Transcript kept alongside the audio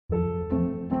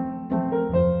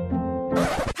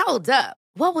Hold up.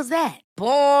 What was that?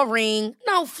 Boring.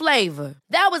 No flavor.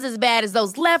 That was as bad as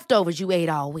those leftovers you ate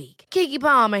all week. Keke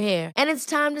Palmer here, and it's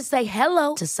time to say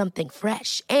hello to something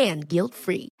fresh and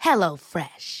guilt-free. Hello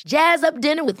Fresh. Jazz up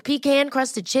dinner with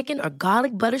pecan-crusted chicken or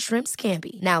garlic butter shrimp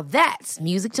scampi. Now that's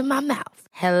music to my mouth.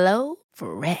 Hello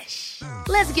Fresh.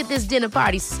 Let's get this dinner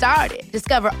party started.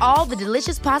 Discover all the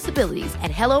delicious possibilities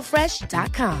at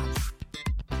hellofresh.com.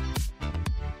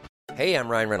 Hey, I'm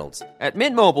Ryan Reynolds. At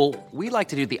Mint Mobile, we like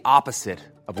to do the opposite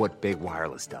of what Big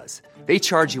Wireless does. They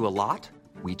charge you a lot,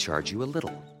 we charge you a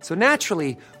little. So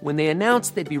naturally, when they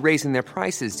announced they'd be raising their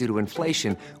prices due to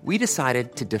inflation, we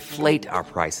decided to deflate our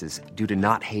prices due to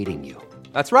not hating you.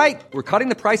 That's right. We're cutting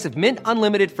the price of Mint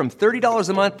Unlimited from $30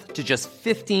 a month to just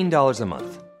 $15 a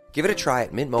month. Give it a try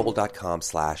at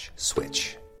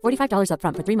mintmobile.com/switch. $45 up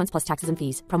front for 3 months plus taxes and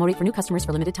fees. Promo rate for new customers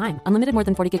for limited time. Unlimited more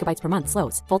than 40 gigabytes per month.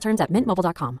 Slows full terms at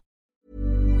mintmobile.com.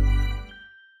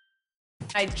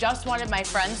 I just wanted my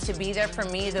friends to be there for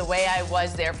me the way I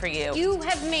was there for you. You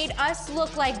have made us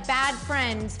look like bad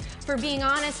friends for being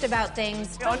honest about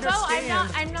things. I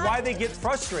understand why they get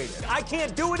frustrated. I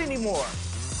can't do it anymore.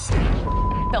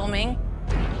 Filming.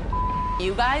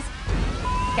 You guys,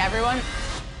 everyone,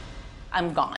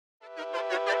 I'm gone.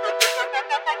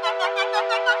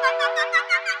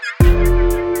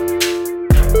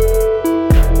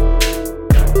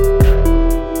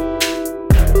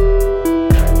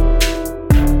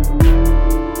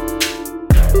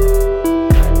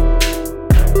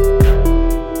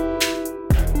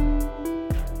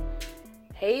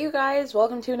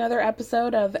 Welcome to another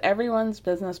episode of Everyone's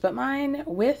Business But Mine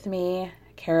with me,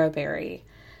 Kara Berry.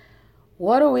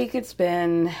 What a week it's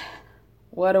been.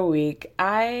 What a week.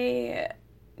 I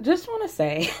just want to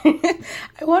say,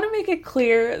 I want to make it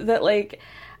clear that,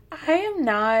 I'm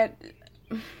not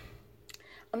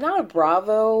a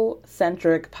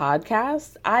Bravo-centric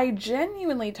podcast. I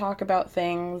genuinely talk about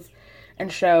things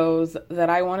and shows that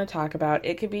I want to talk about.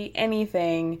 It could be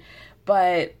anything,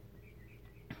 but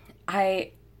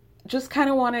I just kind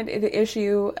of wanted to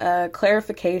issue a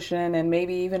clarification and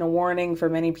maybe even a warning for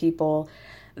many people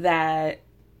that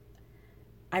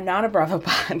I'm not a Bravo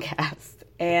podcast,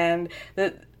 and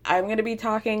that I'm going to be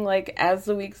talking as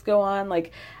the weeks go on.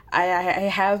 I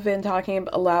have been talking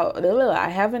a lot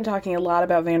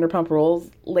about Vanderpump Rules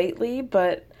lately,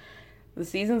 but the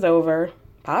season's over,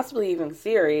 possibly even the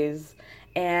series,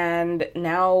 and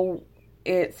now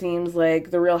it seems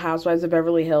like The Real Housewives of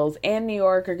Beverly Hills and New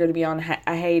York are going to be on a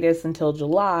hiatus until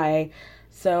July.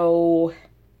 So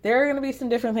there are going to be some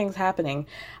different things happening.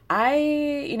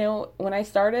 When I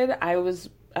started, I was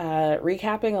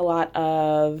recapping a lot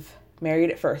of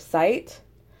Married at First Sight,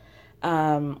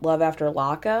 Love After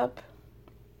Lockup,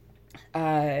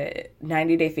 90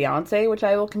 Day Fiancé, which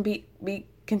I will be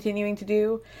continuing to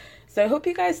do. So I hope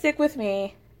you guys stick with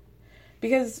me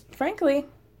because, frankly,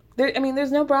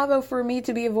 there's no Bravo for me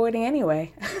to be avoiding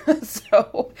anyway.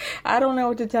 So I don't know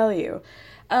what to tell you.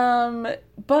 But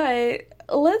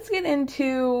let's get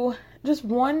into just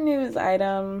one news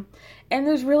item. And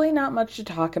there's really not much to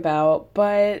talk about,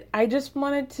 but I just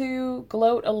wanted to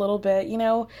gloat a little bit.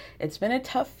 It's been a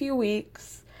tough few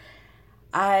weeks.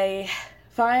 I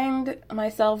find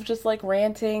myself just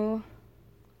ranting,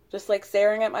 just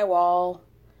staring at my wall,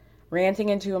 ranting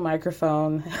into a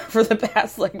microphone for the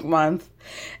past month.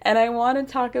 And I want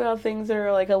to talk about things that are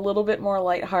a little bit more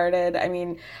lighthearted.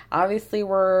 Obviously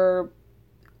we're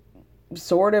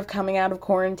sort of coming out of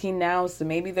quarantine now, so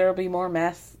maybe there'll be more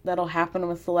mess that'll happen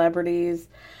with celebrities.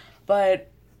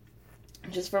 But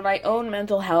just for my own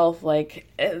mental health,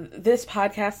 this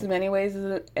podcast in many ways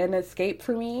is an escape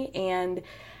for me, and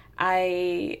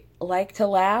I like to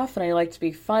laugh and I like to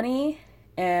be funny.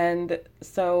 And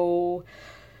so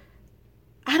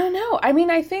I don't know.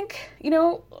 I think,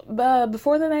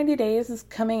 before the 90 Days is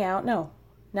coming out,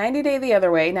 90 Day the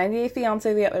Other Way, 90 Day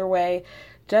Fiancé the Other Way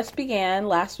just began.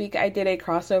 Last week I did a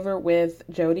crossover with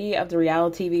Jody of the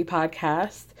Reality TV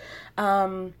podcast.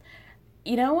 I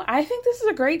think this is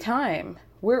a great time.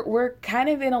 We're kind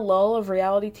of in a lull of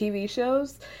reality TV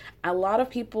shows. A lot of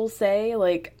people say,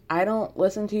 I don't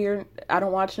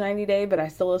watch 90 Day, but I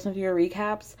still listen to your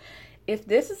recaps. If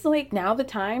this is now the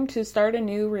time to start a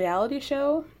new reality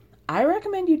show, I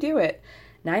recommend you do it.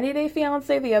 90 Day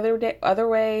Fiancé the Other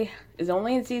Way is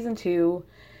only in season 2.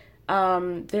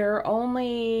 There are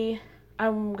only,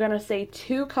 I'm going to say,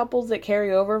 2 couples that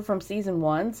carry over from season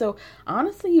 1. So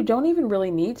honestly, you don't even really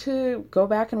need to go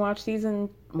back and watch season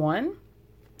 1.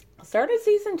 Start at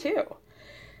season 2.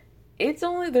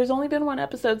 There's only been 1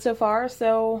 episode so far,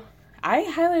 so I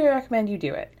highly recommend you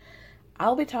do it.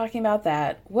 I'll be talking about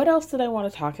that. What else did I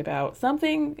want to talk about?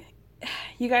 Something,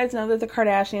 you guys know that the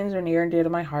Kardashians are near and dear to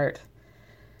my heart.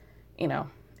 You know,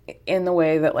 in the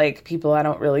way that, like, people I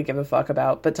don't really give a fuck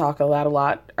about but talk about a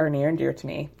lot are near and dear to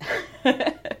me.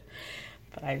 But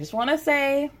I just want to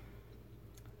say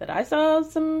that I saw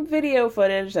some video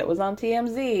footage that was on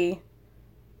TMZ,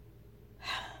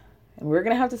 and we're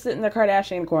going to have to sit in the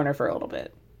Kardashian corner for a little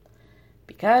bit.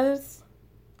 Because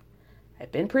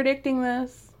I've been predicting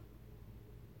this.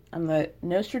 I'm the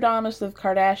Nostradamus of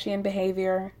Kardashian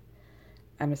behavior.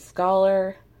 I'm a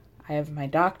scholar. I have my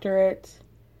doctorate.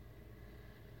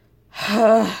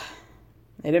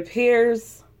 It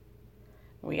appears,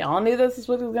 we all knew this is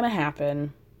what was going to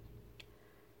happen,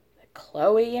 that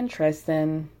Khloe and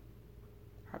Tristan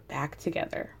are back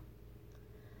together.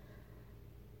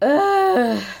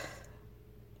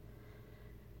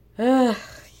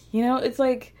 You know, it's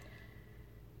like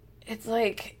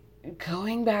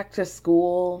going back to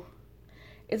school.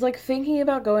 It's like thinking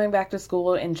about going back to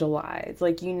school in July. It's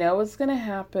like, you know it's going to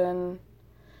happen.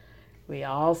 We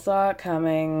all saw it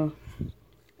coming.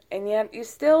 And yet you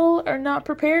still are not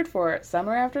prepared for it.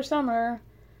 Summer after summer.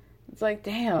 It's like,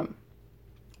 damn.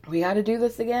 We got to do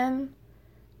this again.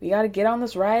 We got to get on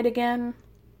this ride again.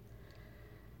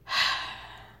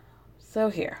 So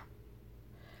here.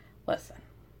 Listen.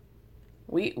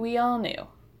 We all knew.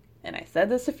 And I said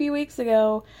this a few weeks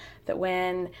ago, that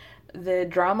when the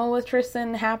drama with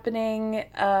Tristan happening,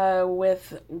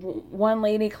 with one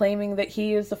lady claiming that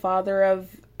he is the father of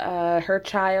her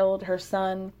child, her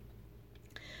son,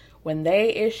 when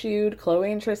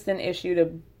Khloe and Tristan issued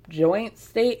a joint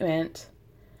statement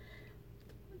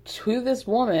to this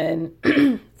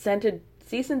woman, sent a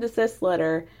cease and desist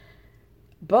letter,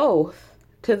 both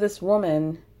to this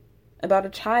woman, about a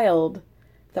child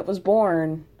that was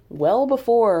born well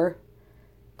before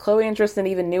Khloe and Tristan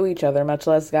even knew each other, much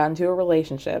less got into a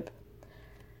relationship.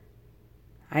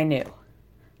 I knew.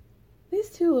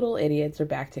 These two little idiots are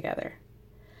back together.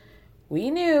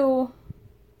 We knew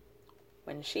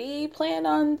when she planned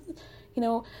on,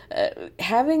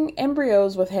 having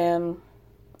embryos with him,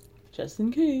 just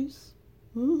in case,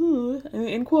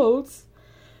 in quotes,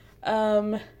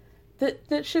 that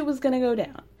shit was gonna go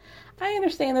down. I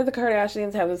understand that the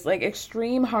Kardashians have this, like,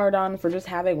 extreme hard-on for just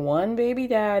having one baby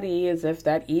daddy, as if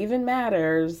that even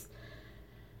matters.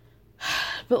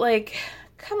 But, like,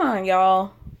 come on,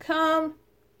 y'all. Come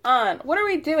on. What are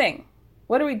we doing?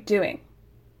 What are we doing?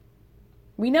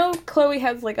 We know Khloe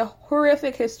has, like, a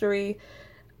horrific history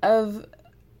of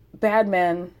bad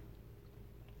men.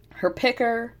 Her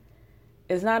picker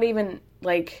is not even,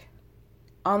 like,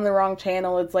 on the wrong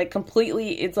channel. It's, like,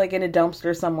 it's, like, in a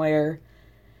dumpster somewhere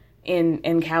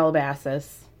in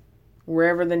Calabasas,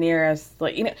 wherever the nearest,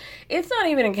 it's not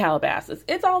even in Calabasas.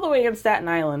 It's all the way in Staten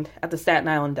Island, at the Staten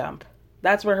Island dump.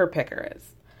 That's where her picker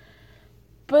is.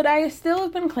 But I still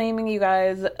have been claiming, you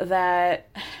guys,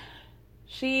 that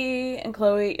she and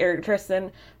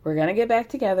Tristan were gonna get back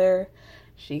together.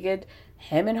 She could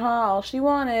hem and haw all she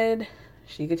wanted.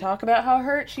 She could talk about how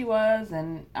hurt she was,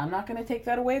 and I'm not gonna take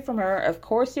that away from her. Of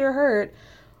course you're hurt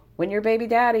when your baby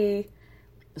daddy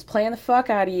is playing the fuck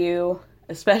out of you,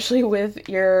 especially with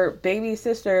your baby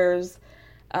sister's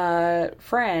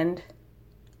friend.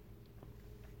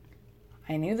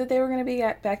 I knew that they were going to be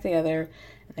back together,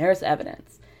 and there's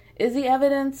evidence. Is the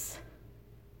evidence,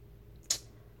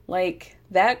 like,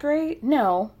 that great?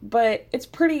 No, but it's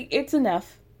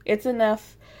enough. It's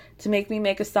enough to make me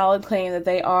make a solid claim that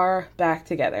they are back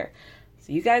together.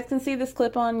 So you guys can see this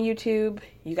clip on YouTube.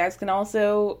 You guys can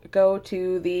also go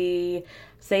to the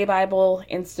Say Bible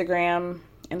Instagram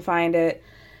and find it.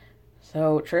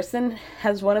 So Tristan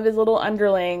has one of his little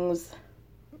underlings,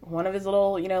 one of his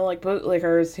little,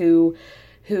 bootlickers who,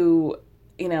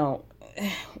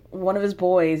 one of his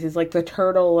boys is like the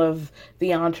turtle of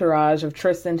the entourage of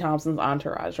Tristan Thompson's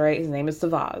entourage, right? His name is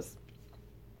Savaz.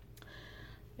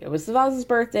 It was Savaz's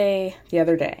birthday the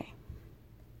other day.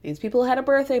 These people had a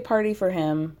birthday party for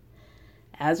him.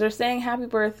 As they're saying happy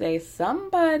birthday,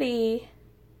 somebody,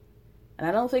 and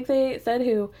I don't think they said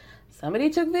who,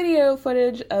 somebody took video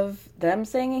footage of them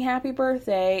singing happy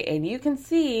birthday, and you can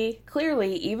see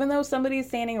clearly, even though somebody's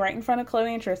standing right in front of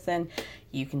Khloe and Tristan,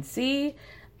 you can see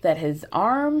that his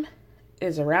arm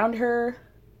is around her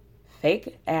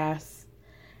fake ass,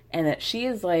 and that she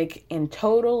is, like, in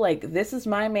total, like, this is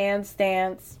my man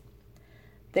stance.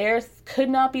 They could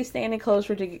not be standing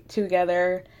closer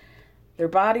together. Their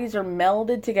bodies are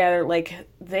melded together. Like,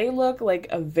 they look like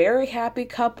a very happy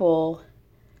couple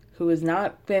who has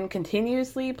not been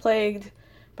continuously plagued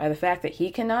by the fact that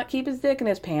he cannot keep his dick in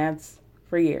his pants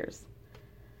for years.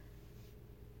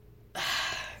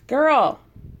 Girl.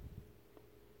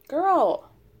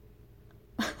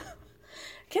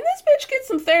 Can this bitch get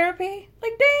some therapy?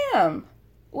 Like, damn.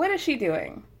 What is she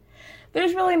doing?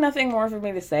 There's really nothing more for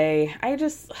me to say.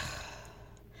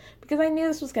 Because I knew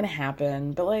this was going to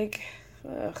happen, but like,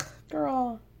 ugh,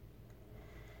 girl.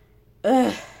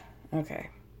 Ugh. Okay.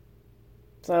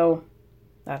 So,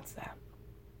 that's that.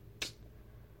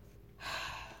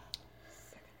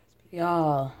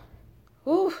 Y'all.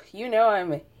 Ooh, you know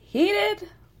I'm heated.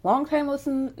 Longtime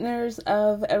listeners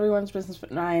of Everyone's Business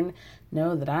But Mine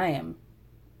know that I am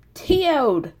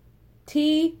T.O.'d.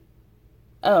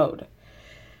 T.O.'d.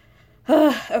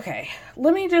 Okay,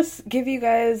 let me just give you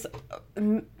guys,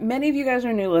 many of you guys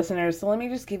are new listeners, so let me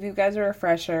just give you guys a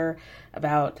refresher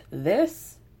about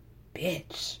this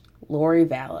bitch, Lori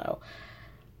Vallow.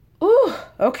 Ooh,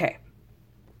 okay.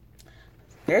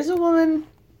 There's a woman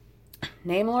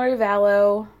named Lori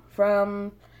Vallow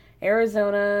from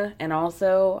Arizona and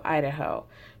also Idaho.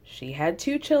 She had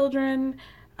 2 children,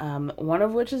 one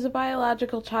of which is a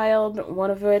biological child,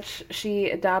 one of which she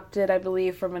adopted, I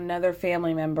believe, from another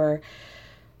family member.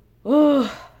 Ooh,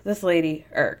 this lady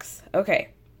irks. Okay,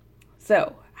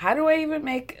 so how do I even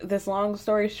make this long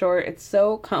story short? It's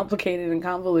so complicated and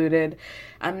convoluted.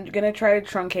 I'm going to try to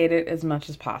truncate it as much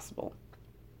as possible,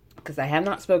 because I have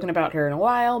not spoken about her in a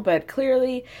while, but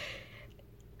clearly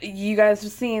you guys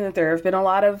have seen that there have been a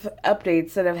lot of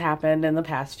updates that have happened in the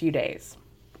past few days.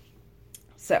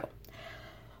 So,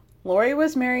 Lori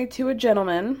was married to a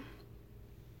gentleman.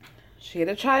 She had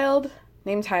a child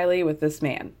named Tylee with this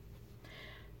man.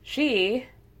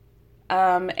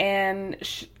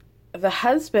 The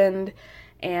husband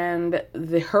and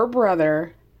her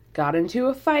brother got into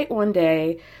a fight one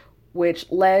day,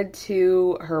 which led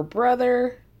to her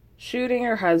brother shooting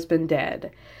her husband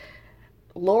dead.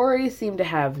 Lori seemed to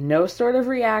have no sort of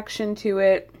reaction to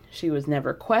it. She was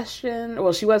never questioned.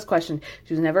 Well, she was questioned.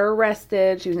 She was never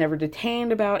arrested. She was never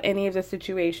detained about any of the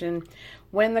situation.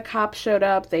 When the cops showed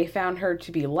up, they found her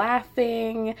to be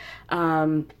laughing,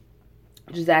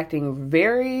 just acting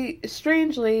very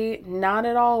strangely, not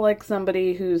at all like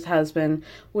somebody whose husband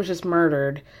was just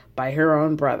murdered by her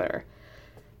own brother.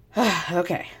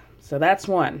 Okay, so that's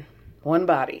one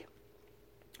body.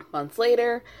 Months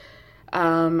later,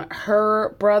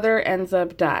 her brother ends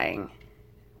up dying.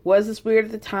 Was this weird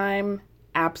at the time?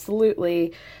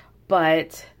 Absolutely.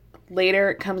 But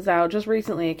later it comes out, just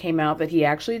recently it came out that he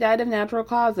actually died of natural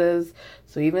causes.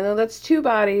 So even though that's 2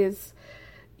 bodies,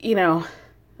 you know,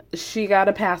 she got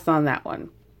a pass on that one.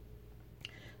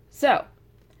 So,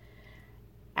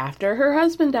 after her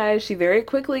husband dies, she very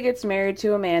quickly gets married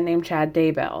to a man named Chad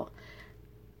Daybell.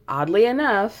 Oddly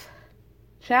enough,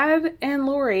 Chad and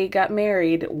Lori got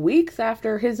married weeks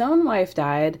after his own wife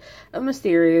died of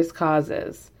mysterious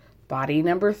causes. Body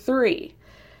number 3.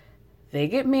 They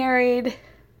get married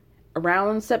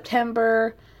around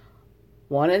September.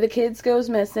 One of the kids goes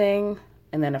missing,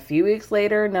 and then a few weeks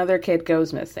later, another kid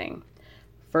goes missing.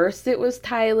 First it was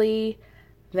Tylee,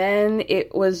 then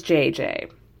it was JJ.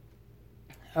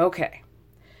 Okay.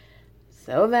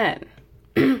 So then,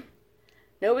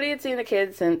 nobody had seen the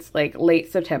kids since like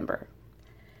late September.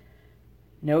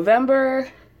 November,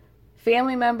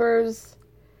 family members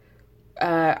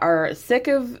are sick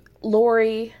of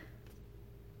Lori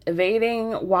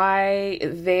evading why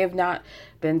they have not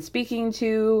been speaking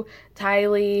to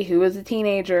Tylee, who was a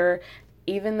teenager,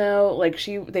 even though like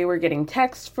they were getting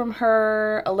texts from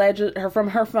her, from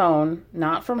her phone,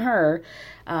 not from her.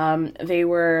 They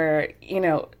were,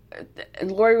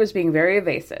 Lori was being very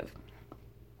evasive.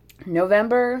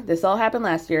 November, this all happened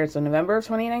last year, so November of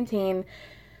 2019,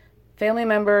 family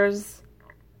members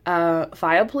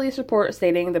filed police report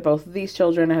stating that both of these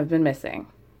children have been missing.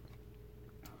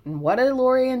 And what did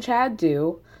Lori and Chad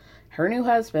do? Her new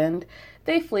husband,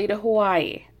 they flee to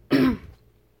Hawaii.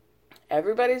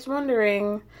 Everybody's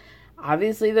wondering,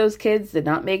 obviously those kids did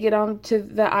not make it onto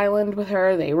the island with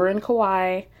her. They were in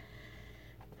Kauai.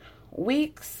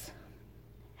 Weeks,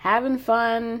 having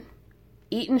fun,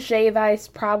 eating shave ice,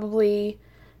 probably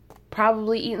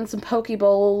eating some poke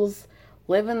bowls,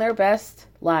 living their best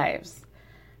lives.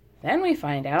 Then we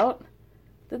find out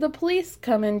that the police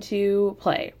come into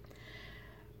play.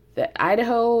 The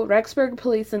Rexburg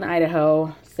police in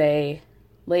Idaho say,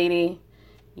 lady,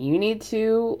 you need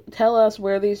to tell us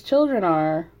where these children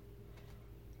are,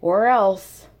 or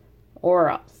else.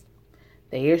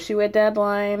 They issue a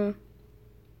deadline.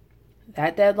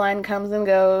 That deadline comes and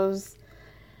goes.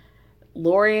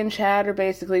 Lori and Chad are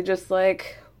basically just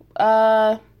like,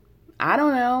 I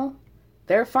don't know.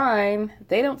 They're fine.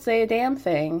 They don't say a damn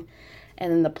thing.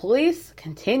 And then the police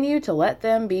continue to let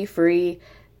them be free,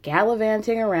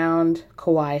 gallivanting around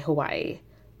Kauai, Hawaii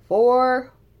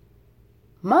for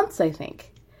months, I think.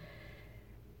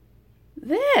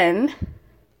 Then,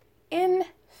 in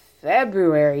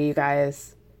February, you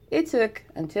guys, it took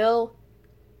until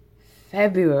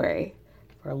February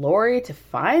for Lori to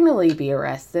finally be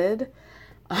arrested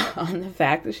on the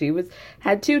fact that she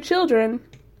had 2 children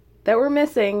that were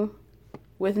missing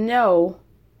with no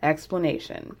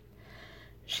explanation.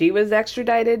 She was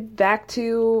extradited back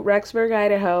to Rexburg,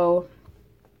 Idaho,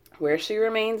 where she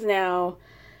remains now,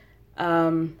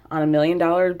 on $1 million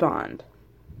bond.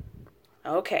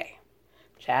 Okay.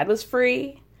 Chad was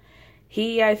free.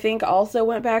 He, I think, also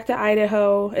went back to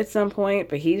Idaho at some point,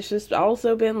 but he's just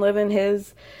also been living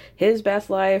his best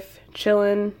life,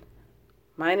 chilling,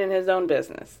 minding his own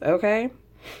business, okay?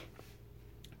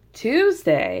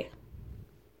 Tuesday,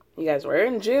 you guys, we're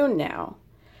in June now.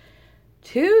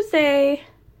 Tuesday,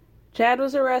 Chad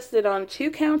was arrested on 2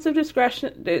 counts of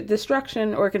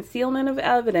destruction or concealment of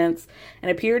evidence and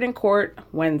appeared in court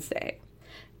Wednesday.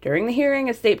 During the hearing,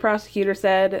 a state prosecutor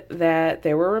said that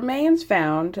there were remains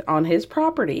found on his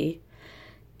property,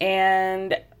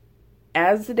 and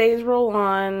as the days roll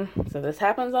on, so this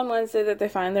happens on Wednesday that they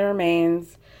find the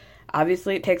remains.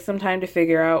 Obviously, it takes some time to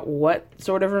figure out what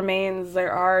sort of remains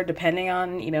there are, depending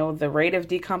on, the rate of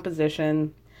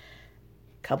decomposition.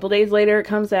 A couple days later, it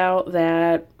comes out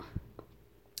that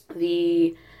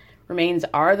the remains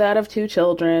are that of 2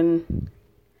 children.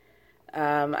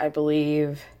 I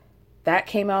believe that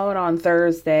came out on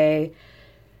Thursday.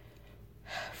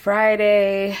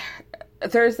 Thursday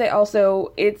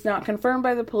also, it's not confirmed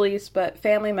by the police, but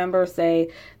family members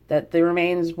say that the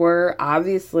remains were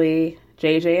obviously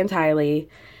JJ and Tylee.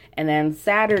 And then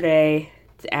Saturday,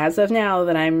 as of now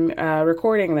that I'm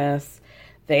recording this,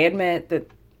 they admit that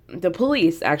the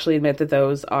police actually admit that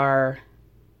those are,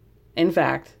 in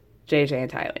fact, JJ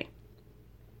and Tylee.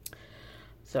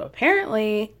 So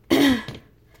apparently,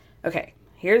 okay,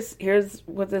 here's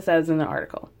what this says in the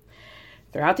article.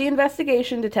 Throughout the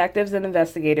investigation, detectives and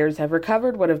investigators have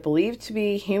recovered what have believed to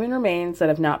be human remains that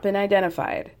have not been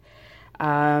identified.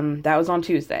 That was on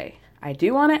Tuesday. I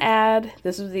do want to add,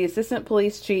 this was the Assistant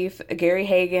Police Chief, Gary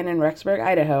Hagan in Rexburg,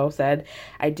 Idaho, said,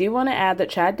 I do want to add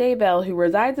that Chad Daybell, who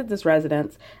resides at this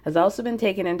residence, has also been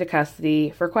taken into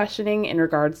custody for questioning in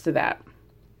regards to that.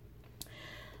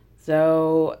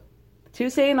 So,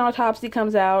 Tuesday, an autopsy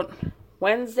comes out.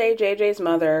 Wednesday, JJ's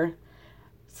mother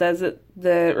says that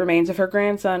the remains of her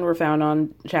grandson were found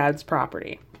on Chad's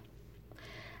property.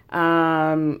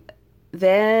 Then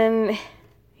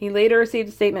he later received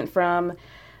a statement from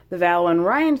the Val and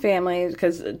Ryan family,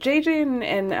 because JJ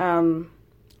and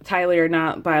Tylee are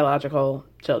not biological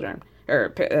children,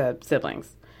 or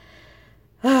siblings.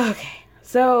 Okay,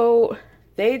 so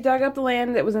they dug up the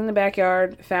land that was in the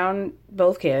backyard, found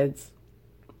both kids.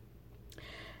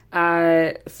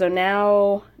 So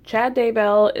now Chad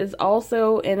Daybell is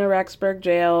also in a Rexburg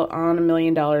jail on $1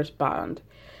 million bond.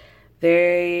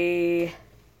 There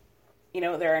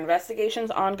are investigations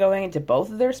ongoing into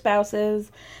both of their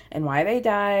spouses and why they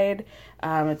died.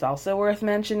 It's also worth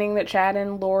mentioning that Chad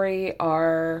and Lori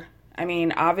are,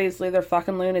 obviously they're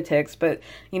fucking lunatics, but,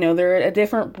 they're a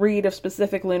different breed of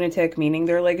specific lunatic, meaning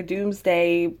they're like a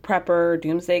doomsday prepper,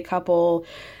 doomsday couple.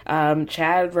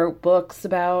 Chad wrote books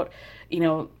about,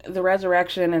 the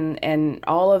resurrection and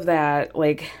all of that.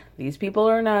 Like, these people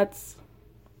are nuts.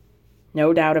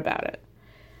 No doubt about it.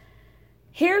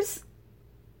 There's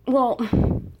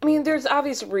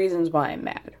obvious reasons why I'm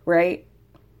mad, right?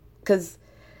 Because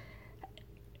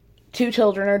 2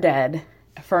 children are dead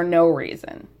for no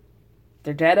reason.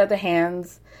 They're dead at the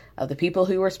hands of the people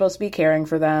who were supposed to be caring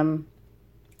for them.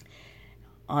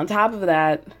 On top of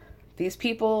that, these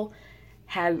people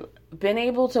had been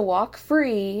able to walk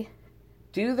free,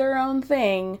 do their own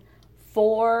thing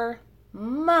for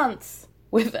months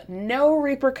with no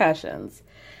repercussions.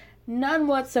 None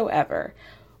whatsoever.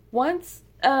 Once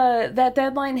that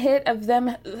deadline hit of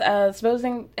them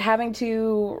having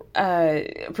to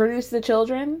produce the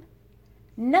children,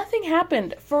 nothing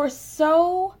happened for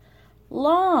so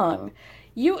long.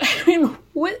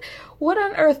 What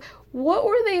on earth? What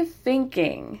were they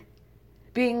thinking?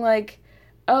 Being like,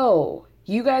 oh,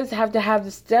 you guys have to have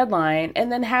this deadline,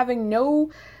 and then having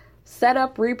no set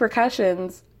up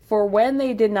repercussions for when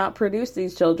they did not produce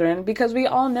these children, because we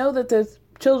all know that those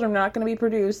children are not going to be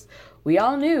produced. We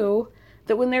all knew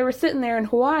that when they were sitting there in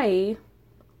Hawaii,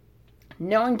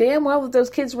 knowing damn well that those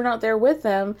kids were not there with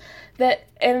them,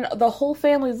 and the whole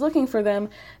family's looking for them,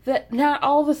 that not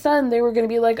all of a sudden they were going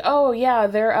to be like, oh yeah,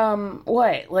 they're,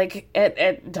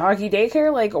 at doggy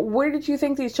daycare? Like, where did you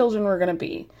think these children were going to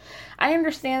be? I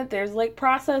understand that there's,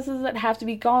 processes that have to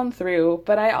be gone through,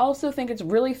 but I also think it's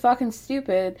really fucking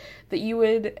stupid that you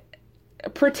would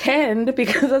pretend,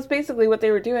 because that's basically what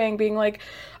they were doing, being like,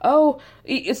 oh,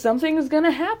 something is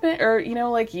gonna happen, or, you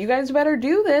know, like, you guys better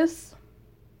do this.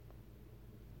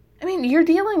 I mean, you're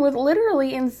dealing with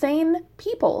literally insane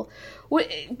people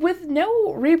with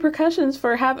no repercussions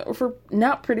for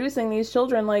not producing these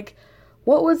children. Like,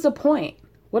 what was the point?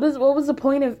 What was the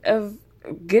point of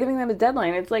giving them a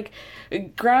deadline? It's like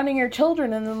grounding your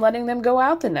children and then letting them go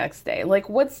out the next day. Like,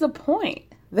 what's the point?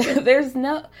 There's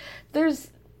no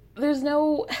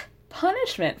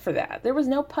punishment for that. There was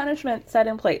no punishment set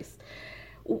in place.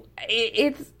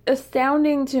 It's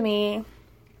astounding to me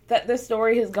that this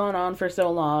story has gone on for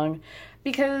so long,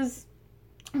 because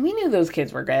we knew those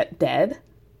kids were dead.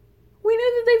 We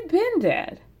knew that they've been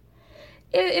dead.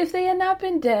 If they had not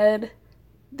been dead,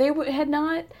 they had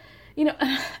not, you know,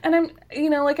 and I'm, you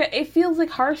know, like, it feels like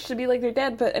harsh to be like they're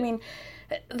dead, but I mean,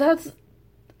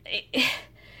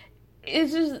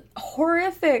 it's just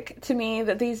horrific to me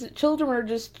that these children were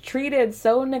just treated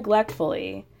so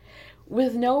neglectfully,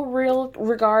 with no real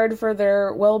regard for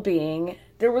their well-being.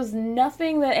 There was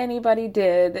nothing that anybody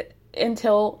did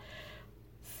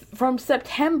from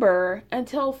September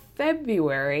until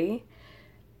February.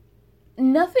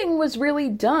 Nothing was really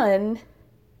done.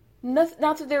 Not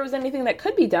that there was anything that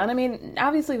could be done. I mean,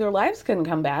 obviously their lives couldn't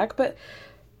come back, but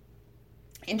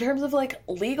in terms of, like,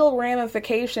 legal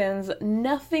ramifications,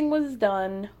 nothing was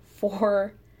done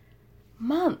for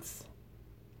months.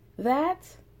 That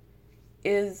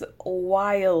is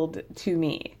wild to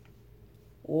me.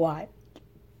 Why?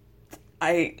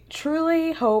 I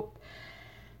truly hope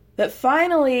that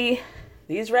finally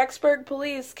these Rexburg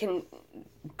police can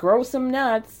grow some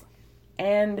nuts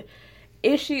and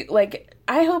issue, like,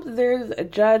 I hope that there's a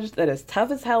judge that is tough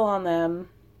as hell on them.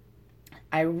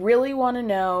 I really want to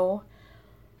know.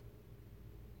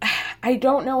 I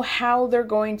don't know how they're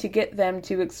going to get them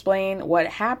to explain what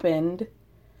happened,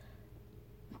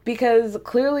 because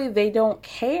clearly they don't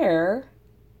care.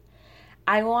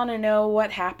 I want to know what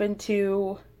happened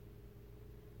to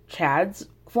Chad's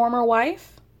former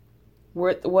wife,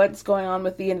 what's going on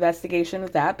with the investigation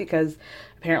of that, because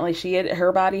apparently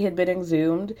her body had been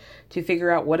exhumed to figure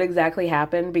out what exactly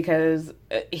happened, because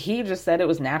he just said it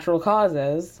was natural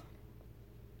causes.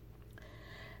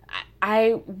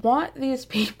 I want these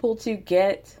people to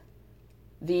get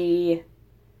the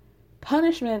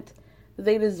punishment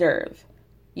they deserve.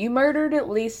 You murdered at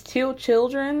least 2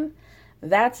 children.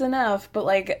 That's enough. But,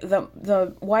 like,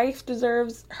 the wife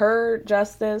deserves her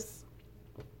justice.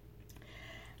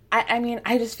 I mean,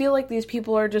 I just feel like these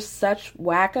people are just such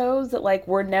wackos that, like,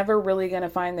 we're never really going to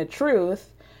find the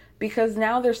truth, because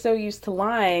now they're so used to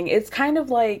lying. It's kind of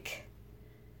like,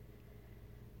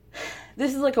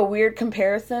 this is like a weird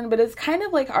comparison, but it's kind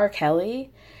of like R.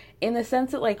 Kelly, in the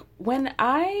sense that, like, when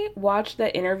I watched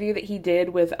that interview that he did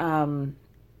with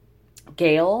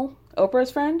Gail,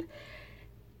 Oprah's friend,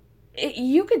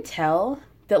 you could tell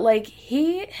that, like,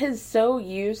 he is so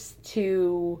used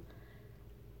to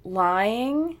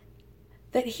lying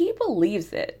that he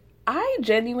believes it. I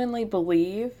genuinely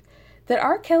believe that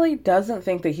R. Kelly doesn't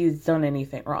think that he's done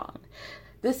anything wrong.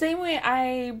 The same way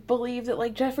I believe that,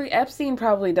 like, Jeffrey Epstein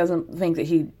probably didn't think that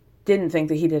he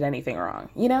did anything wrong,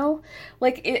 you know?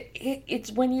 Like,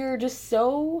 it's when you're just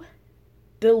so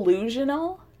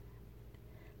delusional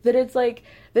that it's like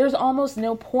there's almost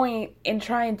no point in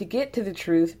trying to get to the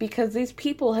truth, because these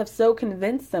people have so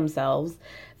convinced themselves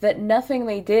that nothing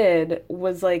they did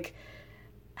was, like,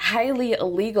 highly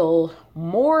illegal,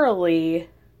 morally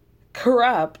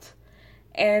corrupt,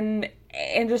 and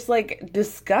just, like,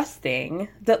 disgusting,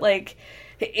 that, like,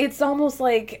 it's almost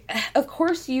like, of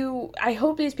course I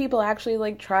hope these people actually,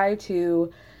 like, try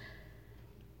to,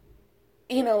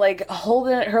 you know, like, hold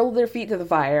their feet to the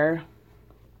fire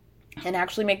and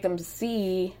actually make them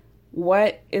see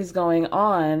what is going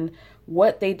on,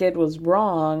 what they did was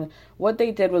wrong, what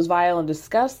they did was vile and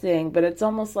disgusting. But it's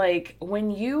almost like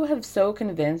when you have so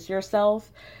convinced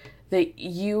yourself that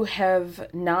you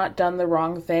have not done the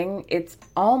wrong thing, it's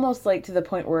almost like to the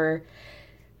point where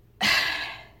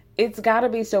it's got to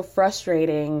be so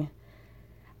frustrating.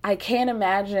 I can't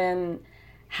imagine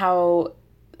how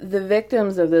the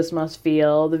victims of this must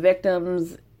feel. The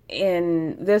victims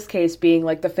in this case being,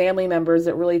 like, the family members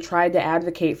that really tried to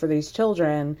advocate for these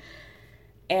children,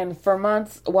 and for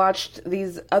months watched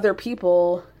these other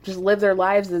people just live their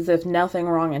lives as if nothing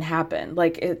wrong had happened.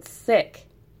 Like, it's sick.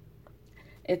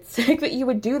 It's sick that you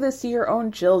would do this to your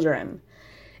own children.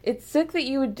 It's sick that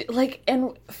you would, like,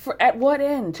 and at what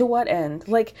end? To what end?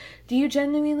 Like, do you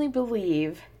genuinely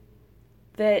believe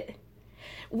that,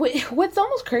 what's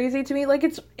almost crazy to me, like,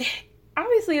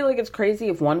 obviously, like, it's crazy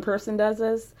if one person does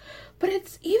this, but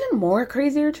it's even more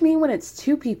crazier to me when it's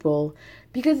two people,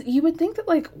 because you would think that,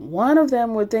 like, one of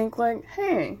them would think, like,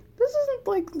 hey, this isn't,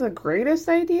 like, the greatest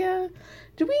idea.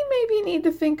 Do we maybe need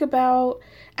to think about...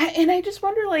 And I just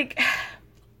wonder, like...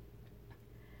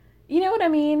 You know what I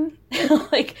mean?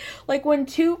 like when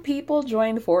two people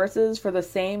join forces for the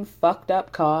same fucked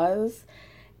up cause,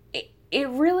 it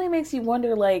really makes you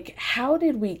wonder, like, how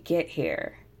did we get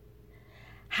here?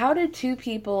 How did two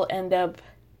people end up,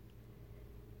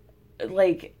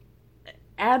 like,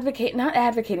 not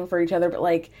advocating for each other, but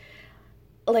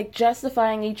like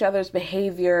justifying each other's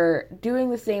behavior, doing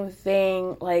the same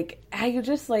thing? Like, how you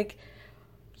just, like,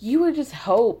 you would just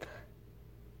hope.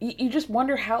 You just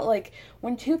wonder how, like,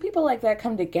 when two people like that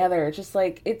come together, it's just,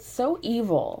 like, it's so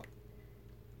evil.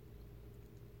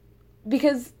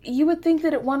 Because you would think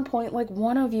that at one point, like,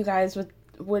 one of you guys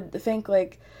would think,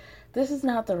 like, this is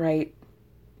not the right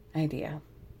idea.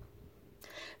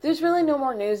 There's really no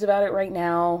more news about it right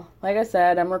now. Like I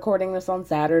said, I'm recording this on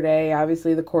Saturday.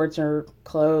 Obviously, the courts are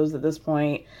closed at this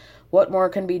point. What more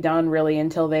can be done, really,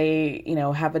 until they, you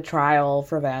know, have a trial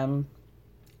for them?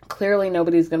 Clearly,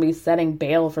 nobody's going to be setting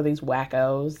bail for these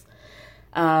wackos.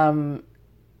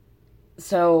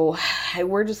 So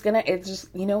we're just going to, it's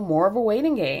just, you know, more of a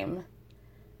waiting game.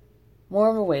 More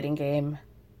of a waiting game.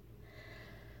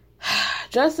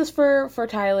 Justice for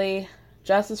Tylee.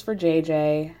 Justice for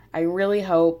JJ. I really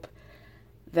hope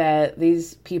that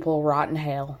these people rot in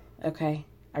hell. Okay?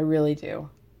 I really do.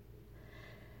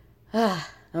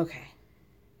 Okay.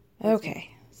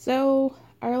 Okay. So...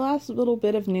 our last little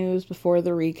bit of news before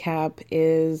the recap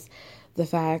is the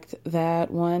fact that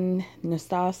one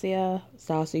Nastasia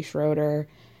Stassi Schroeder,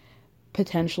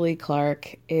 potentially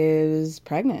Clark, is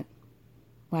pregnant.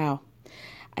 Wow.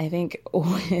 I think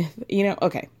with, you know,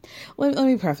 okay, let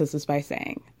me preface this by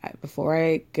saying, before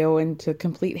I go into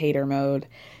complete hater mode,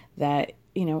 that,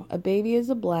 you know, a baby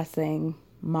is a blessing,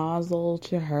 mazel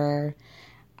to her.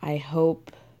 I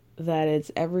hope that it's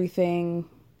everything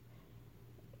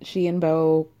she and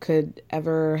Beau could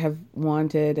ever have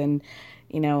wanted, and,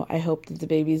 you know, I hope that the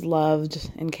baby's loved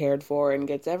and cared for and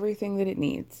gets everything that it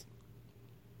needs.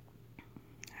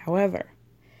 However,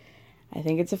 I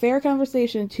think it's a fair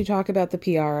conversation to talk about the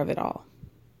PR of it all,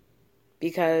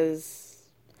 because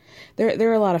there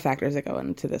are a lot of factors that go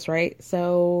into this, right?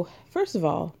 So, first of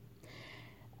all,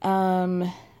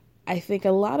 I think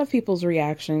a lot of people's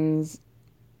reactions...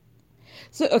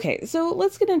 So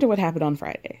let's get into what happened on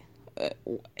Friday.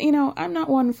 You know, I'm not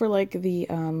one for, like, the,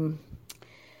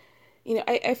 you know,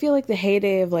 I feel like the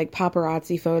heyday of, like,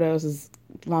 paparazzi photos is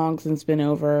long since been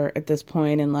over at this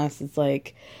point, unless it's,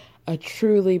 like, a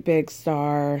truly big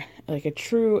star, like a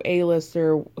true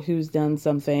A-lister who's done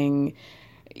something,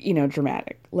 you know,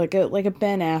 dramatic. Like a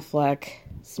Ben Affleck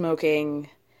smoking,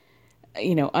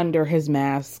 you know, under his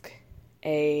mask,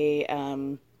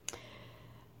 oh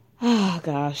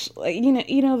gosh, like,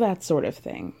 you know, that sort of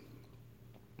thing.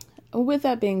 With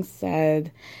that being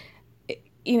said,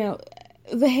 you know,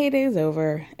 the heyday is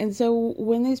over. And so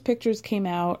when these pictures came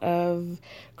out of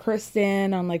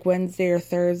Kristen on, like, Wednesday or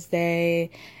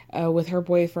Thursday with her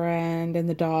boyfriend and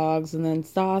the dogs, and then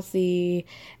Stassi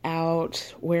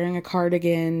out wearing a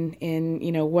cardigan in,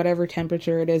 you know, whatever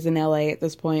temperature it is in LA at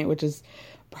this point, which is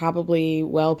probably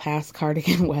well past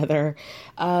cardigan weather,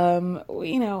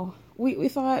 you know, we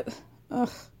thought,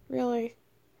 ugh, really?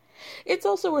 It's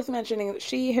also worth mentioning that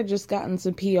she had just gotten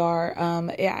some PR.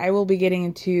 I will be getting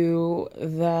into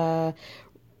the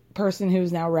person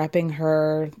who's now repping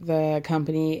her, the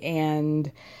company,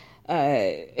 and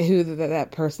who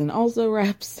that person also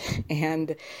reps,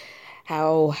 and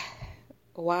how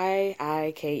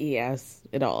YIKES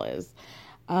it all is.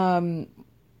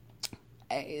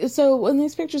 So when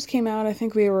these pictures came out, I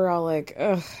think we were all like,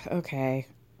 ugh, okay,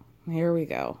 here we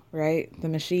go, right? The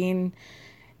machine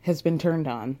has been turned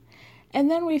on. And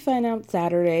then we find out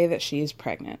Saturday that she's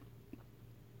pregnant.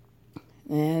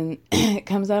 And it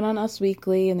comes out on Us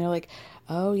Weekly, and they're like,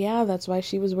 oh yeah, that's why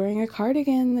she was wearing a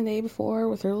cardigan the day before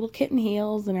with her little kitten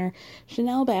heels and her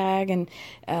Chanel bag. And,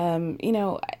 you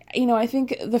know, I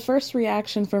think the first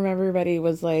reaction from everybody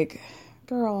was like,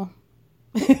 girl.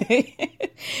 And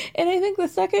I think the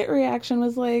second reaction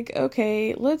was like,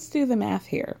 okay, let's do the math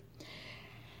here.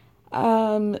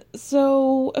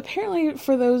 So apparently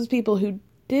for those people who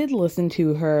did listen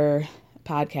to her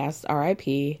podcast,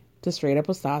 RIP to Straight Up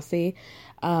with Stassi,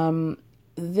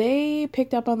 they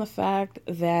picked up on the fact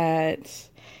that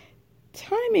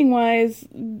timing-wise,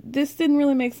 this didn't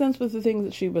really make sense with the things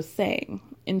that she was saying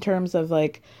in terms of,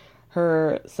 like,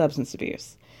 her substance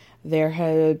abuse. There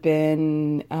had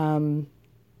been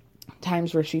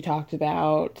times where she talked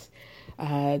about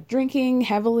drinking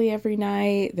heavily every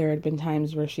night. There had been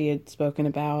times where she had spoken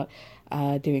about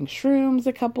doing shrooms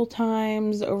a couple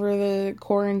times over the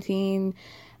quarantine.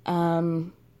 I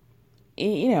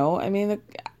mean,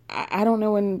 I don't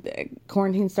know when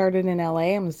quarantine started in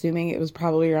LA. I'm assuming it was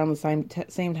probably around the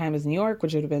same time as New York,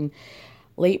 which would have been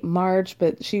late March,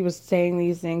 but she was saying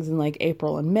these things in like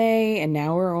April and May, and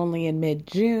now we're only in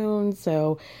mid-June.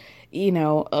 So,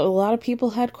 a lot of people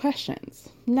had questions.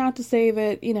 Not to say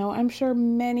that, I'm sure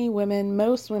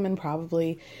most women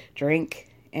probably drink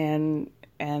and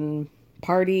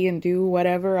party and do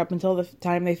whatever up until the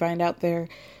time they find out they're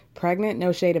pregnant.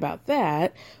 No shade about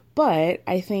that. But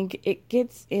I think it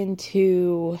gets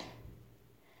into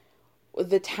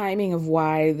the timing of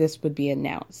why this would be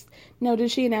announced. Now,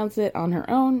 did she announce it on her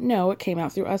own? No, it came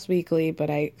out through Us Weekly, but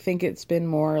I think it's been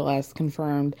more or less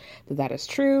confirmed that is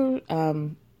true.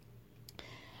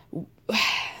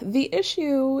 The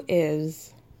issue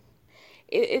is,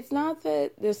 it's not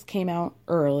that this came out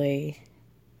early.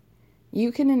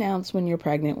 You can announce when you're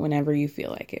pregnant whenever you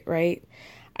feel like it, right?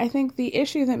 I think the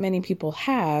issue that many people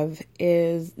have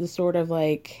is the sort of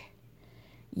like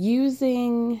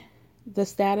using the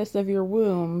status of your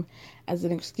womb as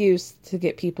an excuse to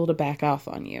get people to back off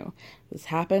on you. This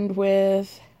happened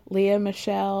with Lea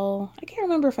Michele. I can't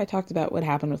remember if I talked about what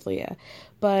happened with Lea,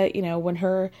 but when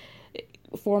her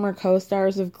former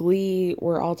co-stars of Glee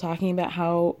were all talking about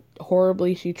how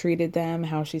horribly she treated them,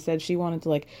 how she said she wanted to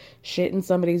like shit in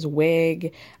somebody's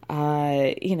wig,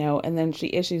 and then she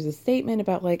issues a statement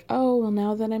about like, oh, well,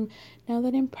 now that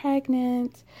I'm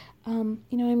pregnant, I'm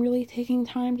really taking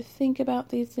time to think about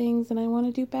these things and I want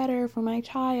to do better for my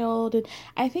child. And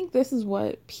I think this is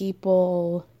what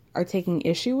people are taking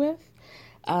issue with.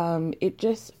 It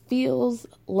just feels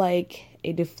like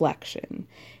a deflection.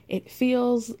 It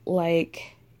feels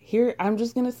like, here, I'm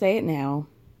just going to say it now,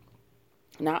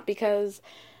 not because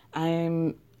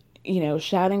I'm,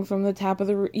 shouting from the top of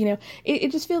the,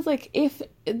 it just feels like if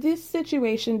this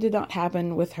situation did not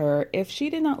happen with her, if she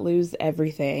did not lose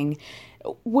everything,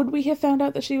 would we have found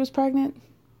out that she was pregnant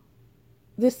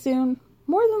this soon?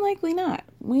 More than likely not.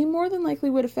 We more than likely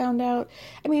would have found out.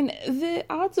 I mean, the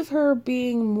odds of her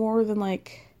being more than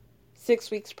like 6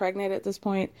 weeks pregnant at this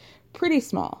point, pretty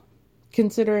small,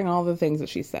 considering all the things that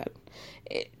she said.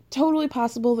 Totally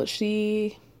possible that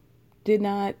she did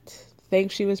not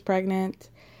think she was pregnant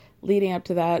leading up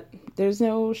to that. There's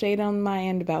no shade on my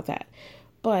end about that.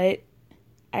 But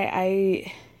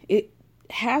it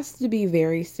has to be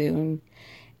very soon.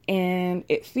 And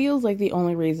it feels like the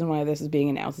only reason why this is being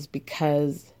announced is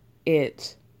because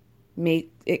it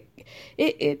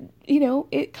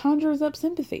conjures up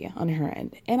sympathy on her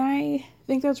end. And I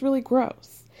think that's really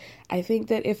gross. I think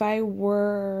that if I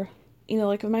were,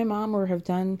 like if my mom were have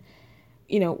done,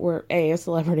 were A, a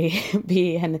celebrity,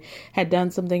 B, and had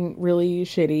done something really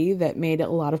shitty that made a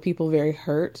lot of people very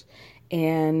hurt,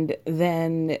 and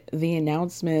then the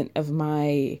announcement of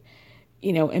my,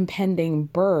 impending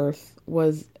birth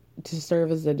was to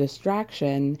serve as a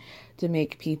distraction to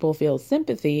make people feel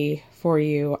sympathy for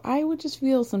you, I would just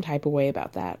feel some type of way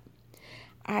about that.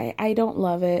 I don't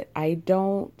love it. I'm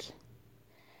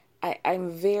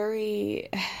very,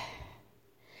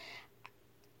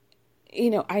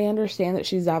 I understand that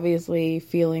she's obviously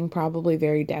feeling probably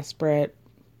very desperate,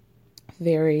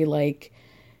 very like,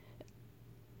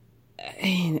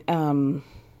 I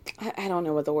don't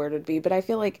know what the word would be, but I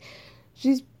feel like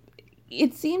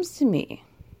it seems to me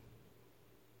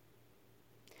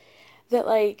that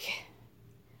like,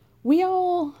 we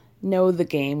all know the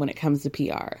game when it comes to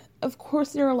PR. Of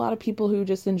course, there are a lot of people who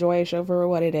just enjoy a show for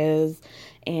what it is,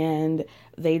 and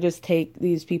they just take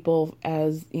these people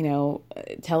as,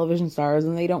 television stars,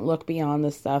 and they don't look beyond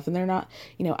this stuff, and they're not,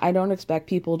 I don't expect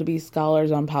people to be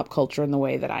scholars on pop culture in the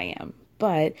way that I am.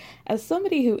 But as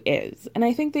somebody who is, and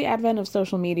I think the advent of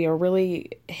social media really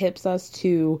hips us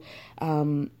to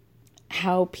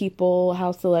how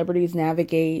celebrities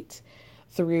navigate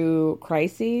through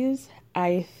crises,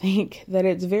 I think that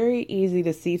it's very easy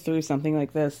to see through something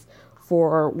like this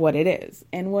for what it is.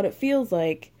 And what it feels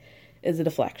like is a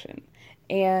deflection.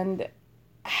 And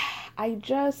I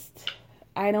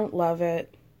don't love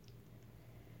it.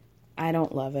 I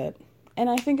don't love it. And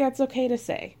I think that's okay to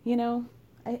say,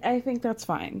 I think that's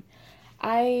fine.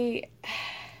 I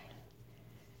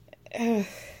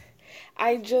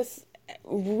just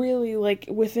really, like,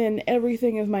 within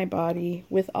everything of my body,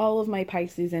 with all of my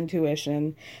Pisces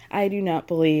intuition, I do not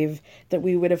believe that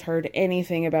we would have heard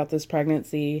anything about this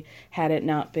pregnancy had it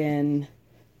not been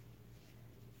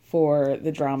for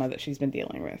the drama that she's been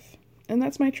dealing with. And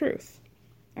that's my truth.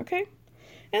 Okay?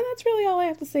 And that's really all I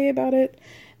have to say about it.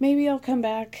 Maybe I'll come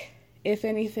back if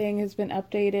anything has been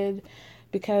updated,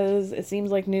 because it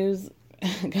seems like news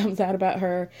comes out about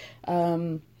her,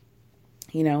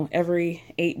 every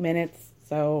 8 minutes.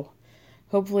 So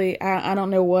hopefully, I don't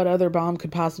know what other bomb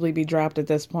could possibly be dropped at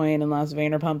this point unless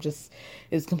Vanderpump just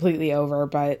is completely over.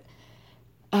 But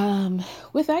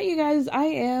with that, you guys, I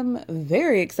am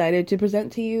very excited to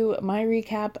present to you my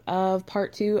recap of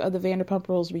part 2 of the Vanderpump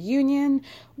Rules reunion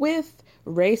with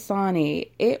Ray Sani.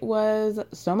 It was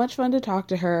so much fun to talk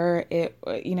to her.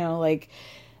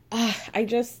 I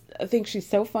just think she's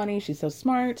so funny. She's so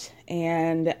smart.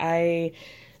 And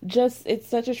it's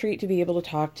such a treat to be able to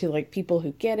talk to like people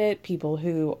who get it, people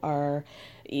who are,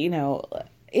 in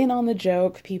on the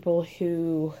joke, people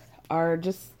who are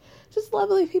just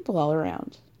lovely people all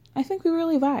around. I think we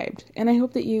really vibed, and I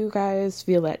hope that you guys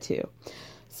feel that too.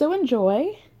 So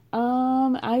enjoy.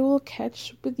 I will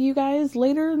catch with you guys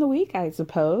later in the week, I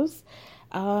suppose.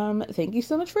 Thank you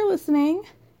so much for listening.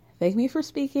 Thank me for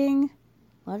speaking.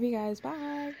 Love you guys.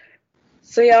 Bye.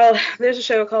 So y'all, there's a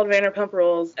show called Vanderpump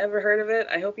Rules. Ever heard of it?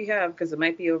 I hope you have, because it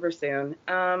might be over soon.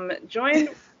 Joined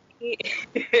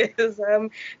is the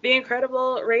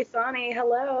incredible Ray Sani.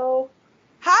 Hello.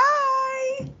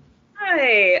 Hi.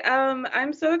 Hi.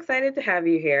 I'm so excited to have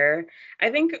you here. I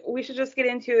think we should just get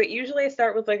into it. Usually I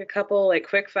start with like a couple like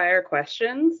quick fire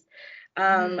questions.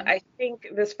 I think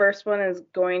this first one is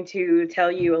going to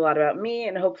tell you a lot about me,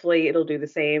 and hopefully it'll do the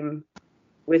same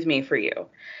with me for you.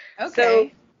 Okay.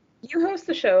 So you host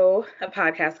a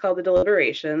podcast called The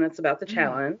Deliberation. That's about the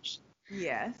challenge.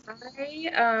 Yes.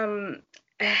 I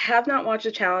have not watched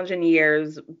a challenge in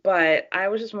years, but I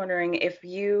was just wondering if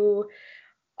you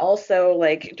also,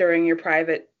 like, during your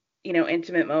private,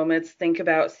 intimate moments, think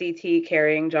about CT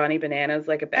carrying Johnny Bananas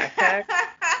like a backpack.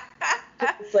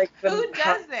 It's like Who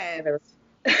doesn't?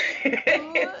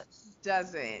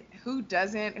 Who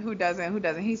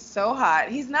doesn't? He's so hot.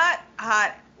 He's not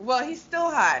hot. Well, he's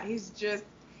still hot. He's just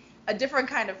a different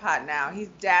kind of hot now. He's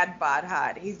dad bod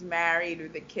hot. He's married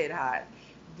with a kid hot.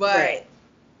 But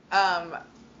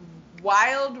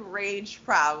wild rage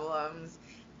problems,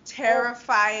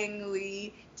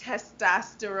 terrifyingly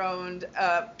testosterone,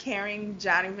 carrying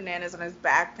Johnny Bananas on his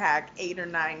backpack 8 or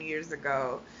 9 years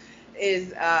ago is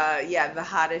the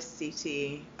hottest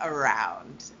CT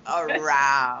around.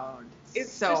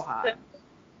 It's so hot.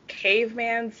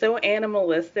 Caveman, so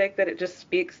animalistic that it just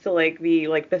speaks to like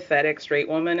the pathetic straight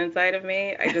woman inside of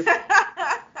me. I just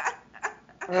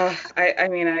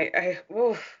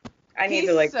I need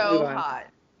to like so move on. hot.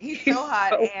 He's so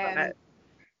hot.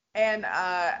 And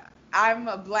I'm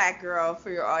a black girl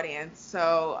for your audience,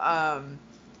 so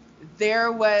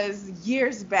there was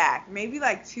years back, maybe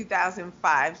like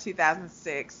 2005,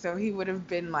 2006, so he would have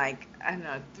been like, I don't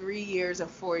know, 3 years or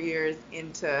 4 years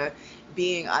into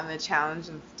being on the challenge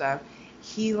and stuff.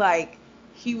 He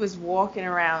was walking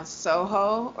around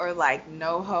Soho or like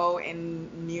NoHo in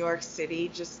New York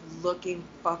City just looking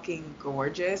fucking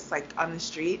gorgeous, like on the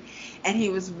street, and he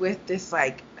was with this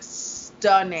like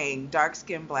stunning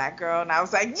dark-skinned black girl, and I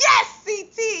was like, yes,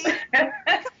 CT!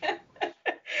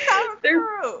 Come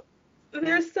through!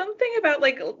 There's something about,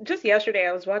 like, just yesterday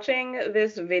I was watching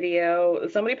this video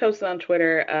somebody posted on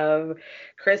Twitter of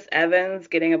Chris Evans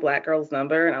getting a black girl's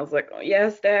number, and I was like, oh,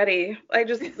 yes, daddy.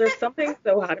 There's something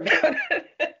so hot about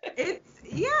it.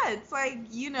 It's like,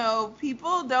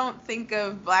 people don't think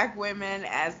of black women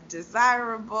as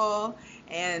desirable,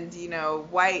 and,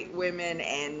 white women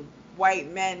and white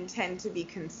men tend to be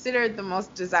considered the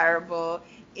most desirable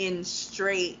in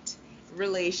straight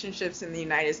relationships in the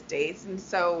United States. And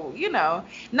so,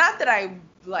 not that I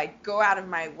like go out of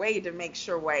my way to make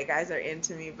sure white guys are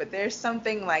into me, but there's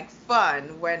something like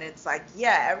fun when it's like,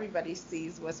 yeah, everybody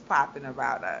sees what's popping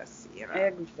about us,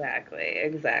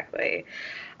 Exactly.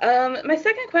 My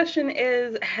second question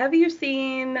is, have you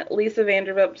seen Lisa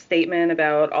Vanderpump's statement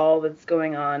about all that's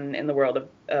going on in the world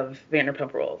of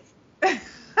Vanderpump Rules?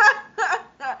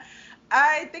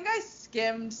 I think I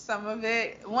skimmed some of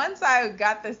it. Once I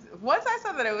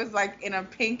saw that it was like in a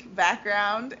pink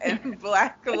background and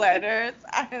black letters,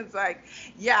 I was like,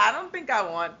 yeah, I don't think I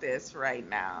want this right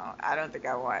now. I don't think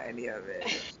I want any of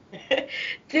it.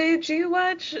 Did you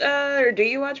watch, or do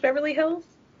you watch Beverly Hills?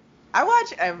 I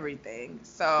watch everything,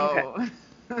 so.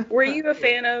 Okay. Were you a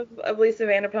fan of Lisa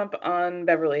Vanderpump on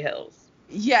Beverly Hills?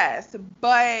 Yes,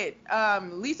 but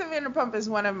Lisa Vanderpump is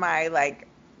one of my, like,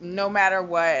 no matter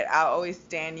what, I'll always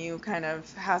stand you kind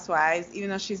of housewives, even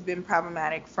though she's been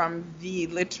problematic from the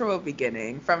literal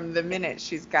beginning, from the minute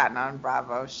she's gotten on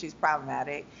Bravo. She's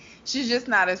problematic. She's just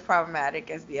not as problematic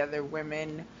as the other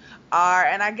women are.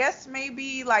 And I guess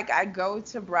maybe like I go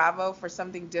to Bravo for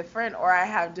something different, or I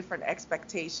have different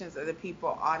expectations of the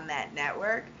people on that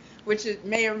network, which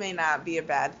may or may not be a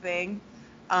bad thing.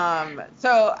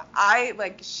 So I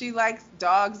like, she likes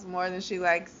dogs more than she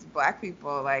likes black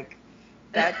people. Like,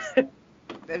 that's,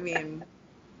 I mean,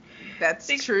 that's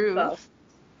true.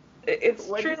 It's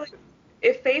true. Like,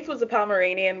 if Faith was a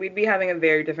Pomeranian, we'd be having a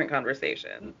very different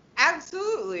conversation.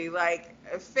 Absolutely. Like,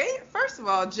 Faith, first of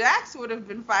all, Jax would have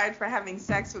been fired for having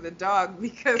sex with a dog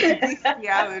because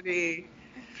bestiality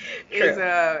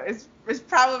is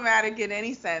problematic in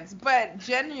any sense. But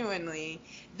genuinely,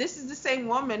 this is the same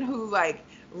woman who, like,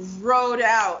 rode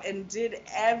out and did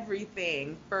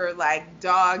everything for like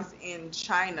dogs in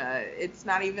China. It's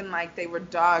not even like they were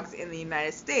dogs in the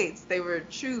United States. They were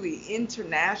truly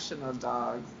international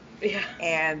dogs. Yeah.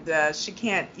 And she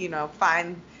can't,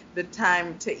 find the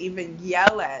time to even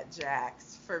yell at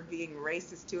Jax for being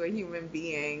racist to a human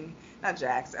being. Not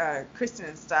Jax, Kristen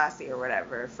and Stassi or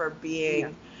whatever, for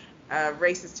being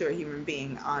racist to a human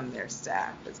being on their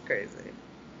staff. It's crazy.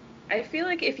 I feel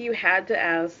like if you had to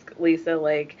ask Lisa,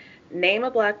 like, name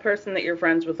a black person that you're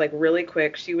friends with, like, really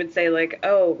quick, she would say, like,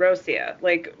 oh, Rosia,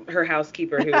 like, her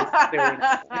housekeeper who is very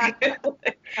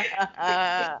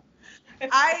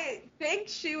I think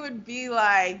she would be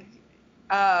like,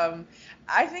 I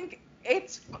think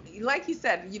it's, like you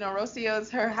said, Rosia is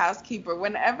her housekeeper.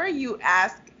 Whenever you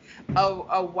ask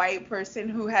a white person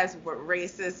who has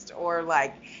racist or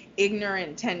like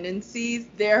ignorant tendencies,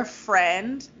 their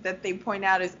friend that they point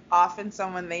out is often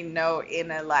someone they know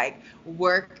in a like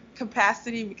work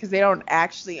capacity, because they don't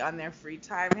actually on their free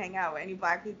time hang out with any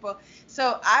black people.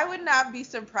 So I would not be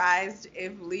surprised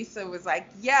if Lisa was like,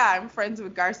 yeah, I'm friends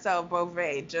with Garcelle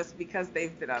Beauvais just because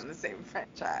they've been on the same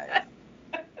franchise.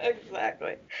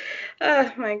 Exactly.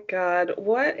 Oh my God,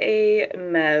 what a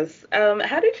mess.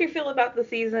 How did you feel about the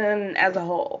season as a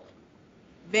whole?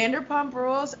 Vanderpump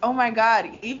Rules, oh my God,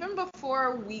 even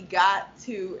before we got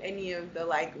to any of the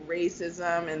like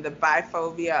racism and the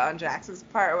biphobia on Jackson's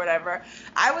part or whatever,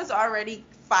 I was already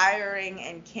firing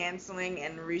and canceling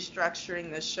and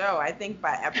restructuring the show. I think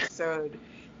by episode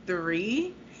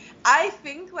 3, I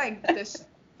think like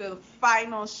the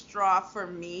final straw for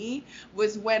me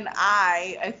was when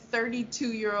I, a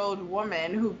 32-year-old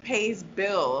woman who pays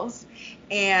bills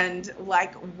and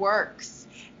like works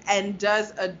and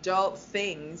does adult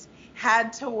things,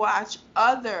 had to watch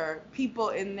other people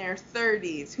in their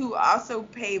 30s who also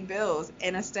pay bills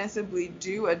and ostensibly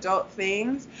do adult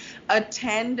things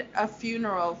attend a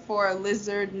funeral for a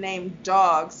lizard named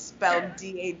Dog, spelled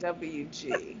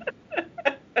D-A-W-G.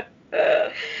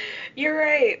 You're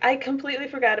right. I completely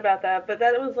forgot about that, but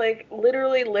that was like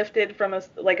literally lifted from a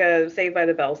Saved by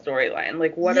the Bell storyline.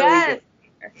 Like, what are we doing here?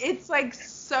 It's like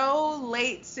so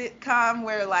late sitcom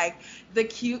where like the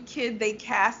cute kid they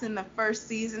cast in the first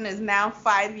season is now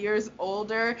 5 years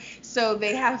older, so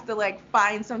they have to like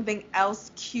find something else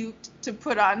cute to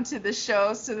put onto the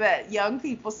show so that young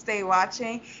people stay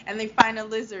watching, and they find a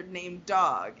lizard named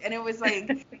Dog. And it was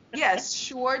like, yes,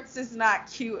 Schwartz is not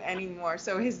cute anymore,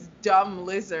 so his dumb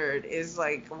lizard is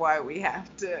like why we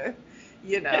have to,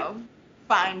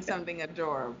 find something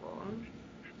adorable.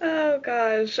 Oh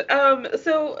gosh.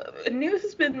 So news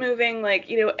has been moving, like,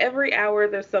 every hour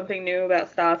there's something new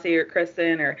about Stassi or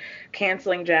Kristen or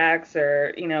canceling Jax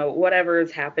or, whatever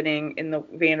is happening in the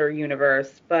Vander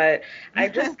universe. But I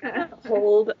just got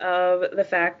hold of the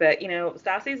fact that,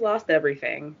 Stassi's lost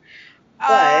everything.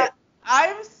 But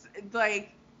I'm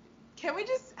like, can we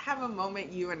just have a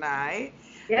moment, you and I?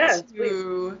 Yes.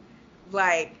 To,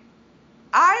 like,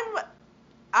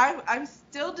 I'm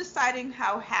still deciding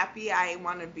how happy I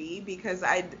want to be, because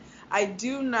I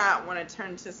do not want to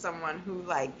turn to someone who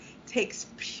like takes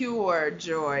pure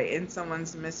joy in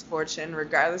someone's misfortune,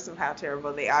 regardless of how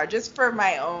terrible they are, just for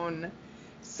my own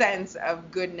sense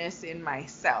of goodness in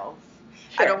myself.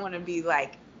 Sure. I don't want to be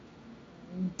like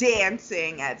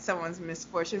dancing at someone's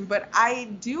misfortune, but I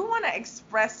do want to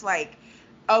express like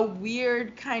a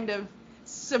weird kind of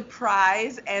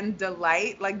surprise and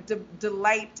delight, like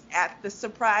delight at the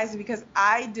surprise, because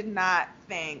I did not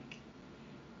think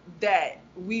that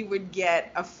we would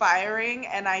get a firing,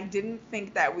 and I didn't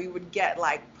think that we would get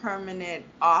like permanent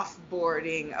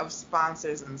offboarding of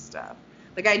sponsors and stuff.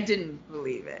 Like, I didn't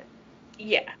believe it.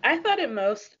 Yeah, I thought at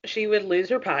most she would lose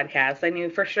her podcast. I knew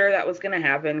for sure that was going to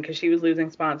happen because she was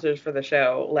losing sponsors for the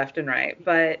show left and right.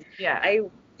 But yeah, I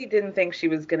really didn't think she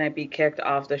was going to be kicked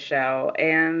off the show.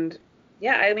 And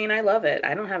Yeah, I mean, I love it.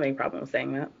 I don't have any problem with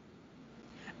saying that.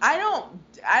 I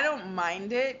don't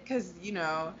mind it because,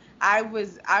 I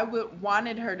would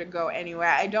wanted her to go anywhere.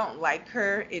 I don't like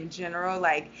her in general,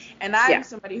 like, and I'm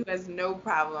somebody who has no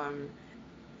problem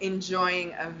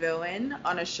enjoying a villain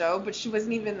on a show, but she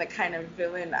wasn't even the kind of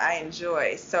villain I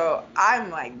enjoy. So I'm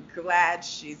like glad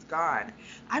she's gone.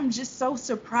 I'm just so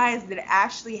surprised that it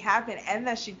actually happened and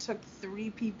that she took 3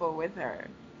 people with her.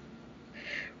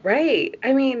 Right.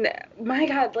 I mean, my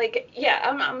God, like, yeah,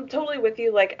 I'm totally with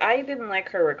you. Like, I didn't like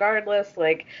her regardless.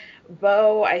 Like,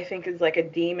 Bo, I think, is like a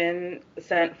demon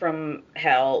sent from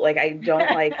hell. Like, I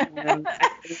don't like him.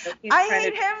 I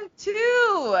hate him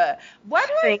too. Why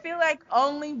do I feel like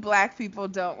only black people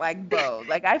don't like Bo?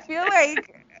 Like, I feel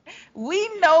like we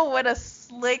know what a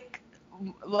slick,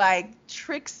 like,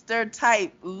 trickster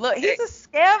type look. He's a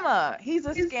scammer. He's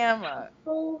a scammer.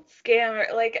 Full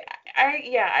scammer. Like,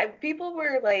 people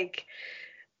were like,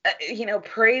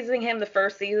 praising him the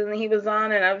first season he was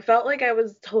on, and I felt like I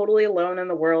was totally alone in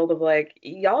the world of like,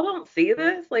 y'all don't see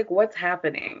this? Like, what's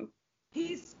happening?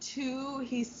 He's too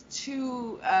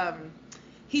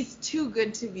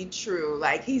good to be true.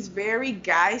 Like, he's very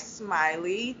Guy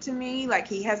Smiley to me. Like,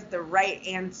 he has the right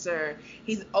answer.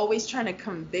 He's always trying to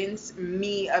convince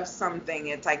me of something.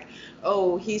 It's like,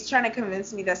 oh, he's trying to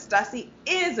convince me that Stassi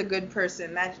is a good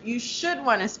person that you should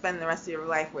want to spend the rest of your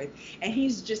life with. And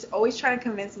he's just always trying to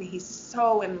convince me he's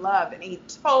so in love and he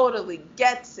totally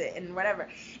gets it and whatever.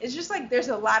 It's just like there's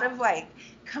a lot of like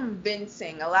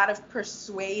convincing, a lot of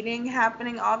persuading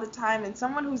happening all the time, and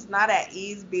someone who's not at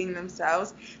ease being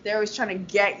themselves, they're always trying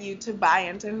to get you to buy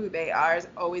into who they are, is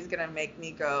always gonna make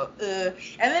me go ugh.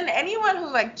 And then anyone who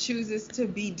like chooses to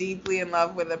be deeply in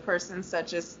love with a person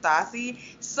such as Stassi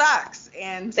sucks.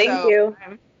 And thank you.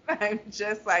 I'm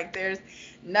just like, there's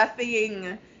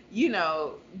nothing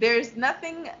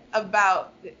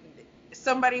about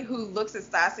somebody who looks at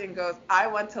Stassi and goes, I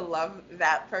want to love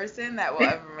that person, that will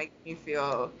ever make me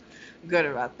feel good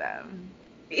about them.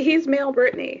 He's male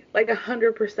Britney, like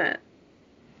 100%.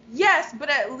 Yes, but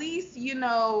at least,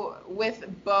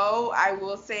 with Bo, I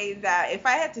will say that if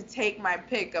I had to take my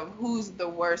pick of who's the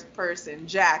worst person,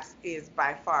 Jax is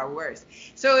by far worse.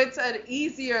 So it's an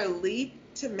easier leap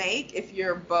to make if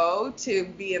you're Bo to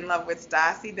be in love with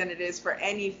Stassi than it is for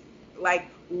any like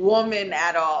woman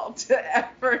at all to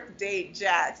ever date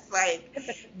Jax. Like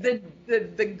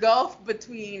the gulf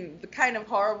between the kind of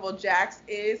horrible Jax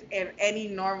is and any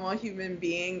normal human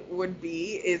being would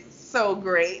be is so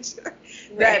great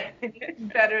that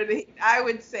I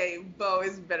would say Bo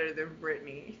is better than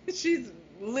Britney. She's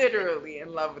literally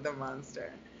in love with a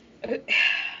monster.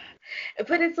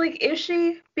 But it's like, is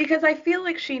she? Because I feel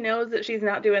like she knows that she's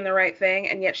not doing the right thing,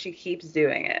 and yet she keeps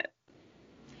doing it.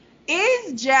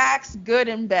 Is Jax good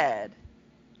in bed?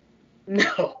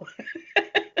 No.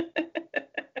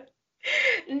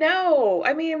 No.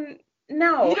 I mean,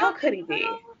 no. How could he be?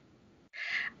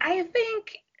 I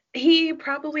think he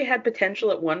probably had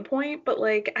potential at one point, but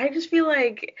like, I just feel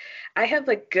like I have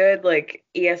like good like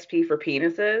ESP for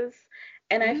penises.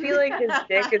 And I feel like his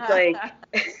dick is like,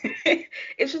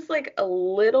 it's just like a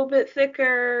little bit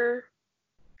thicker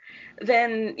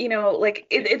than, like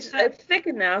it's thick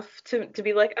enough to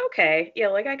be like, okay, yeah,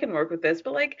 like I can work with this.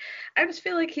 But like, I just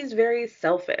feel like he's very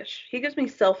selfish. He gives me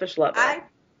selfish lover.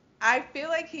 I feel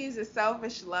like he's a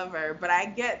selfish lover, but I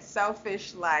get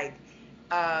selfish like,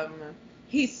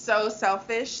 he's so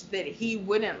selfish that he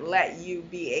wouldn't let you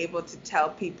be able to tell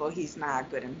people he's not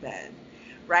good in bed.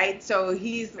 Right? So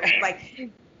he's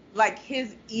like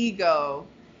his ego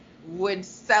would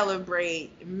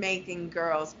celebrate making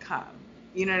girls come.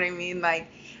 You know what I mean? Like,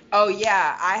 oh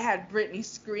yeah, I had Britney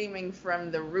screaming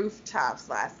from the rooftops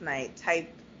last night type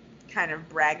kind of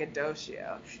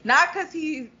braggadocio. Not because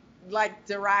he like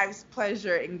derives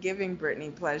pleasure in giving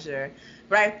Britney pleasure,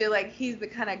 but I feel like he's the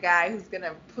kind of guy who's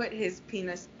gonna put his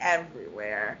penis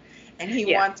everywhere, and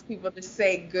he wants people to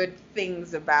say good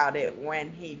things about it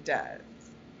when he does.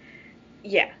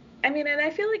 Yeah. I mean, and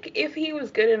I feel like if he was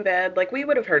good in bed, like, we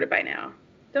would have heard it by now.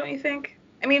 Don't you think?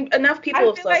 I mean, enough people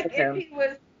have slept with him.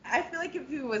 I feel like if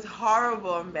he was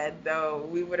horrible in bed, though,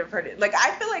 we would have heard it. Like,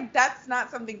 I feel like that's not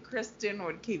something Kristen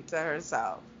would keep to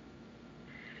herself.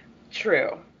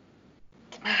 True.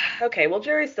 Okay, well,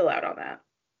 jury's still out on that.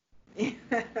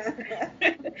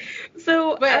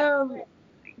 So,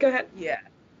 go ahead. Yeah.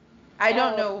 I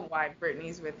don't know why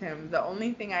Britney's with him. The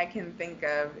only thing I can think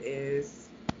of is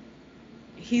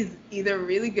he's either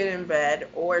really good in bed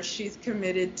or she's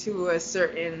committed to a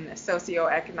certain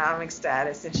socioeconomic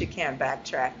status and she can't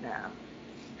backtrack now.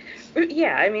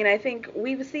 Yeah, I mean, I think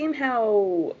we've seen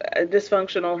how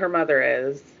dysfunctional her mother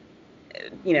is,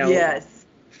 Yes.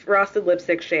 frosted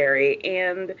lipstick Sherry,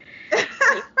 and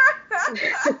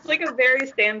it's like a very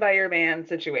stand by your man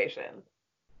situation.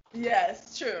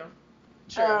 Yes, true.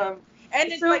 And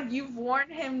it's like you've worn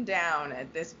him down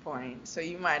at this point, so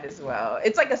you might as well.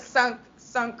 It's like a sunk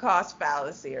cost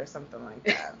fallacy or something like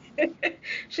that.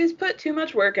 She's put too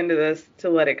much work into this to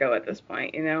let it go at this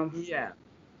point, you know? Yeah.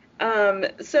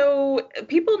 So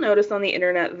people noticed on the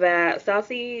internet that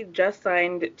Stassi just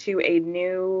signed to a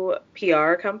new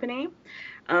PR company.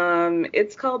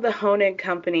 It's called the Honig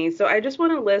Company. So I just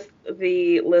want to list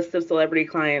the list of celebrity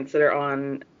clients that are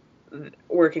on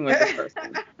working with this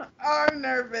person. Oh, I'm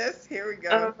nervous. Here we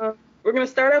go. We're gonna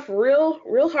start off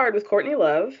real hard with Courtney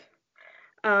Love.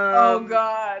 Oh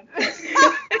God.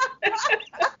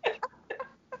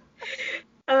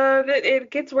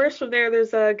 It gets worse from there.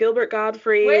 There's Gilbert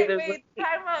Gottfried. Wait,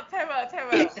 time out.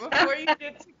 Before you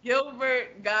get to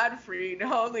Gilbert Gottfried,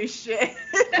 holy shit.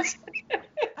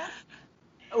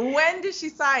 When did she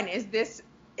sign? Is this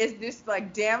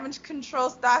like damage control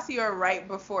Stassi, or right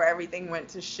before everything went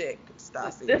to shit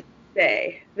Stassi?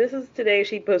 This is today.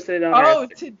 She posted it on her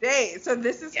Instagram. Today. So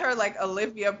this is her like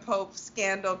Olivia Pope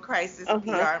scandal crisis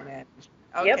PR man.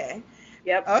 Okay.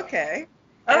 Yep. Okay.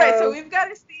 All right, so we've got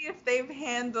to see if they've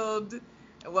handled.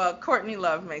 Well, Courtney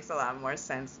Love makes a lot more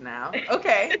sense now.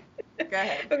 Okay, go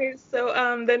ahead. Okay, so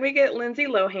then we get Lindsay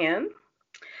Lohan,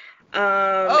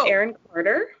 Aaron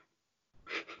Carter.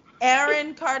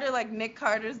 Aaron Carter, like Nick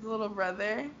Carter's little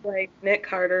brother. Like Nick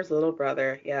Carter's little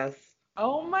brother, yes.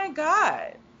 Oh my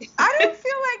God, I don't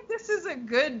feel like this is a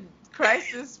good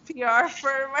crisis PR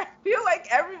firm. I feel like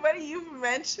everybody you've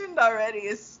mentioned already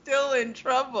is still in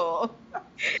trouble.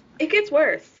 It gets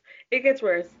worse. Okay.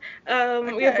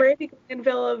 We have Brandy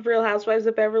Glanville of Real Housewives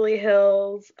of Beverly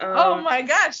Hills. Oh my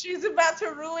gosh, she's about to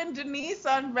ruin Denise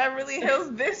on Beverly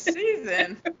Hills this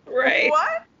season. Right.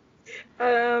 What?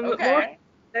 Okay.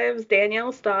 There's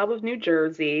Danielle Staub of New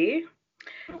Jersey.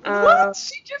 What?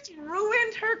 She just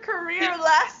ruined her career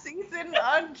last season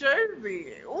on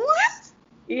Jersey. What?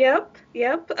 Yep.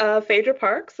 Phaedra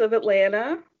Parks of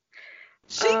Atlanta.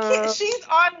 She's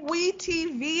on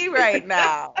WeTV right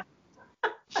now.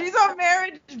 She's on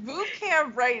Marriage Boot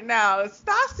Camp right now.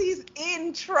 Stassi's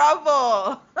in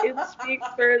trouble. It speaks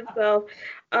for itself.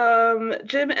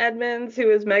 Jim Edmonds, who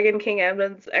is Megan King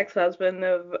Edmonds' ex-husband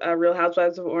of Real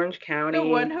Housewives of Orange County. The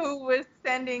one who was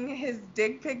sending his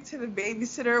dick pic to the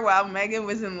babysitter while Megan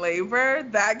was in labor.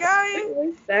 That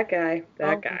guy? That guy.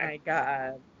 Oh my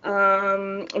God.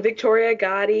 Victoria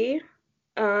Gotti.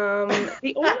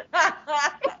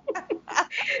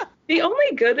 The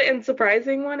only good and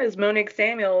surprising one is Monique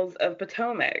Samuels of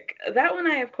Potomac. That one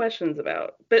I have questions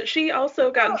about. But she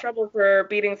also got in trouble for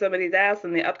beating somebody's ass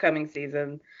in the upcoming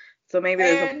season. So maybe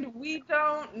we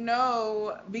don't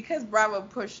know, because Bravo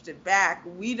pushed it back,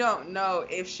 we don't know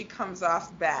if she comes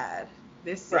off bad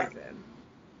this season.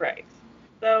 Right.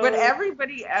 So, but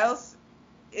everybody else,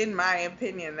 in my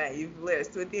opinion, that you've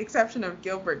listed, with the exception of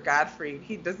Gilbert Gottfried,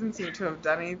 he doesn't seem to have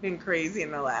done anything crazy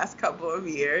in the last couple of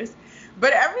years.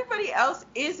 But everybody else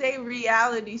is a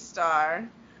reality star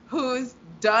who's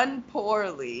done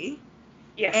poorly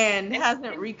and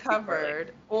hasn't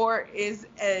recovered, or is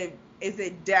a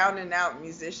down and out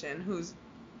musician whose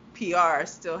PR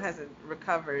still hasn't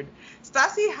recovered.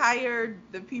 Stassi hired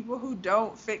the people who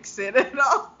don't fix it at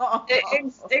all.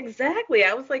 Exactly.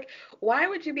 I was like, why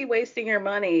would you be wasting your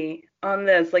money on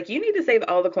this? Like, you need to save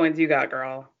all the coins you got,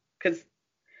 girl, because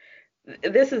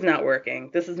this is not working.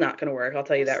 This is not going to work. I'll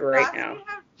tell you that right now. Does Stassi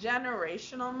have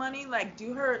generational money? Like,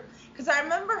 because I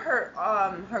remember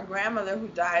her grandmother who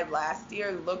died last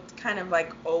year looked kind of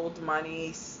like old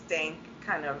money, stank,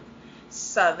 kind of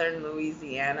southern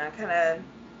Louisiana kind of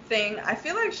thing. I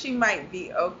feel like she might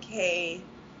be okay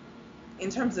in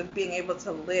terms of being able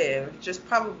to live, just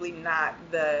probably not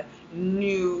the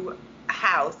new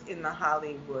house in the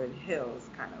Hollywood Hills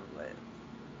kind of live.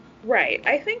 Right.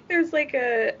 I think there's like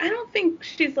I don't think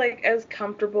she's like as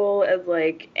comfortable as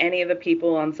like any of the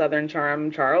people on Southern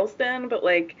Charm Charleston, but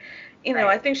like, you know,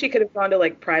 I think she could have gone to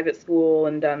like private school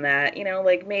and done that, you know,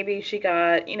 like maybe she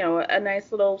got, you know, a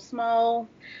nice little small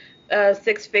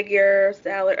six-figure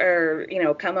salary, or, you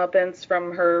know, comeuppance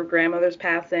from her grandmother's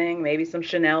passing, maybe some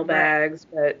Chanel bags,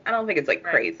 but I don't think it's like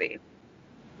crazy.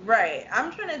 Right.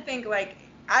 I'm trying to think, like,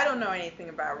 I don't know anything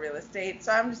about real estate,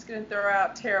 so I'm just going to throw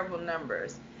out terrible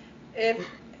numbers. If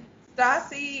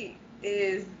Stassi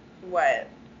is,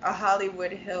 a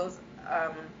Hollywood Hills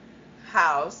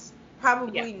house,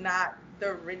 probably not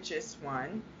the richest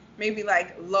one, maybe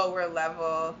like lower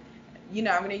level. You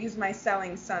know, I'm going to use my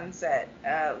Selling Sunset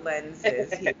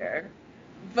lenses here.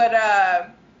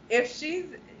 But if she's,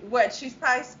 what, she's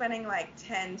probably spending like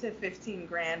 10 to 15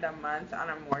 grand a month on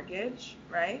a mortgage,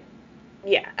 right?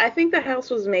 Yeah, I think the house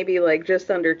was maybe like just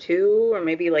under 2 or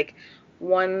maybe like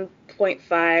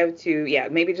 1.5 to, yeah,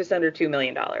 maybe just under $2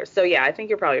 million. So yeah, I think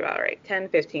you're probably about right. 10,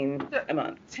 15 a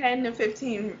month. 10 to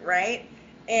 15, right?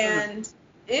 And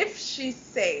if she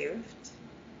saved,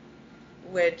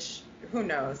 which who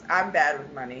knows? I'm bad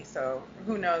with money, so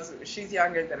who knows? She's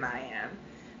younger than I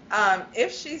am.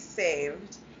 If she's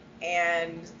saved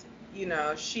and, you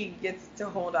know, she gets to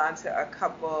hold on to a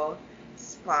couple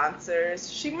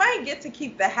sponsors, she might get to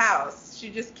keep the house. She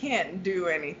just can't do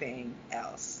anything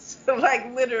else.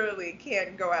 Like, literally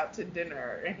can't go out to dinner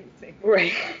or anything.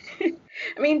 Right.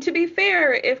 I mean, to be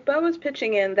fair, if Bo was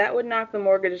pitching in, that would knock the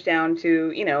mortgage down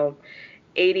to, you know,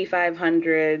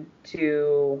 $8,500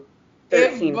 to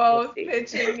 $1,350. If Bo's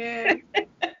pitching in.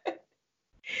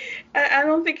 I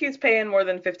don't think he's paying more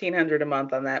than $1,500 a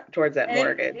month on that, towards that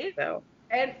mortgage.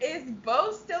 And is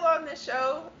Bo still on the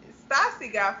show?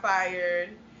 Stassi got fired.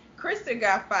 Krista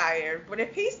got fired. But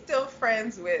if he's still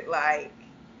friends with, like,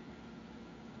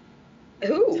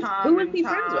 who was he Tom,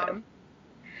 friends with?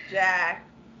 Jack.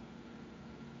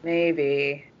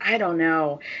 Maybe. I don't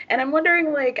know. And I'm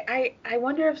wondering, like, I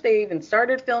wonder if they even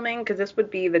started filming, because this would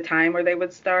be the time where they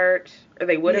would start, or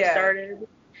they would have started.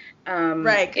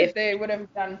 Right, if they would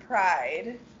have done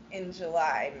Pride in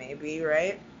July, maybe,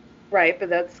 right? Right, but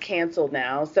that's canceled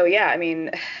now. So, yeah, I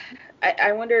mean,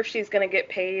 I wonder if she's going to get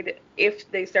paid if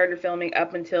they started filming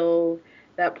up until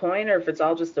that point, or if it's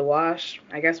all just a wash.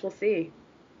 I guess we'll see.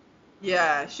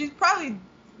 Yeah, she's probably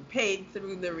paid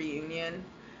through the reunion,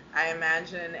 I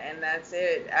imagine, and that's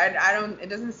it. It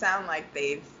doesn't sound like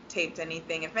they've taped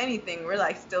anything. If anything, we're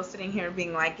like still sitting here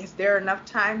being like, is there enough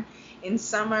time in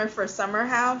summer for Summer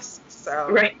House? So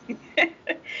right.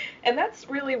 And that's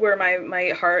really where my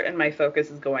heart and my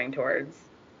focus is going towards.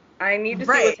 I need to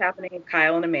see what's happening with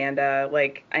Kyle and Amanda.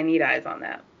 Like, I need eyes on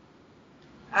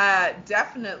that.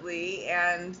 Definitely.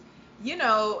 And, you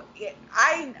know,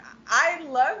 I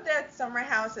love that Summer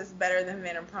House is better than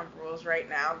Vanderpump Rules right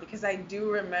now, because I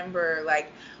do remember,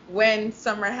 like, when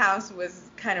Summer House was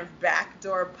kind of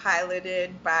backdoor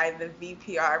piloted by the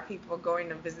VPR people going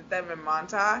to visit them in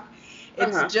Montauk.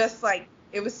 It's just, like,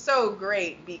 it was so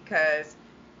great because,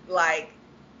 like,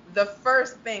 the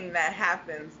first thing that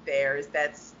happens there is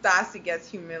that Stassi gets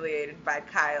humiliated by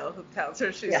Kyle, who tells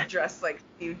her she's dressed like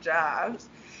Steve Jobs.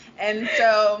 And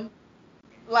so,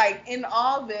 like, in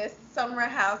all this, Summer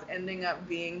House ending up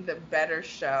being the better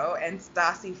show, and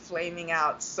Stassi flaming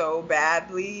out so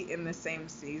badly in the same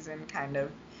season kind of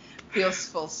feels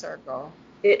full circle.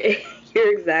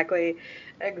 You're exactly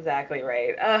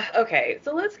right. Okay,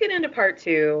 so let's get into part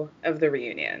 2 of the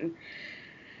reunion.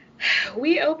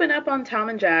 We open up on Tom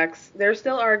and Jax. They're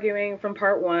still arguing from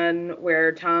part 1,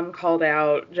 where Tom called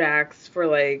out Jax for,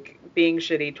 like, being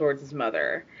shitty towards his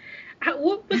mother.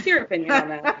 What's your opinion on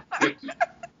that?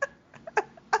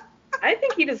 I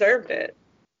think he deserved it.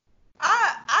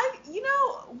 You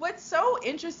know, what's so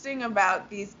interesting about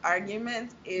these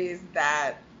arguments is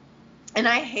that, and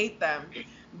I hate them,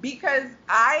 because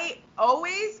I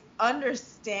always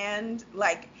understand,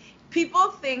 like, people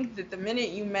think that the minute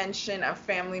you mention a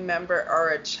family member or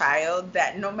a child,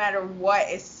 that no matter what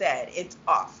is said, it's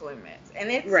off limits. And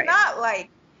it's not like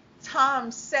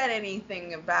Tom said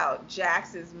anything about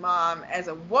Jax's mom as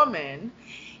a woman.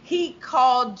 He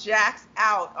called Jax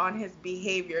out on his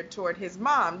behavior toward his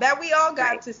mom that we all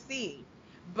got to see.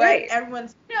 But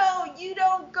everyone's, no, you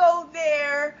don't go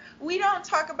there. We don't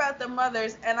talk about the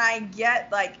mothers. And I get,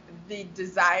 like, the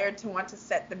desire to want to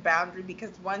set the boundary,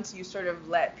 because once you sort of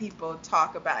let people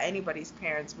talk about anybody's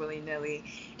parents willy-nilly,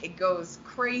 it goes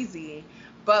crazy.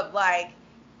 But, like,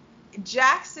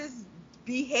 Jax's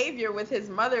behavior with his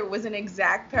mother was an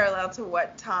exact parallel to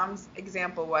what Tom's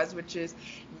example was, which is,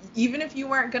 even if you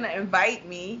weren't going to invite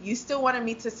me, you still wanted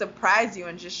me to surprise you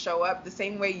and just show up the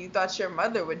same way you thought your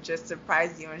mother would just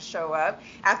surprise you and show up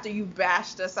after you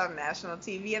bashed us on national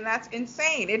TV. And that's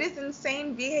insane. It is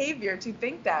insane behavior to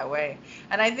think that way.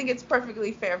 And I think it's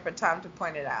perfectly fair for Tom to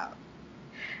point it out.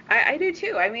 I do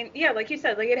too. I mean, yeah, like you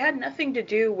said, like, it had nothing to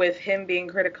do with him being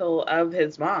critical of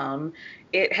his mom.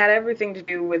 It had everything to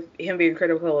do with him being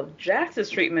critical of Jax's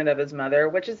treatment of his mother,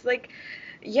 which is like,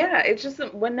 yeah, it's just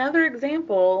another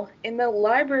example in the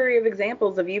library of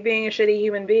examples of you being a shitty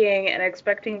human being and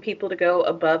expecting people to go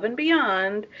above and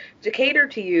beyond to cater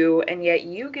to you, and yet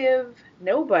you give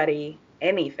nobody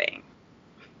anything.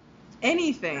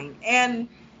 Anything. And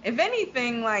if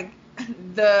anything, like,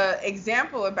 the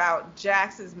example about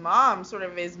Jax's mom sort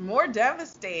of is more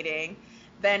devastating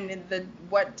than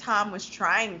what Tom was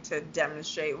trying to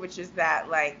demonstrate, which is that,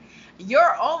 like,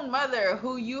 your own mother,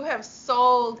 who you have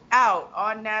sold out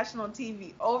on national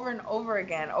TV over and over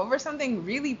again over something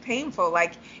really painful.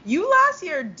 Like, you lost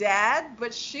your dad,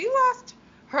 but she lost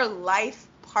her life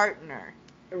partner.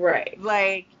 Right.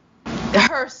 Like,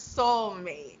 her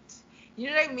soulmate. You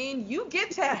know what I mean? You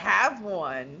get to have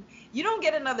one. You don't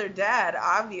get another dad,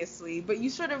 obviously, but you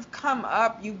sort of come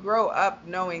up, you grow up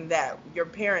knowing that your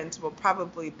parents will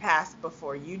probably pass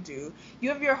before you do. You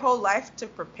have your whole life to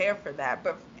prepare for that,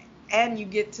 and you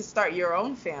get to start your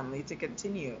own family to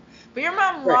continue. But your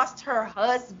mom lost her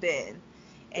husband,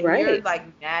 and you're, like,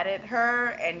 mad at her,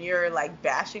 and you're, like,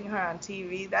 bashing her on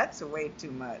TV. That's way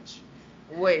too much.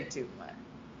 Way too much.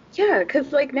 Yeah,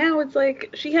 because, like, now it's like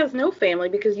she has no family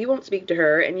because you won't speak to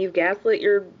her, and you've gaslit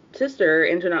your sister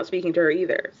into not speaking to her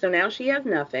either. So now she has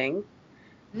nothing.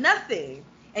 Nothing.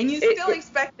 And you still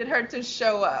expected her to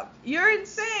show up. You're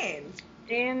insane.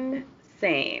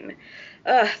 Insane.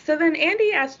 So then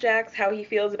Andy asks Jax how he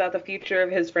feels about the future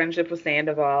of his friendship with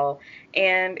Sandoval,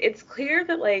 and it's clear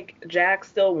that, like, Jax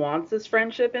still wants this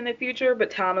friendship in the future,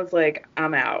 but Tom is like,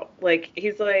 I'm out. Like,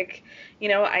 he's like, you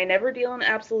know, I never deal in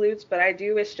absolutes, but I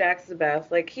do wish Jax the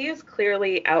best. Like, he has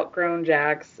clearly outgrown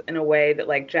Jax in a way that,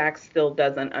 like, Jax still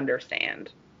doesn't understand.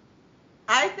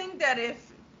 I think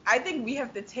we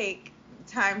have to take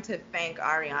time to thank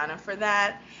Ariana for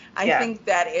that. I think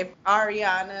that if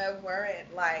Ariana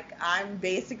weren't like, I'm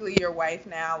basically your wife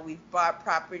now, we've bought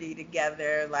property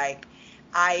together, like,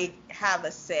 I have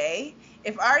a say.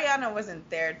 If Ariana wasn't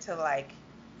there to, like,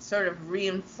 sort of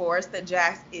reinforce that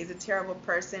Jax is a terrible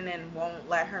person and won't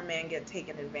let her man get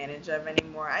taken advantage of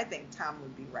anymore, I think Tom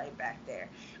would be right back there.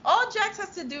 All Jax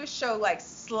has to do is show, like,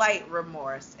 slight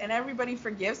remorse, and everybody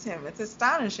forgives him. It's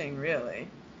astonishing, really.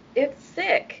 It's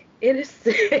sick. It is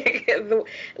sick.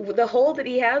 The hold that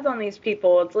he has on these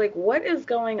people, it's like, what is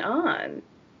going on?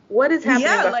 What is happening?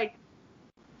 Yeah, like,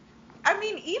 I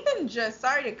mean, even just,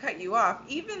 sorry to cut you off,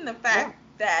 even the fact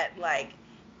that, like,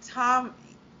 Tom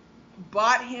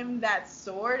bought him that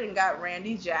sword and got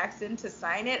Randy Jackson to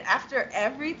sign it after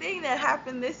everything that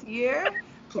happened this year.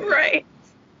 Please. Right.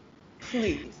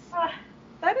 Please.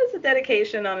 That is a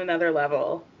dedication on another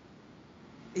level.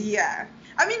 Yeah.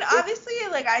 I mean, obviously,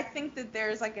 like, I think that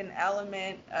there's, like, an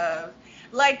element of,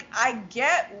 like, I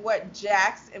get what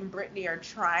Jax and Brittany are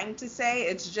trying to say.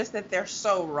 It's just that they're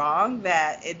so wrong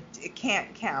that it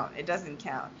can't count. It doesn't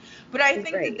count. But I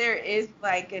think that there is,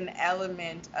 like, an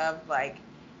element of, like,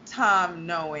 Tom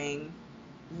knowing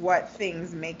what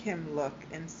things make him look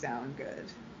and sound good.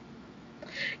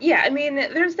 Yeah, I mean,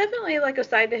 there's definitely, like, a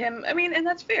side to him. I mean, and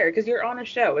that's fair, because you're on a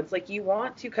show. It's like you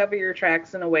want to cover your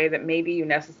tracks in a way that maybe you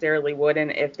necessarily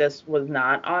wouldn't if this was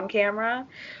not on camera.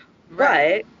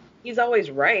 Right. But he's always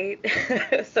right.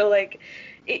 So, like,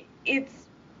 it's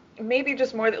maybe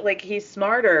just more that, like, he's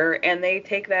smarter, and they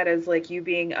take that as, like, you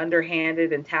being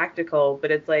underhanded and tactical,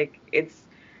 but it's like, it's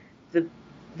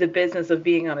the business of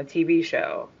being on a TV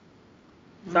show.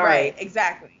 Sorry. Right,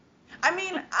 exactly. I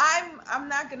mean, I'm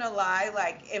not gonna lie,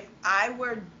 like, if I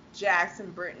were Jax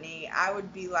and Brittany, I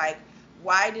would be like,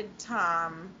 why did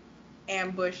Tom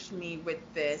ambush me with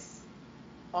this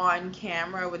on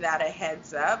camera without a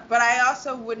heads up? But I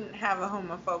also wouldn't have a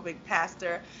homophobic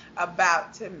pastor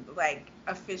about to, like,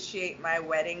 officiate my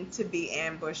wedding to be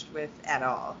ambushed with at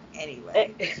all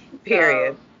anyway.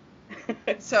 Period.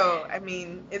 So, I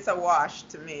mean, it's a wash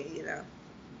to me, you know.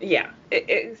 Yeah,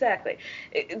 exactly.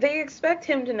 They expect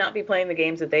him to not be playing the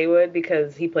games that they would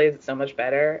because he plays it so much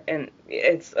better, and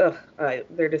it's,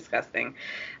 they're disgusting.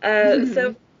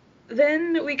 So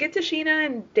then we get to Sheena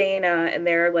and Dana and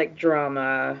their, like,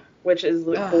 drama, which is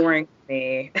boring to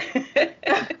me.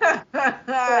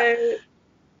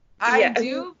 I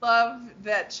do love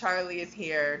that Charlie is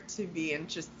here to be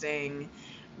interesting,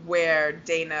 where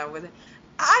Dana was...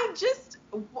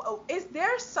 is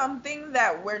there something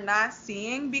that we're not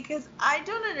seeing? Because I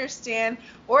don't understand.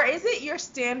 Or is it your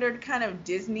standard kind of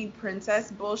Disney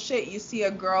princess bullshit? You see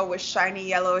a girl with shiny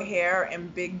yellow hair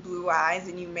and big blue eyes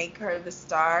and you make her the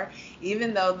star,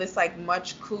 even though this, like,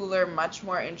 much cooler, much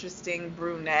more interesting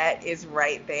brunette is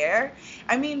right there.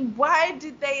 I mean, why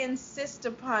did they insist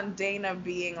upon Dana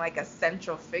being, like, a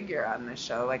central figure on the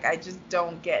show? Like, I just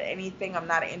don't get anything. I'm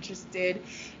not interested.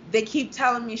 They keep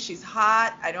telling me she's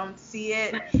hot. I don't see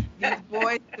it. These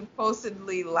boys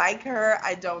supposedly like her.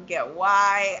 I don't get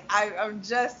why. I'm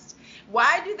just...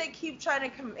 Why do they keep trying to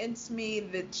convince me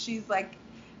that she's, like,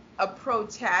 a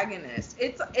protagonist?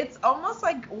 It's almost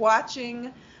like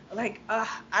watching, like...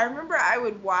 I remember I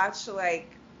would watch, like...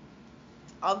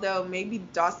 although maybe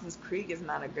Dawson's Creek is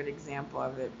not a good example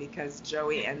of it because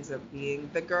Joey ends up being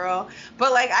the girl.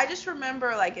 But like, I just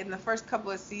remember like in the first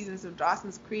couple of seasons of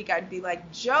Dawson's Creek, I'd be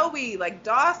like, Joey, like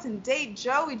Dawson, date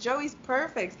Joey. Joey's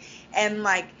perfect. And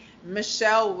like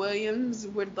Michelle Williams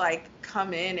would like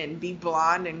come in and be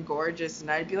blonde and gorgeous, and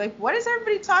I'd be like, what is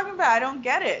everybody talking about? I don't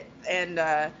get it. And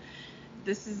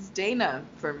this is Dana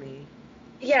for me.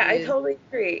 Yeah, I totally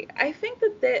agree. I think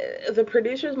that the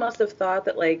producers must have thought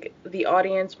that like the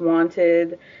audience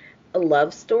wanted a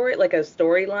love story, like a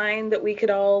storyline that we could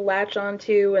all latch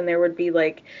onto, and there would be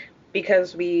like,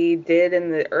 because we did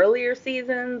in the earlier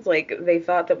seasons, like they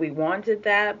thought that we wanted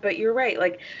that. But you're right,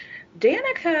 like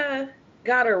Danica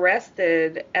got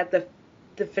arrested at the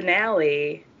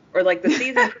finale, or like the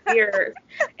season premiere,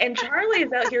 and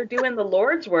Charlie's out here doing the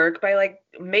Lord's work by like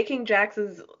making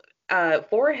Jax's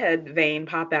forehead vein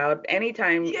pop out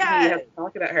anytime he has to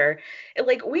talk about her. And,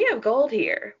 like, we have gold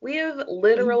here. We have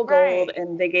literal gold,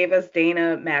 and they gave us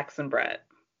Dana, Max, and Brett.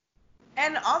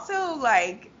 And also,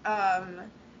 like,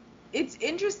 it's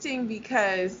interesting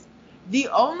because the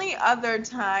only other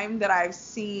time that I've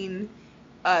seen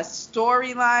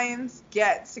storylines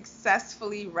get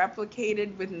successfully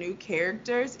replicated with new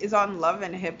characters is on Love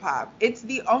and Hip Hop. It's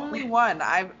the only one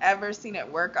I've ever seen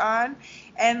it work on.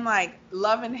 And like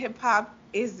Love and Hip Hop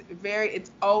is it's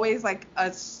always like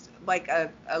a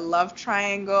love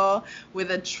triangle with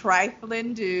a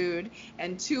trifling dude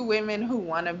and two women who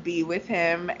want to be with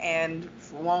him and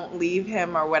won't leave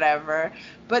him or whatever.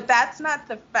 But that's not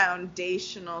the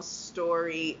foundational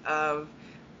story of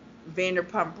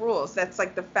Vanderpump Rules. That's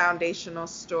like the foundational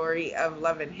story of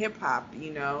Love and Hip Hop,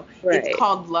 you know. Right. It's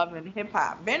called Love and Hip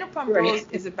Hop. Vanderpump Rules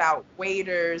is about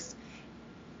waiters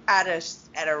at a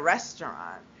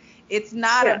restaurant. It's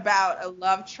not about a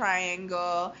love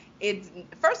triangle. It's,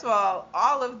 first of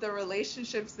all of the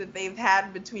relationships that they've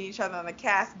had between each other on the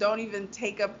cast don't even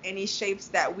take up any shapes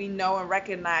that we know and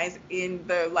recognize in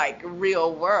the like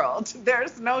real world.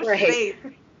 There's no shape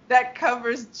that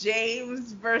covers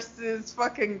James versus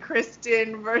fucking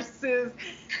Kristen versus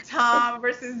Tom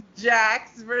versus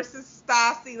Jax versus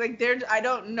Stassi. Like, I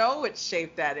don't know what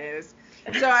shape that is.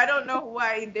 So I don't know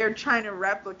why they're trying to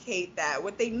replicate that.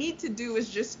 What they need to do is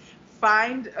just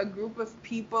find a group of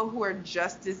people who are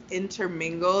just as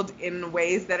intermingled in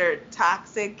ways that are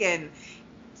toxic and,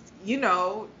 you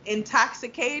know,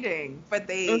 intoxicating. But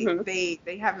they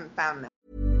haven't found that.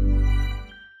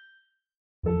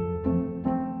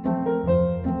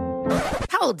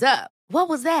 Hold up. What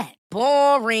was that?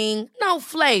 Boring. No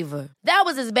flavor. That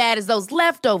was as bad as those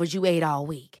leftovers you ate all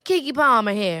week. Keke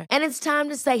Palmer here, and it's time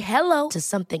to say hello to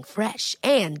something fresh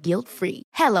and guilt-free.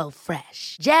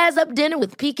 HelloFresh. Jazz up dinner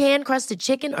with pecan-crusted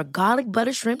chicken or garlic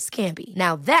butter shrimp scampi.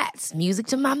 Now that's music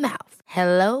to my mouth.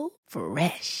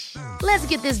 HelloFresh. Let's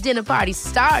get this dinner party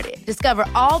started. Discover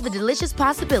all the delicious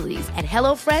possibilities at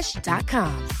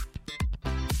HelloFresh.com.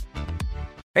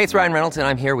 Hey, it's Ryan Reynolds, and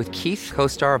I'm here with Keith,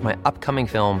 co-star of my upcoming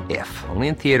film, If, only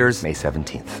in theaters May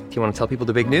 17th. Do you want to tell people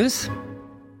the big news?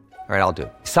 All right, I'll do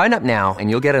it. Sign up now and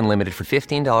you'll get unlimited for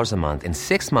 $15 a month and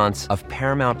 6 months of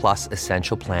Paramount Plus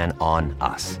Essential Plan on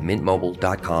us.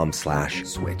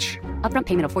 MintMobile.com/switch. Upfront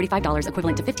payment of $45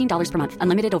 equivalent to $15 per month.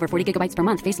 Unlimited over 40 gigabytes per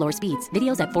month. Face lower speeds.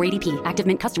 Videos at 480p. Active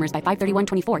Mint customers by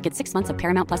 531.24 get 6 months of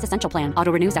Paramount Plus Essential Plan.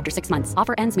 Auto renews after 6 months.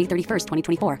 Offer ends May 31st,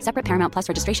 2024. Separate Paramount Plus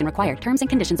registration required. Terms and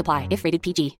conditions apply if rated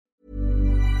PG.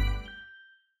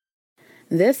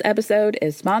 This episode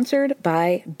is sponsored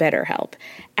by BetterHelp.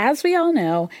 As we all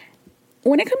know,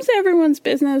 when it comes to everyone's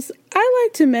business, I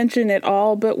like to mention it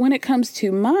all, but when it comes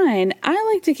to mine,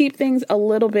 I like to keep things a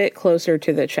little bit closer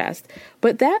to the chest.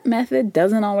 But that method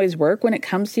doesn't always work when it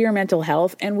comes to your mental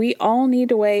health, and we all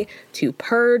need a way to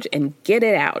purge and get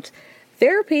it out.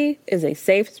 Therapy is a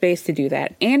safe space to do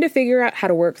that and to figure out how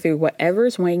to work through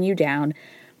whatever's weighing you down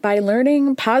by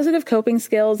learning positive coping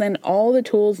skills and all the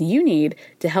tools you need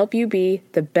to help you be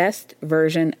the best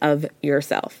version of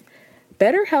yourself.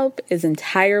 BetterHelp is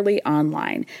entirely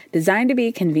online, designed to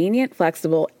be convenient,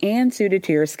 flexible, and suited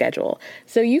to your schedule.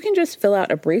 So you can just fill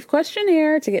out a brief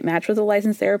questionnaire to get matched with a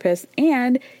licensed therapist,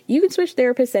 and you can switch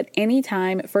therapists at any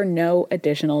time for no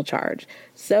additional charge.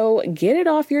 So get it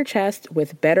off your chest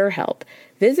with BetterHelp.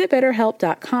 Visit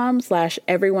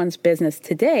BetterHelp.com/everyone'sbusiness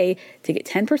today to get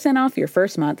 10% off your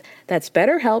first month. That's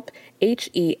BetterHelp,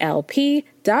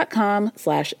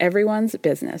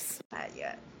 HELP.com/everyone'sbusiness.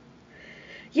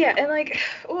 Yeah, and like,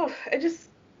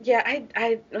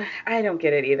 I don't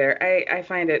get it either. I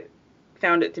found it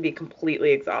to be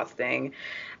completely exhausting.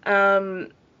 So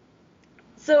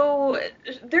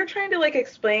they're trying to like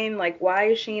explain like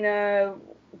why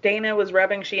Dana was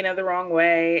rubbing Sheena the wrong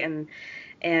way,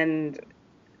 and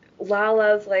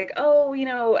Lala's like, oh,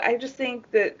 I just think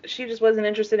that she just wasn't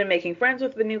interested in making friends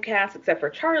with the new cast except for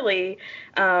Charlie,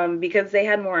 because they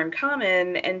had more in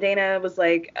common. And Dana was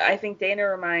like, I think Dana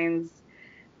reminds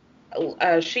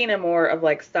Sheena more of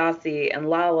like Stassi and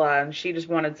Lala, and she just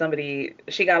wanted somebody,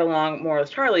 she got along more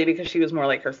with Charlie because she was more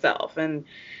like herself. And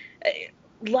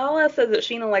Lala says that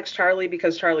Sheena likes Charlie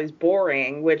because Charlie's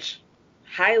boring, which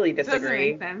highly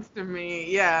disagree. Doesn't make sense to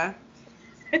me, yeah.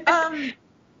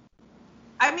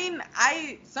 I mean,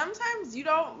 sometimes you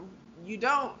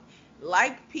don't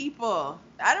like people.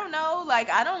 I don't know, like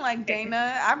I don't like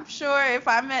Dana. I'm sure if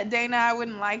I met Dana, I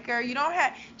wouldn't like her. You don't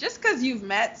have, just because you've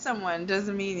met someone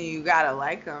doesn't mean you gotta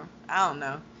like them. I don't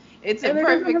know. It's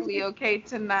perfectly okay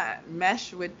to not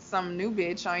mesh with some new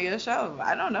bitch on your show.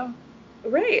 I don't know.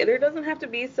 Right. There doesn't have to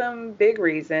be some big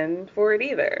reason for it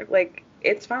either. Like,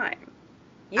 it's fine.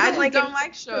 I just don't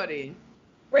like Shorty.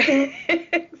 Right.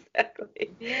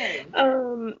 Exactly. Yeah.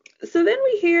 So then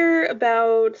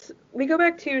we go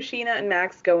back to Sheena and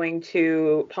Max going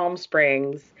to Palm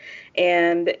Springs,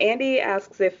 and Andy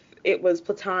asks if it was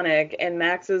platonic, and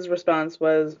Max's response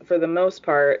was, for the most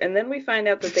part. And then we find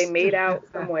out that they made out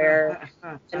somewhere,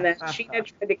 and that Sheena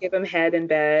tried to give him head in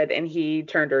bed, and he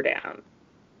turned her down.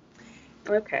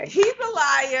 Okay. He's a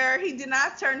liar. He did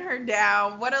not turn her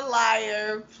down. What a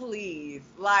liar, please.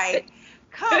 Like,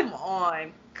 come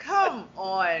on.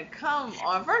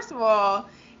 First of all,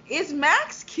 is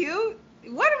Max cute?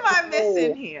 What am I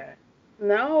missing here?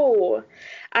 No.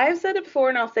 I've said it before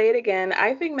and I'll say it again.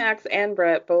 I think Max and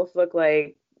Brett both look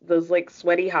like those like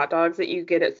sweaty hot dogs that you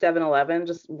get at 7-Eleven,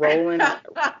 just rolling.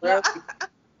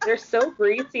 They're so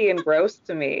greasy and gross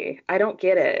to me. I don't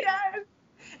get it. Yes.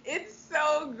 It's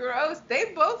so gross.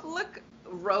 They both look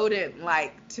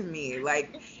rodent-like to me.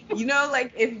 Like,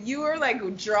 like if you were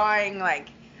like drawing like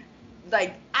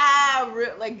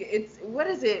it's, what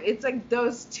is it? It's like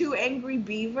those two angry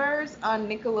beavers on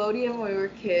Nickelodeon when we were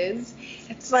kids.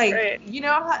 It's like, right. you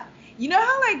know how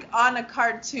like on a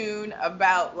cartoon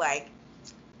about like,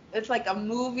 it's like a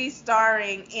movie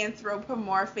starring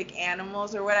anthropomorphic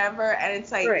animals or whatever, and it's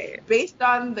like right. Based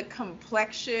on the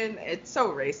complexion, it's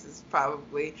so racist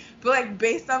probably, but like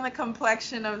based on the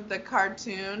complexion of the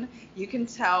cartoon, you can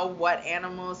tell what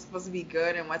animal is supposed to be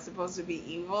good and what's supposed to be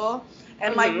evil.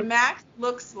 And like Max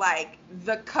looks like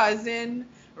the cousin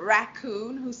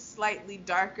raccoon who's slightly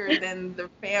darker than the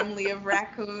family of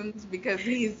raccoons because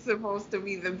he's supposed to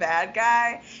be the bad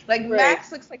guy. Like right.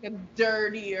 Max looks like a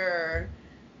dirtier,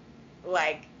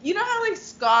 like, you know how like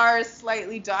Scar is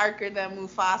slightly darker than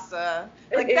Mufasa?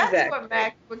 Like exactly. That's what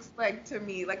Max looks like to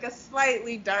me, like a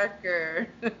slightly darker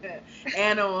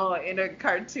animal in a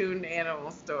cartoon animal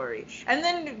story. And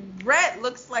then Brett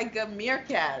looks like a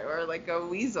meerkat or like a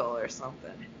weasel or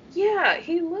something. Yeah,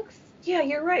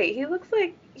 you're right. He looks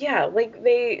like, like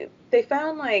they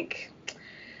found like,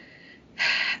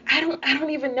 I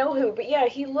don't even know who, but yeah,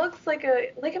 he looks like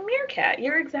a meerkat.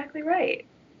 You're exactly right.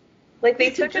 Like,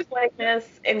 they took his likeness,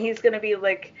 and he's going to be,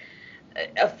 like,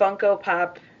 a Funko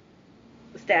Pop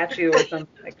statue or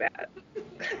something like that.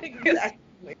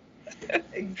 Exactly.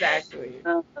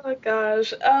 Oh, my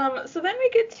gosh. So then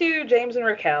we get to James and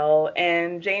Raquel,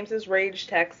 and James is rage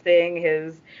texting,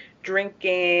 his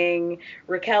drinking,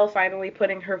 Raquel finally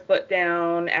putting her foot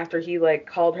down after he, like,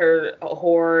 called her a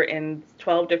whore in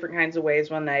 12 different kinds of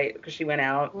ways one night because she went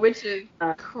out. Which is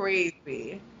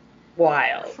crazy.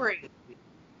 Wild. Crazy.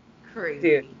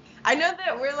 Dude. I know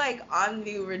that we're like on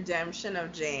the redemption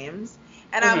of James,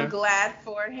 and I'm glad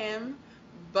for him,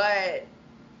 but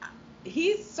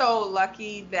he's so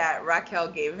lucky that Raquel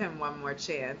gave him one more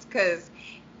chance, because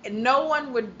no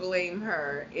one would blame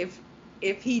her if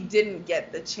he didn't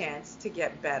get the chance to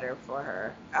get better for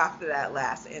her after that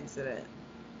last incident.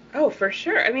 Oh, for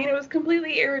sure. I mean, it was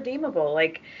completely irredeemable.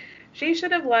 Like, she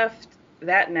should have left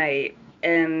that night,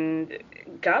 and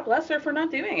God bless her for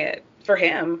not doing it for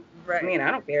him. Right. I mean, I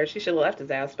don't care. She should have left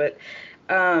his ass. But,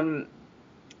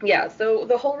 yeah, so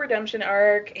the whole redemption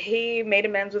arc, he made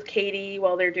amends with Katie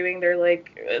while they're doing their,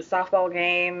 like, softball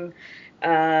game.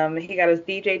 He got his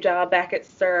DJ job back at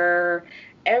SUR.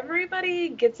 Everybody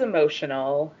gets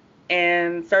emotional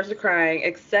and starts to crying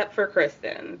except for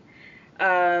Kristen.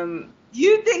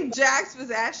 You think Jax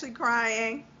was actually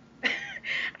crying?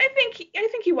 I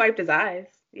think he wiped his eyes.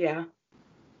 Yeah.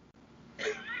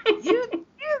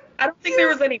 I don't think there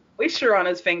was any moisture on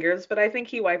his fingers, but I think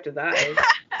he wiped his eyes.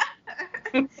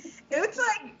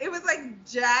 It was like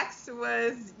Jax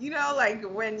was, like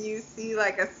when you see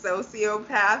like a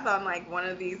sociopath on like one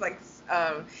of these like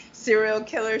serial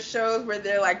killer shows where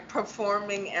they're like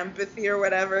performing empathy or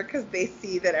whatever because they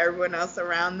see that everyone else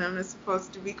around them is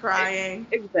supposed to be crying.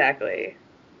 Exactly.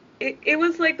 It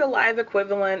was like the live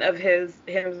equivalent of his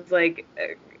like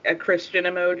a Christian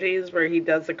emojis where he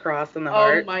does the cross and the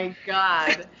heart. Oh my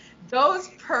God. Those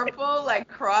purple like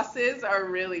crosses are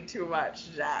really too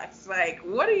much, Jax. Like,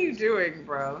 what are you doing,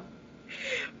 bro?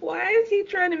 Why is he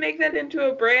trying to make that into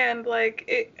a brand? Like,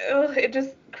 it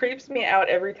just creeps me out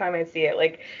every time I see it.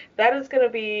 Like, that is going to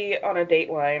be on a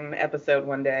Dateline episode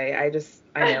one day. I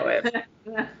know it.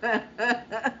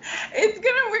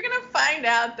 We're gonna find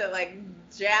out that like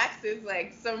Jax is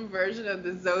like some version of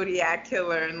the Zodiac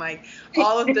killer, and like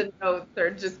all of the notes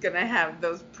are just gonna have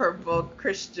those purple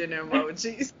Christian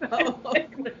emojis.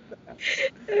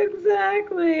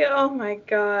 Exactly. Oh my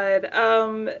God.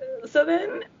 So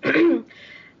then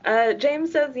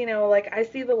James says, like, I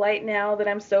see the light now that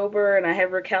I'm sober, and I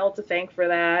have Raquel to thank for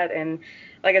that. And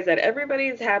like I said,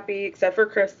 everybody's happy except for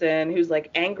Kristen, who's like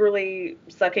angrily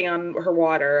sucking on her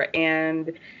water.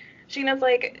 And Sheena's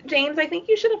like, James, I think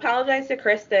you should apologize to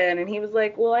Kristen. And he was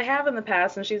like, well, I have in the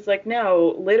past. And she's like,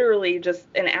 no, literally just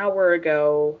an hour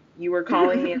ago, you were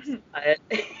calling me a slut.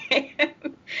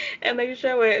 And they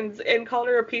show it and called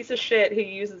her a piece of shit who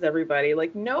uses everybody.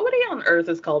 Like, nobody on earth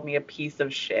has called me a piece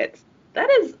of shit.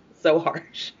 That is so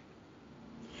harsh.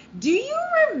 Do you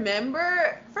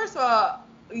remember, first of all,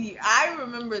 I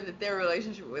remember that their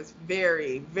relationship was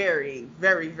very, very,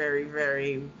 very, very,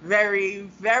 very, very,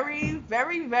 very,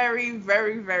 very, very,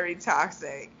 very, very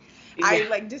toxic. Yeah. I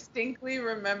like distinctly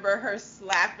remember her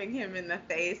slapping him in the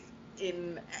face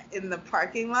in the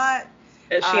parking lot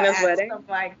at Sheena's wedding.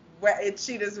 At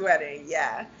Sheena's wedding,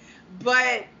 yeah.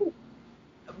 But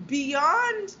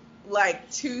beyond like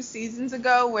 2 seasons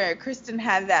ago where Kristen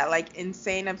had that like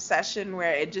insane obsession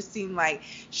where it just seemed like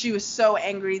she was so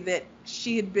angry that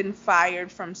she had been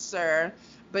fired from SUR,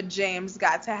 but James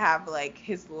got to have like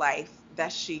his life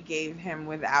that she gave him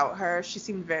without her. She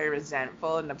seemed very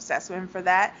resentful and obsessed with him for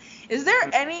that. Is there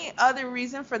any other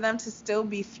reason for them to still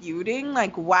be feuding?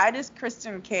 Like, why does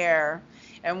Kristen care?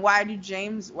 And why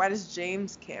does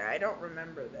James care? I don't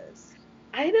remember this.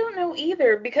 I don't know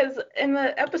either, because in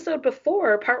the episode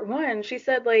before, part 1, she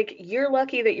said, like, you're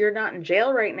lucky that you're not in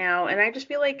jail right now. And I just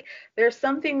feel like there's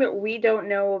something that we don't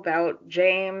know about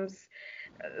James.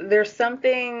 There's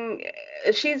something,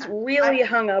 she's really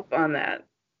hung up on that.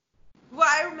 Well,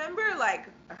 I remember, like,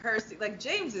 her, like,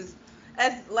 James is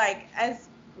as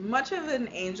much of an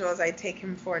angel as I take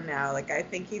him for now. Like, I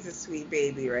think he's a sweet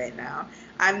baby right now.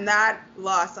 I'm not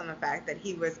lost on the fact that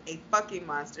he was a fucking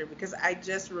monster, because I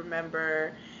just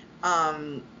remember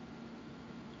that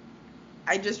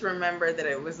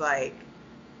it was like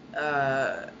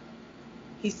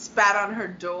he spat on her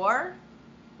door.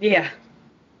 Yeah.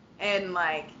 And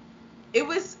like it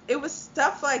was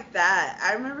stuff like that.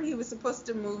 I remember he was supposed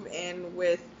to move in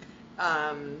with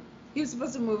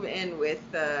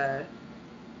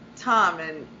Tom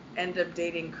and end up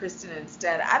dating Kristen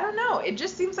instead. I don't know. It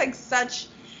just seems like such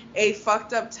a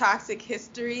fucked up toxic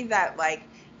history that like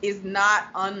is not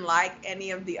unlike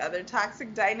any of the other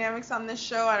toxic dynamics on this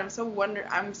show. And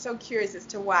I'm so curious as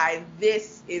to why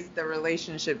this is the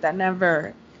relationship that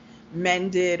never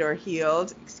mended or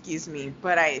healed. Excuse me.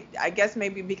 But I guess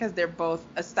maybe because they're both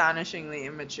astonishingly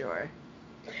immature.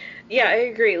 Yeah, I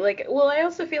agree. Like, well, I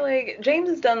also feel like James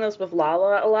has done this with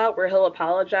Lala a lot, where he'll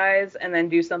apologize and then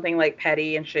do something like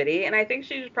petty and shitty. And I think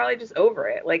she's probably just over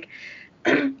it. Like,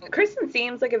 Kristen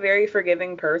seems like a very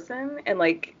forgiving person, and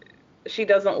like she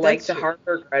doesn't like to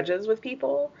harbor grudges with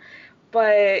people.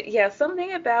 But yeah,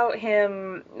 something about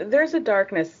him, there's a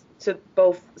darkness to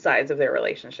both sides of their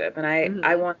relationship, and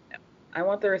I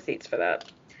want the receipts for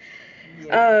that.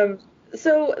 Yeah.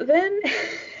 So then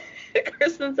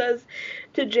Kristen says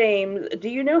to James, do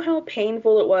you know how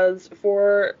painful it was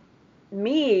for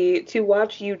me to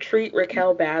watch you treat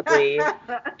Raquel badly?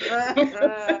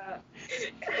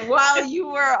 While you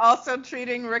were also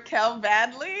treating Raquel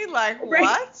badly? Like, right.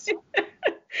 What?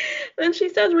 Then she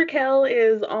says Raquel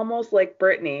is almost like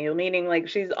Brittany, meaning like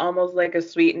she's almost like a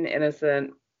sweet and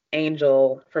innocent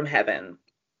angel from heaven.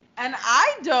 And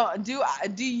I don't,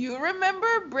 do you remember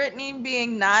Brittany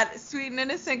being not sweet and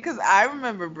innocent? Because I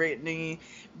remember Brittany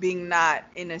being not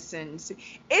innocent.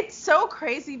 It's so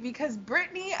crazy because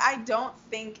Brittany, I don't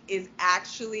think is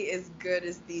actually as good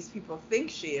as these people think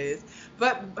she is.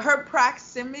 But her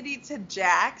proximity to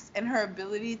Jax and her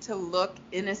ability to look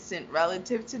innocent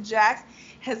relative to Jax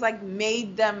has like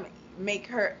made her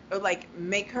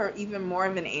even more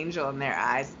of an angel in their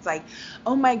eyes. It's like,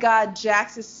 oh my God,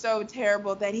 Jax is so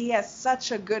terrible that he has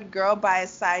such a good girl by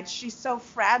his side. She's so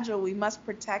fragile. We must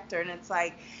protect her. And it's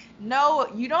like, no,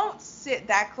 you don't sit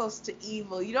that close to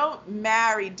evil. You don't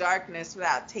marry darkness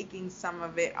without taking some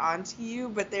of it onto you.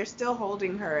 But they're still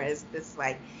holding her as this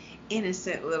like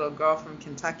innocent little girl from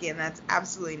Kentucky, and that's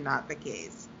absolutely not the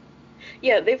case.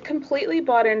 Yeah, they've completely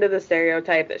bought into the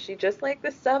stereotype that she's just like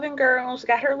the Southern girl. She's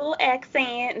got her little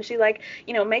accent, and she like,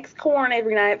 you know, makes corn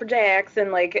every night for Jax,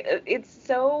 and like it's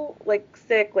so like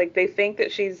sick. Like they think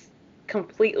that she's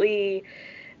completely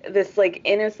this like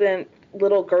innocent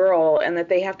little girl, and that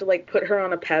they have to like put her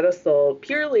on a pedestal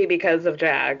purely because of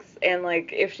Jax. And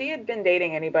like if she had been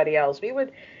dating anybody else, we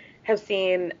would have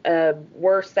seen a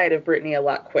worse side of Brittany a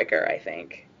lot quicker, I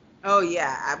think. Oh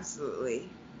yeah,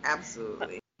 absolutely.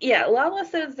 Yeah, Lala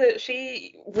says that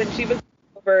when she was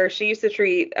over, she used to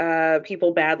treat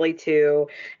people badly too.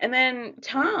 And then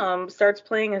Tom starts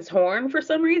playing his horn for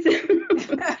some reason,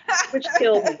 which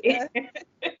killed me.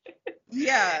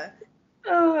 Yeah.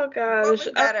 Oh, gosh. What was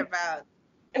that about?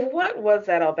 What was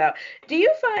that all about? Do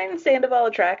you find Sandoval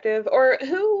attractive? Or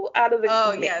who out of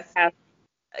the yes. cast,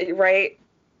 right?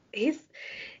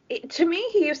 To me,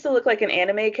 he used to look like an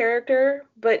anime character,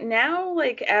 but now,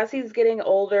 like, as he's getting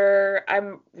older,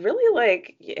 I'm really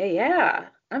like, yeah,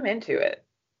 I'm into it.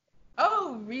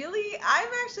 Oh, really?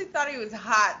 I've actually thought he was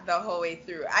hot the whole way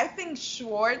through. I think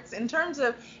Schwartz, in terms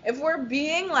of, if we're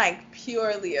being, like,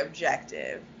 purely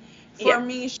objective, for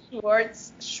me,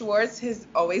 Schwartz has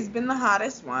always been the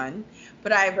hottest one,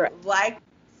 but I've liked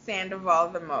Sandoval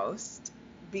the most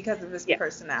because of his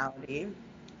personality.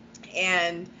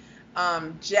 And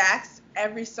Jax,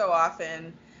 every so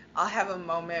often, I'll have a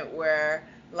moment where,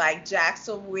 like, Jax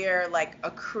will wear, like,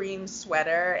 a cream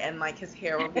sweater and, like, his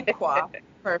hair will be coiffed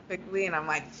perfectly, and I'm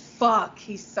like, fuck,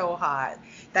 he's so hot.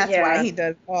 That's why he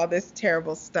does all this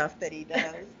terrible stuff that he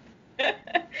does.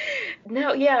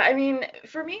 No, yeah, I mean,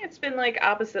 for me, it's been, like,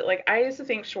 opposite. Like, I used to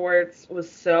think Schwartz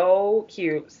was so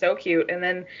cute, and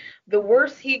then the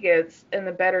worse he gets and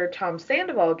the better Tom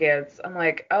Sandoval gets, I'm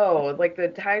like, oh, like, the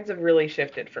tides have really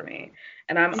shifted for me,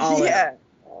 and I'm all in.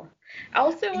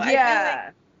 Also,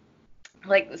 I feel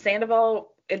like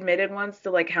Sandoval admitted once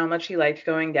to, like, how much he liked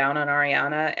going down on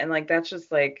Ariana, and, like, that's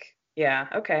just, like, yeah,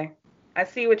 okay. I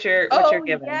see what you're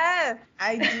giving. Oh, yes.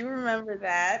 I do remember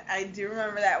that.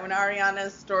 When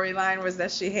Ariana's storyline was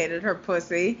that she hated her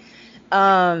pussy.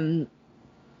 I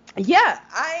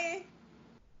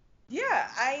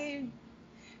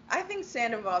think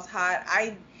Sandoval's hot.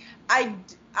 I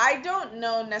don't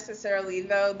know necessarily,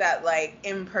 though, that, like,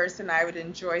 in person I would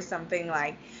enjoy something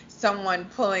like someone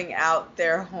pulling out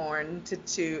their horn to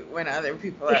toot when other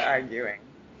people are arguing.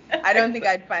 I don't think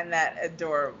I'd find that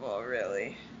adorable,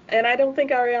 really. And I don't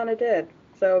think Ariana did,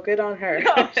 so good on her.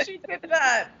 No, she did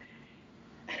not.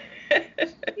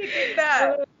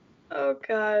 Oh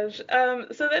gosh.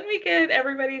 So then we get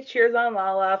everybody cheers on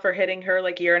Lala for hitting her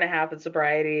like year and a half of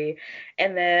sobriety,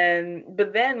 but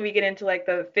then we get into like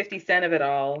the 50 Cent of it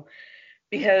all,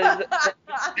 because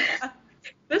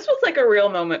this was like a real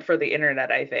moment for the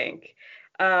internet, I think.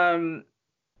 It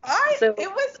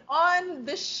was on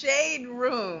the Shade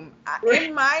Room.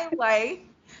 In my life,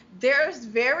 there's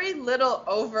very little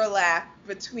overlap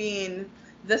between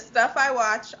the stuff I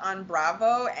watch on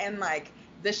Bravo and, like,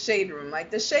 the Shade Room.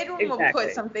 Like, the Shade Room will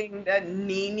put something that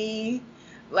Nene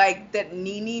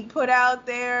put out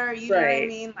there, you know what I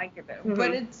mean? Like,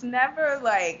 but it's never,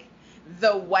 like,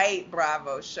 the white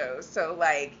Bravo show. So,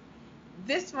 like,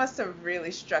 this must have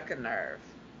really struck a nerve.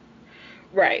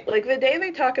 Right. Like, the day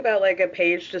they talk about, like, a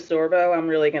Paige DeSorbo, I'm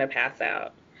really going to pass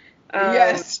out.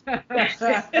 Yes.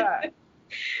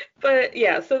 But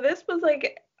yeah, so this was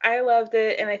like, I loved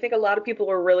it, and I think a lot of people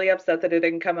were really upset that it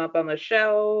didn't come up on the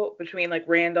show between like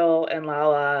Randall and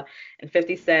Lala and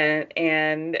 50 Cent.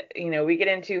 And, you know, we get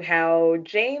into how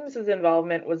James's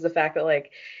involvement was the fact that,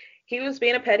 like, he was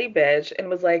being a petty bitch and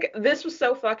was like, this was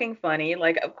so fucking funny.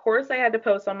 Like, of course I had to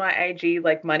post on my IG,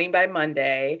 like, Money by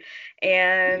Monday.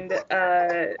 And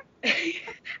I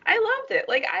loved it.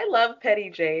 Like, I love petty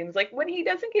James. Like, when he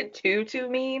doesn't get too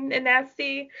mean and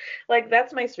nasty, like,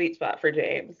 that's my sweet spot for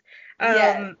James.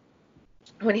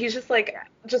 When he's just like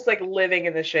living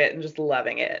in the shit and just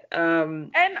loving it.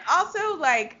 And also,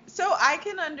 like, so I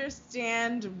can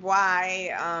understand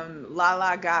why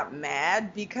Lala got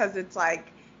mad, because it's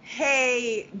like,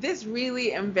 hey, this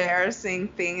really embarrassing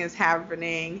thing is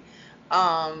happening.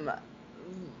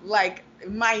 Like,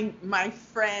 my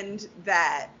friend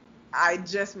that I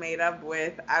just made up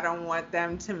with, I don't want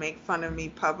them to make fun of me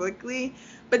publicly.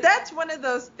 But that's one of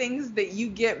those things that you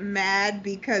get mad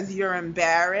because you're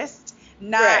embarrassed,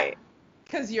 not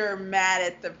because you're mad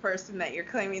at the person that you're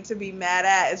claiming to be mad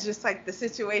at. It's just like the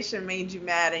situation made you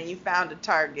mad and you found a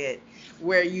target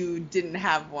where you didn't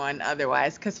have one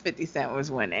otherwise, because 50 Cent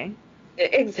was winning.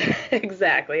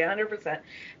 Exactly, 100%.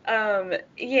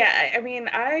 Yeah, I mean,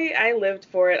 I lived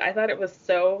for it. I thought it was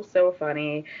so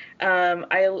funny.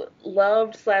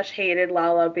 Loved slash hated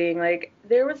Lala being like,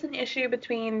 there was an issue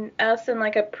between us and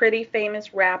like a pretty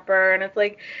famous rapper, and it's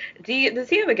like, does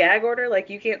he have a gag order? Like,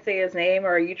 you can't say his name,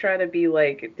 or are you trying to be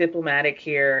like diplomatic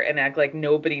here and act like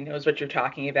nobody knows what you're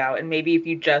talking about? And maybe if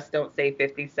you just don't say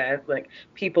 50 Cent, like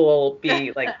people will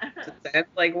be like,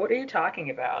 like, what are you talking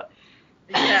about?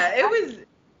 Yeah,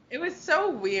 it was so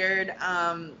weird.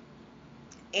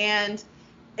 And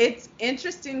it's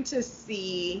interesting to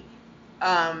see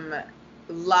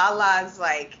Lala's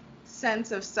like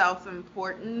sense of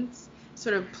self-importance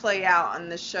sort of play out on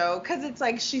the show, because it's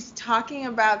like she's talking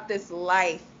about this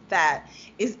life that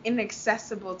is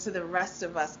inaccessible to the rest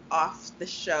of us off the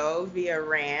show via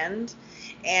Rand,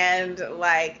 and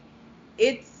like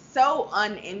it's so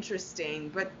uninteresting,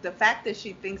 but the fact that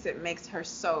she thinks it makes her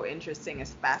so interesting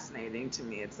is fascinating to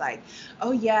me. It's like,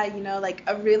 oh yeah, you know, like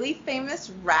a really famous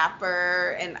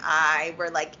rapper and I were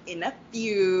like in a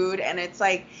feud, and it's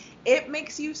like, it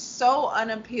makes you so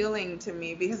unappealing to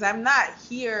me, because I'm not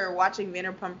here watching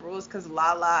Vanderpump Rules because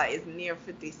Lala is near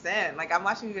 50 Cent. Like, I'm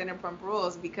watching Vanderpump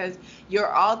Rules because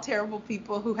you're all terrible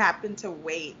people who happen to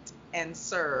wait and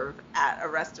serve at a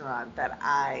restaurant that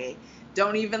I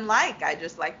don't even like. I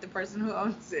just like the person who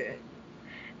owns it.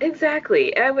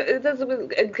 Exactly. This was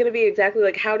going to be exactly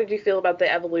like, how did you feel about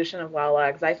the evolution of Lala?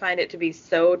 Because I find it to be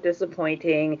so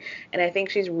disappointing, and I think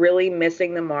she's really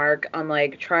missing the mark on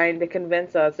like trying to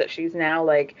convince us that she's now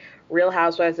like Real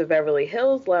Housewives of Beverly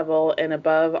Hills level and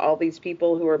above all these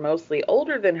people who are mostly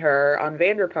older than her on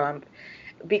Vanderpump,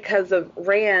 because of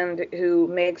Rand, who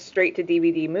makes straight to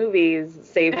DVD movies,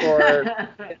 save for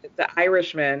The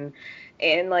Irishman.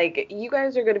 And like, you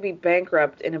guys are going to be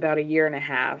bankrupt in about a year and a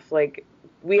half. Like,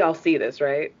 we all see this,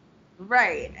 right?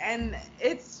 Right. And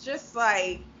it's just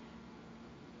like,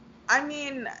 I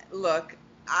mean, look,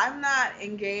 I'm not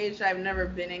engaged. I've never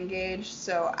been engaged,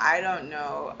 so I don't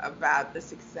know about the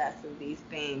success of these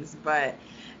things. But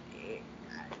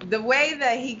the way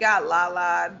that he got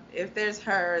Lala, if there's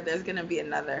her, there's going to be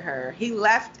another her. He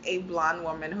left a blonde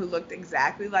woman who looked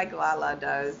exactly like Lala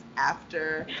does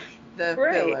after the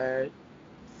filler.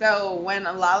 So when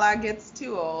Lala gets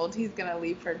too old, he's going to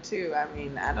leave her too. I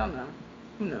mean, I don't know.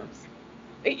 Who knows?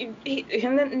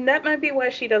 And then that might be why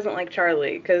she doesn't like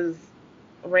Charlie, because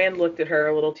Rand looked at her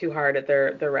a little too hard at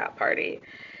their rap party.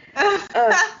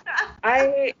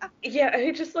 I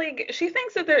just like, she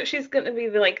thinks that she's going to be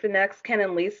the next Ken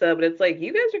and Lisa, but it's like,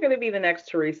 you guys are going to be the next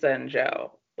Teresa and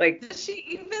Joe. Like, does she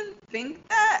even think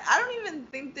that? I don't even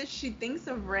think that she thinks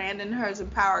of Rand and her as a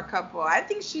power couple. I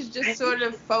think she's just sort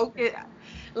of focused.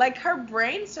 Like, her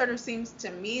brain sort of seems to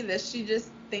me that she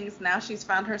just thinks now she's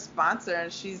found her sponsor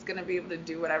and she's going to be able to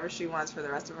do whatever she wants for the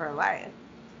rest of her life.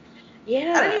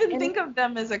 Yeah. I don't even think of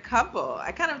them as a couple.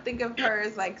 I kind of think of her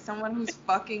as like someone who's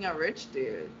fucking a rich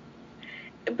dude.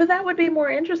 But that would be more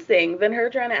interesting than her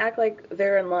trying to act like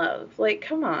they're in love. Like,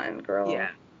 come on, girl.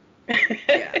 Yeah.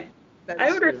 Yeah. I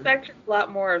would respect her a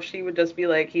lot more if she would just be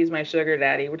like, he's my sugar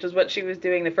daddy, which is what she was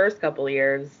doing the first couple of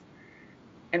years.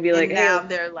 And be like, and now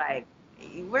they're like,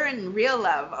 we're in real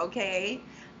love, okay?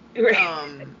 All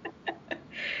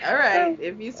right,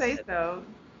 if you say so.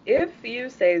 If you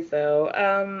say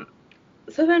so.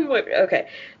 So then what? Okay.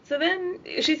 So then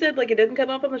she said like it didn't come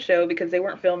up on the show because they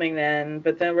weren't filming then,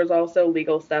 but there was also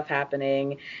legal stuff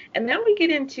happening. And now we get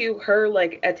into her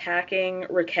like attacking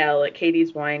Raquel at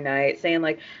Katie's wine night, saying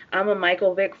like, I'm a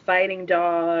Michael Vick fighting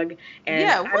dog. And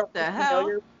yeah, what the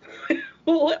hell?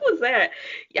 Well, what was that?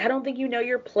 I don't think you know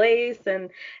your place. And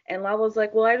Lala's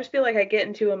like, well, I just feel like I get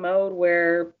into a mode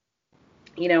where,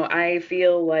 you know, I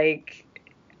feel like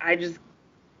I just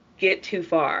get too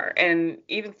far. And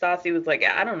even Stassi was like,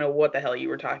 I don't know what the hell you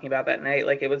were talking about that night.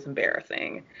 Like, it was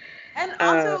embarrassing. And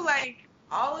also, like,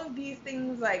 all of these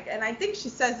things, like, and I think she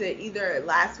says it either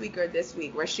last week or this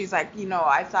week, where she's like, you know,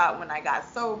 I thought when I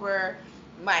got sober,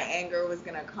 my anger was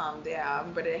going to calm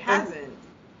down, but it hasn't.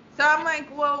 So I'm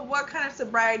like, well, what kind of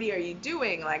sobriety are you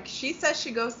doing? Like, she says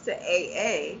she goes to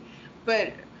AA, but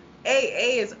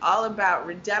AA is all about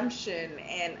redemption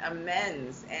and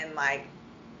amends and, like,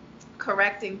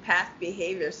 correcting past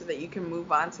behavior so that you can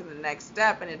move on to the next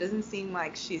step. And it doesn't seem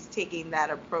like she's taking that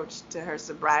approach to her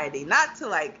sobriety. Not to,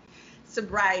 like,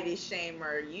 sobriety shame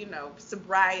or, you know,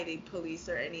 sobriety police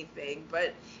or anything,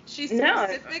 but she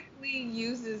specifically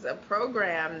uses a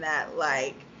program that,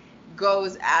 like,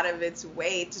 goes out of its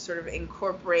way to sort of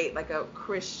incorporate like a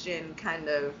Christian kind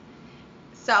of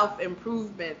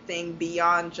self-improvement thing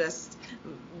beyond just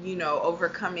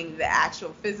overcoming the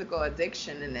actual physical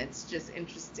addiction. And it's just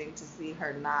interesting to see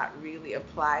her not really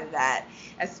apply that,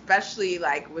 especially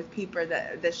like with people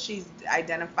that she's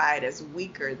identified as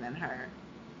weaker than her.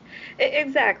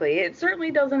 Exactly. It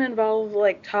certainly doesn't involve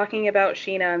like talking about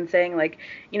Sheena and saying like,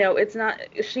 it's not,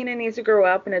 Sheena needs to grow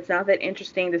up, and it's not that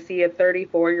interesting to see a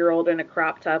 34-year-old in a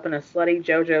crop top and a slutty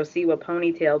JoJo Siwa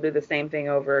ponytail do the same thing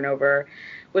over and over,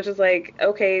 which is like,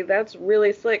 okay, that's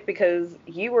really slick because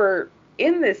you were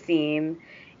in this scene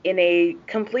in a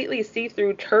completely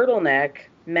see-through turtleneck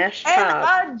mesh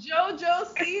top and a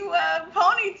JoJo Siwa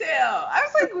ponytail. I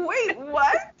was like, wait,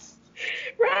 what?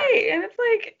 Right. And it's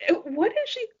like, what is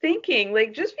she thinking?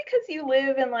 Like, just because you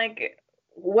live in like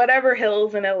whatever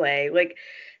hills in LA, like,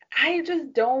 I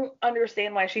just don't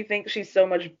understand why she thinks she's so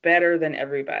much better than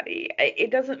everybody.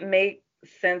 It doesn't make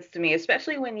sense to me,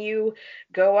 especially when you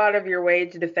go out of your way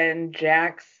to defend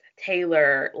Jax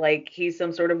Taylor like he's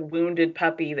some sort of wounded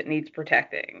puppy that needs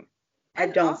protecting.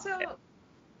 And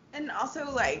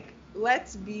also, like,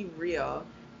 let's be real.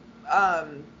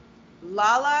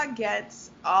 Lala gets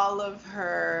all of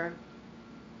her,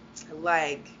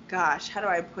 like, gosh, how do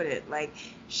I put it? Like,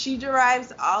 she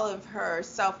derives all of her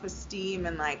self-esteem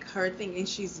and, like, her thinking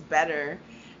she's better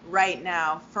right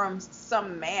now from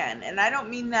some man. And I don't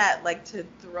mean that, like, to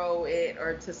throw it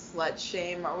or to slut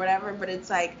shame or whatever, but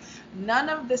it's like none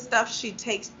of the stuff she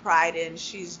takes pride in,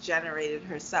 she's generated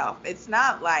herself. It's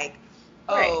not like,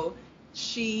 oh,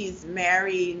 she's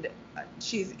married,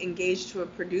 she's engaged to a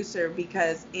producer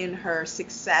because in her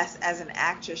success as an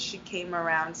actress, she came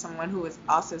around someone who was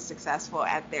also successful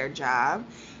at their job.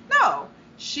 No,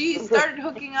 she started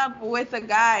hooking up with a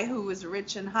guy who was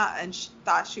rich and hot, and she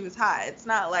thought she was hot. It's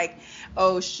not like,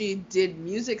 oh, she did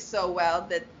music so well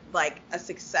that like a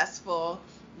successful,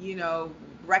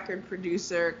 record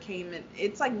producer came in.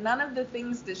 It's like none of the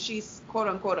things that she's quote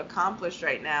unquote accomplished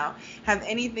right now have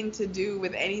anything to do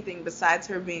with anything besides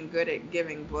her being good at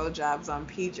giving blowjobs on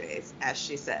PJs, as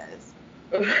she says.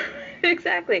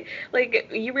 Exactly.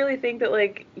 Like, you really think that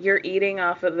like you're eating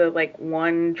off of the like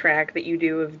one track that you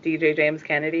do of DJ James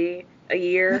Kennedy a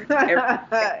year?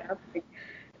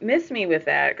 Miss me with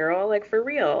that, girl. Like, for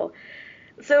real.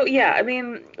 So, yeah, I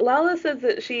mean, Lala says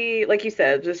that she, like you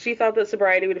said, just she thought that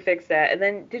sobriety would fix that. And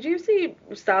then, did you see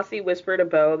Stassi whisper to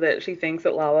Bo that she thinks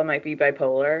that Lala might be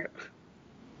bipolar?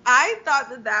 I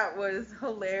thought that was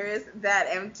hilarious.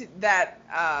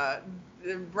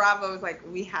 Bravo was like,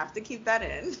 we have to keep that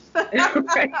in.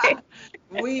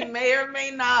 We may or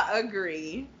may not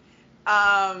agree.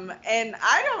 And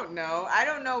I don't know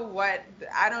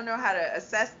how to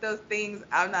assess those things.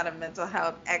 I'm not a mental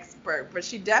health expert, but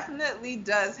she definitely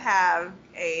does have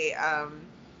a,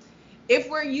 if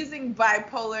we're using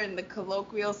bipolar in the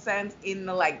colloquial sense, in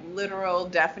the like literal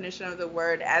definition of the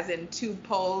word, as in two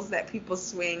poles that people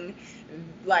swing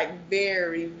like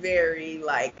very, very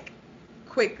like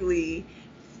quickly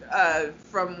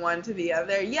from one to the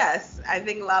other. Yes, I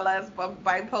think Lala is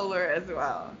bipolar as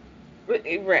well.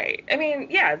 Right. I mean,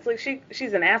 yeah, it's like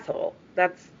she's an asshole.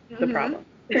 That's the problem.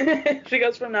 She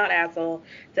goes from not asshole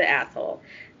to asshole.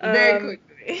 Very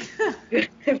quickly.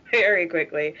 Very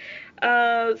quickly.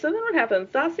 So then what happens?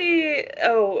 Stassi,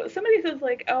 somebody says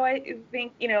like, I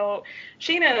think,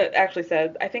 Sheena actually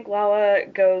said, I think Lala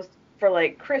goes for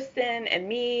like Kristen and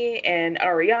me and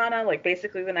Ariana, like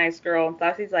basically the nice girl. And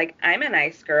Stassi's like, I'm a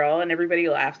nice girl, and everybody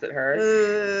laughs at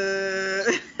her.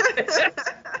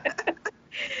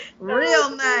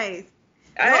 Real nice.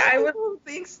 I would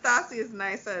think Stassi is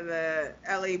nice at the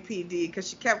LAPD because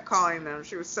she kept calling them.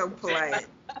 She was so polite.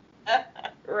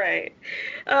 Right.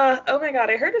 Oh my God,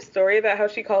 I heard a story about how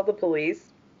she called the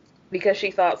police because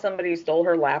she thought somebody stole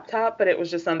her laptop, but it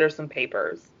was just under some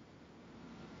papers.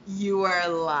 You are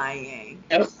lying.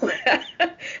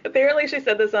 Apparently she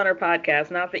said this on her podcast,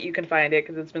 not that you can find it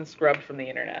because it's been scrubbed from the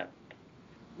internet.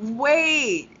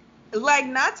 Wait. Like,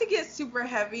 not to get super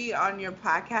heavy on your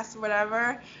podcast or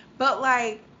whatever, but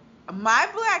like, my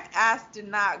black ass did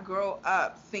not grow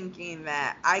up thinking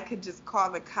that I could just call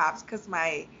the cops because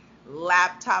my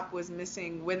laptop was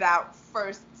missing without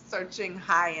first searching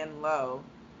high and low.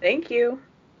 Thank you.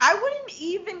 I wouldn't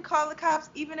even call the cops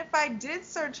even if I did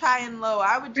search high and low.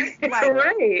 I would just like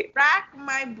rack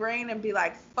my brain and be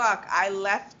like, fuck, I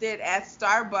left it at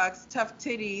Starbucks, tough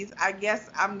titties. I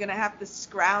guess I'm going to have to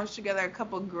scrounge together a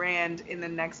couple grand in the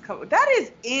next couple. That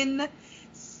is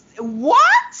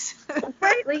what?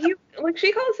 Right, like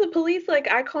she calls the police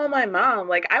like I call my mom.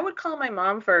 Like I would call my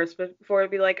mom first before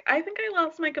I'd be like, I think I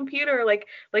lost my computer. Like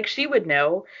she would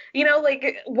know.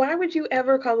 Like why would you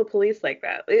ever call the police like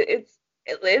that? It's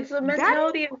a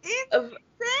mentality of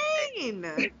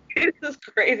insane. It is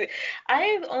crazy.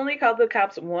 I've only called the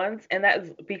cops once, and that's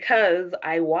because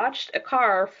I watched a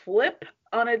car flip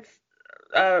on its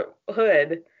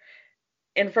hood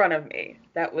in front of me.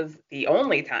 That was the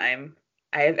only time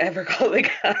I have ever called the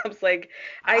cops. Like,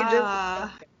 I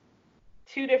just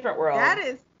two different worlds. That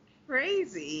is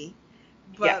crazy.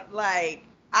 But like,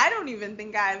 I don't even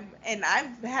think I've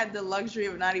had the luxury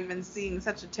of not even seeing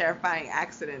such a terrifying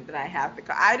accident that I have to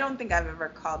call. I don't think I've ever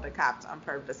called the cops on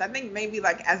purpose. I think maybe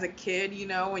like as a kid, you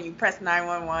know, when you press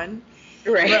 911.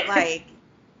 Right. But like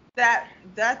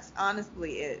that's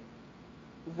honestly it.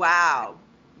 Wow.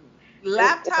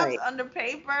 Laptops under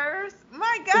papers?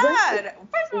 My God.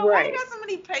 First of all, why you got so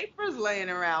many papers laying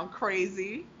around?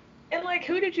 Crazy. And like,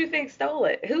 who did you think stole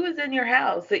it? Who was in your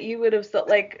house that you would have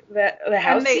like the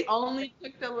house? And they only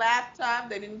took the laptop.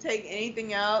 They didn't take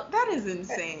anything else. That is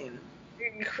insane.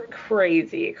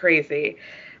 Crazy.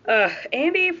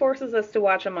 Andy forces us to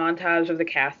watch a montage of the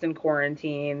cast in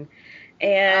quarantine,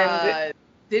 and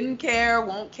didn't care,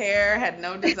 won't care, had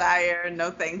no desire,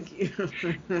 no thank you.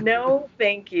 No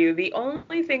thank you. The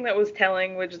only thing that was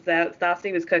telling, which is that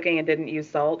Stassi was cooking and didn't use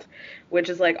salt, which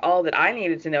is like all that I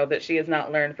needed to know that she has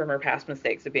not learned from her past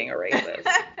mistakes of being a racist.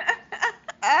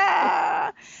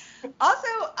 Also,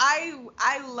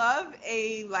 I love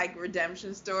a like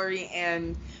redemption story,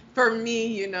 and for me,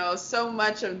 you know, so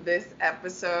much of this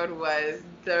episode was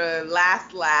the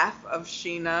last laugh of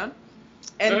Sheena,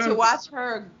 and to watch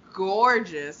her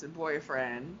gorgeous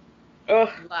boyfriend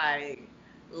like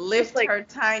lift her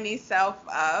tiny self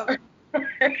up.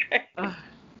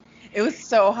 It was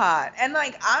so hot. And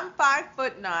like, I'm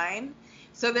 5'9",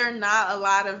 so there are not a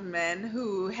lot of men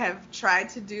who have tried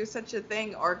to do such a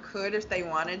thing or could if they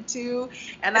wanted to.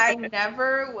 And I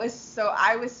was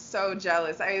so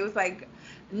jealous. I was like,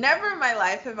 never in my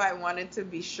life have I wanted to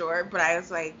be short, but I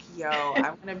was like, yo, I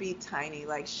want to be tiny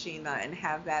like Sheena and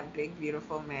have that big,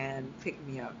 beautiful man pick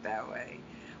me up that way.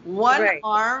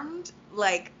 One-armed,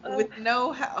 like, with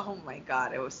no... Oh, my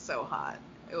God. It was so hot.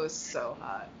 It was so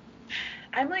hot.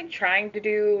 I'm, like, trying to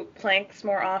do planks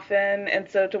more often, and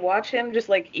so to watch him just,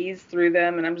 like, ease through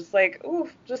them, and I'm just like, ooh,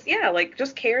 just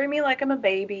carry me like I'm a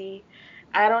baby.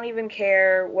 I don't even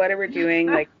care what we're doing.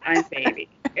 Like, I'm baby.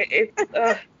 It's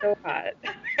so hot.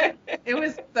 It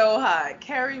was so hot.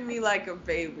 Carry me like a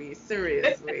baby.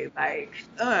 Seriously. Like,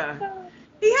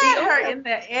 He had her in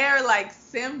the air like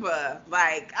Simba.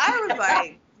 Like, I was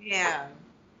like, damn.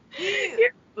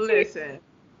 Listen.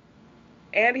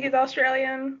 And he's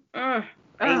Australian.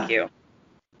 Thank you.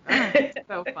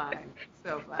 So fine.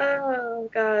 So fine. Oh,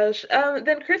 gosh.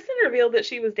 Then Kristen revealed that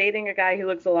she was dating a guy who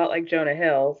looks a lot like Jonah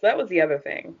Hill. So that was the other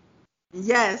thing.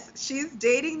 Yes, she's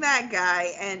dating that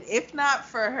guy. And if not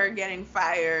for her getting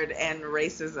fired and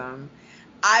racism,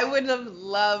 I would have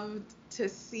loved to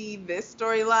see this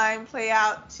storyline play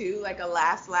out too, like a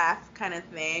last laugh kind of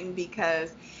thing,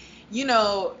 because, you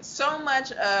know, so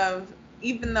much of,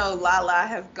 even though Lala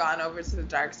has gone over to the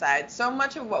dark side, so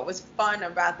much of what was fun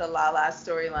about the Lala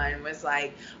storyline was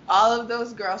like all of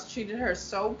those girls treated her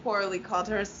so poorly, called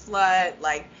her a slut,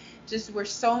 like just were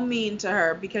so mean to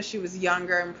her because she was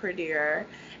younger and prettier,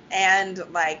 and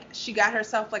like she got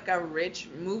herself like a rich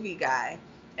movie guy.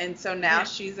 And so now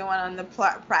she's the one on the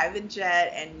private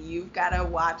jet, and you've got to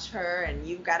watch her, and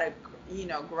you've got to, you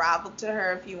know, grovel to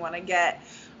her if you want to get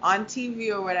on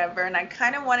TV or whatever. And I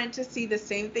kind of wanted to see the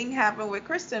same thing happen with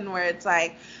Kristen, where it's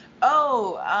like,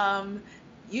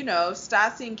 you know,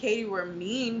 Stassi and Katie were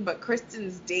mean, but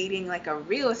Kristen's dating like a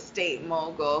real estate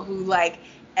mogul who like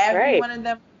every one of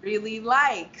them really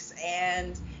likes,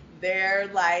 and they're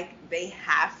like, they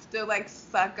have to like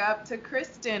suck up to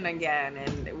Kristen again,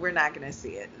 and we're not gonna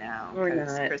see it now. We're not.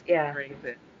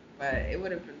 Racist, but it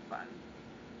would have been fun.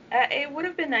 It would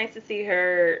have been nice to see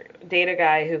her date a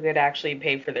guy who could actually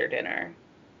pay for their dinner.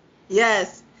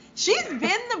 Yes. She's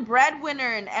been the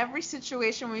breadwinner in every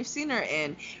situation we've seen her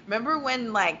in. Remember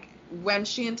when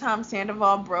she and Tom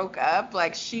Sandoval broke up,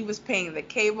 like she was paying the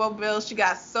cable bill. She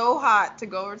got so hot to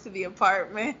go over to the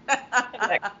apartment.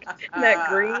 that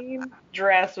green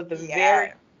dress with the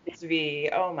very V.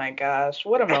 Oh my gosh,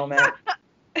 what a moment.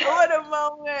 What a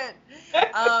moment.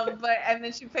 And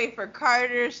then she paid for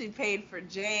Carter. She paid for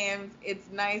James. It's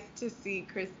nice to see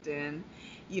Kristen,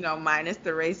 you know, minus the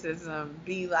racism,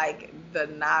 be like the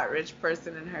not rich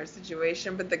person in her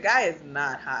situation. But the guy is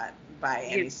not hot by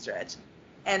any stretch.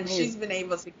 And she's been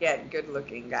able to get good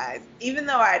looking guys. Even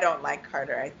though I don't like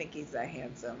Carter, I think he's a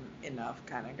handsome enough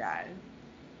kind of guy.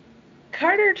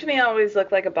 Carter to me always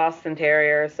looked like a Boston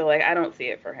Terrier, so like I don't see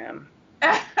it for him.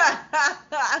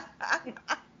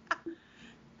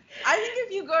 I think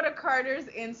if you go to Carter's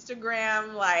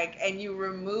Instagram, like, and you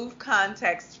remove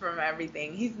context from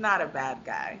everything, he's not a bad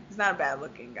guy. He's not a bad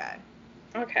looking guy.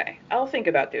 Okay, I'll think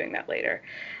about doing that later.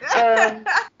 Then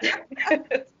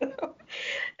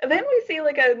we see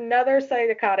like another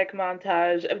psychotic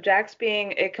montage of Jax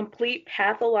being a complete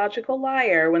pathological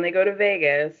liar when they go to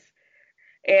Vegas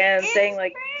and saying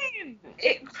like,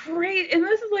 great. And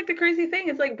this is like the crazy thing.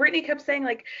 It's like Brittany kept saying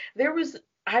like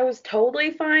I was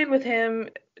totally fine with him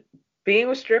being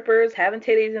with strippers, having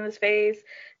titties in his face,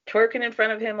 twerking in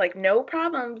front of him, like no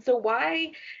problem. So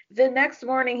why the next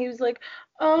morning he was like,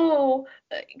 oh,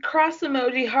 cross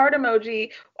emoji, heart emoji.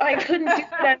 I couldn't do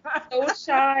that. I'm so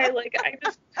shy. Like I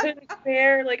just couldn't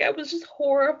bear. Like I was just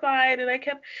horrified, and I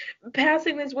kept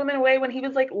passing this woman away when he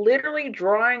was like literally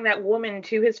drawing that woman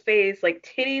to his face, like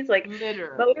titties, like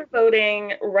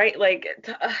motorboating, right? Like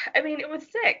I mean, it was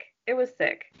sick. It was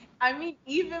sick. I mean,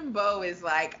 even Bo is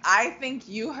like, I think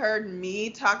you heard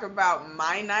me talk about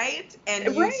my night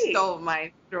and you stole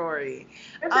my story.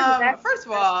 First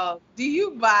of all, do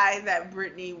you buy that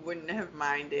Brittany wouldn't have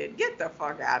minded? Get the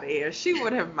fuck out of here. She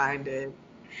would have minded.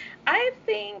 I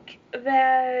think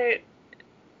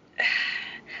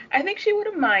she would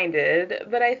have minded,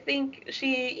 but I think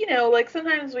she, you know, like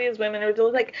sometimes we as women are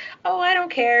just like, oh, I don't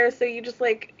care. So you just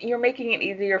like, you're making it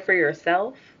easier for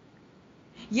yourself.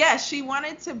 Yeah, she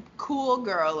wanted to cool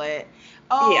girl it.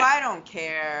 Oh, yeah. I don't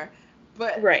care.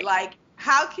 But, like,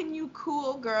 how can you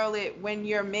cool girl it when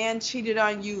your man cheated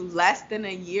on you less than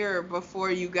a year before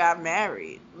you got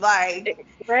married? Like,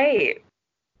 right.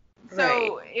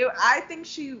 So I think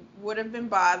she would have been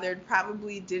bothered,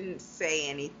 probably didn't say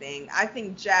anything. I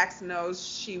think Jax knows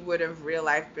she would have real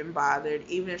life been bothered,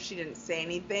 even if she didn't say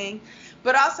anything.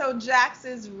 But also Jax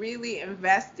is really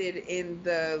invested in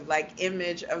the like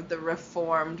image of the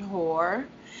reformed whore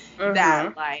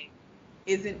that like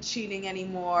isn't cheating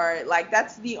anymore. Like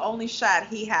that's the only shot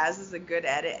he has is a good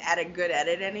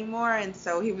edit anymore, and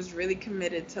so he was really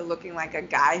committed to looking like a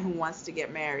guy who wants to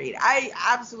get married. I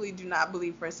absolutely do not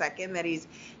believe for a second that he's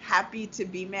happy to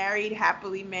be married,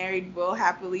 happily married, will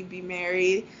happily be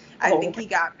married. I think he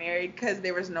got married because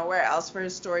there was nowhere else for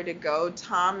his story to go.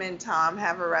 Tom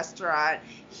have a restaurant.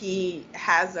 He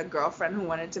has a girlfriend who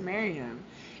wanted to marry him.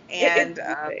 And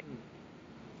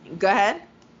go ahead.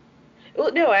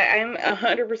 Well, no, I'm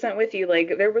 100% with you.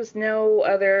 Like, there was no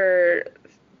other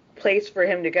place for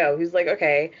him to go. He's like,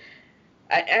 okay,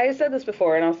 I said this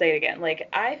before, and I'll say it again. Like,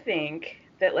 I think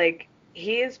that, like,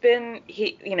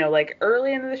 you know, like,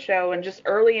 early into the show and just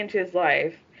early into his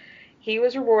life, he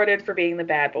was rewarded for being the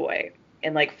bad boy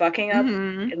and, like, fucking up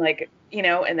and, like, you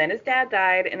know, and then his dad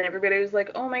died, and everybody was like,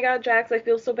 oh, my God, Jax, I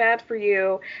feel so bad for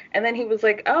you. And then he was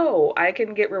like, oh, I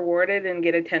can get rewarded and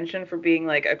get attention for being,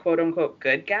 like, a quote-unquote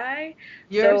good guy.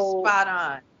 You're spot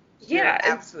on. Yeah.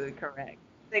 You're absolutely correct.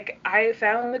 Like, I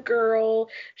found the girl.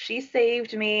 She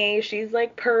saved me. She's,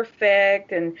 like,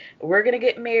 perfect, and we're going to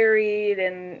get married.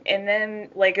 And then,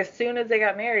 like, as soon as they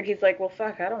got married, he's like, well,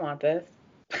 fuck, I don't want this.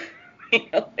 You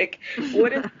know, like,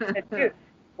 what is he going to do?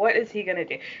 What is he going to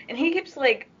do? And he keeps,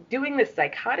 like, doing this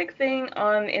psychotic thing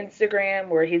on Instagram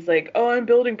where he's like, oh, I'm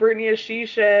building Brittany a she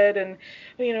shed, and,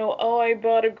 you know, oh, I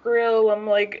bought a grill. I'm,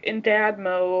 like, in dad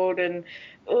mode, and,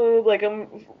 oh, like, I'm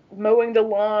mowing the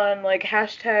lawn, like,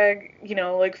 hashtag, you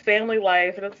know, like, family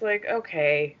life. And it's like,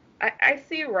 okay, I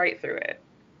see right through it.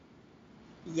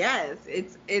 Yes,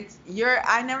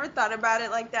 I never thought about it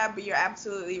like that, but you're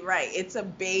absolutely right. It's a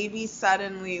baby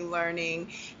suddenly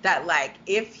learning that, like,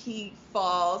 if he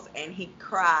falls and he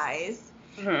cries,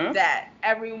 that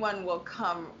everyone will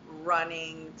come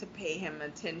running to pay him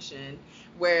attention.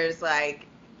 Whereas, like,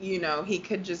 you know, he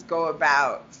could just go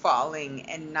about falling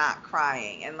and not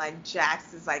crying. And, like,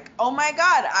 Jax is like, oh my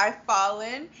God, I've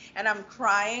fallen and I'm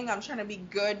crying. I'm trying to be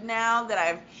good now that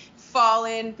I've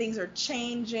fallen. Things are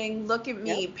changing. Look at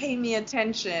me. Yep. Pay me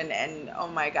attention. And, oh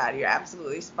my God, you're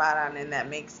absolutely spot on. And that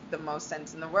makes the most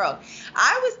sense in the world.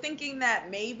 I was thinking that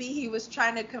maybe he was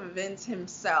trying to convince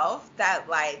himself that,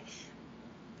 like,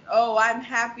 oh, I'm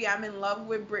happy, I'm in love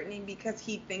with Brittany because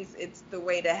he thinks it's the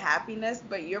way to happiness.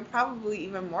 But you're probably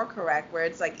even more correct, where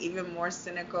it's like even more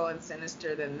cynical and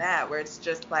sinister than that, where it's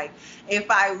just like, if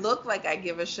I look like I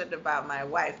give a shit about my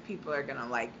wife, people are gonna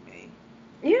like me.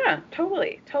 Yeah,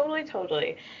 totally.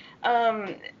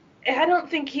 I don't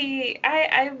think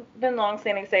I've been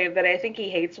long-standing saying that I think he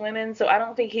hates women, so I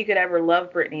don't think he could ever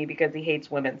love Brittany because he hates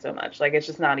women so much. Like, it's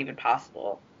just not even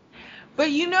possible.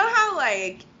 But you know how,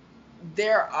 like,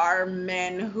 there are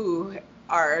men who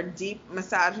are deep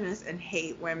misogynists and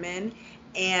hate women,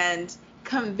 and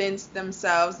convinced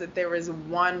themselves that there was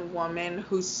one woman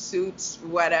who suits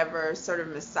whatever sort of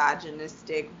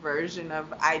misogynistic version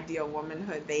of ideal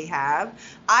womanhood they have.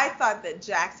 I thought that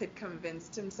Jax had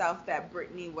convinced himself that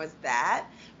Brittany was that,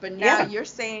 but now you're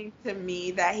saying to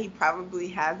me that he probably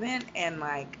hasn't, and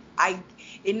like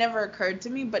it never occurred to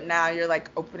me, but now you're like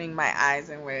opening my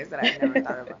eyes in ways that I never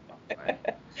thought about before.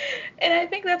 And I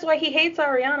think that's why he hates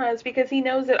Ariana, is because he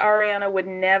knows that Ariana would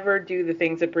never do the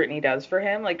things that Brittany does for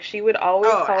him. Like, she would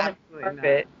always call him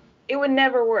perfect. It would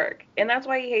never work. And that's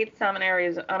why he hates Tom and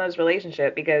Ariana's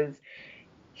relationship, because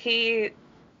he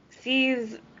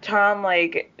sees Tom,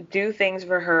 like, do things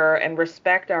for her and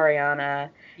respect Ariana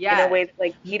in a way that,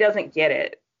 like, he doesn't get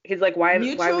it. He's like, why would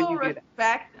you do that? Mutual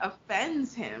respect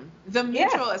offends him. The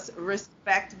mutual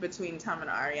respect between Tom and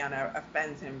Ariana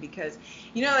offends him because,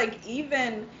 you know, like,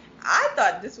 even I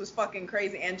thought this was fucking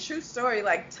crazy. And true story,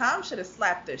 like, Tom should have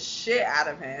slapped the shit out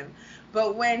of him.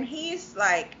 But when he's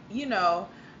like, you know,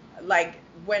 like,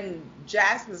 when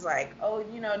Jax was like, oh,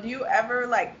 you know, do you ever,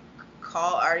 like,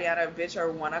 call Ariana a bitch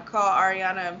or want to call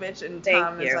Ariana a bitch? And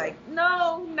Tom is like,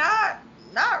 no, not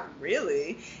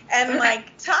really. And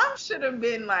like, Tom should have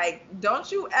been like,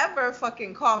 don't you ever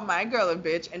fucking call my girl a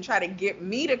bitch and try to get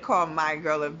me to call my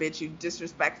girl a bitch, you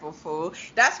disrespectful fool.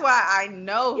 That's why I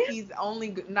know he's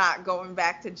only not going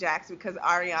back to Jax because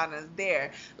Ariana's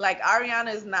there. Like,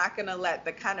 Ariana is not gonna let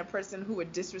the kind of person who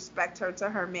would disrespect her to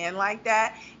her man like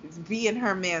that be in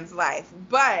her man's life.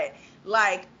 But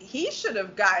like, he should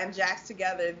have gotten Jax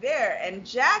together there, and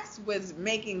Jax was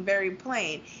making very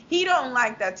plain he don't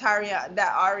like that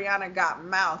Ariana got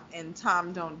mouth and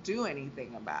Tom don't do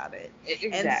anything about it.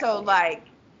 Exactly. And so like,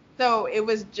 so it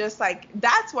was just like,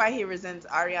 that's why he resents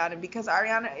Ariana, because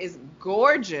Ariana is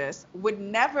gorgeous, would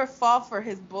never fall for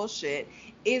his bullshit,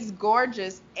 is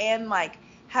gorgeous, and like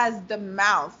has the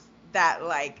mouth that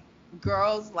like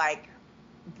girls like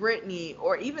Brittany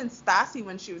or even Stassi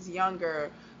when she was younger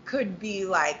could be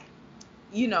like,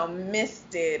 you know,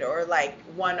 misted or like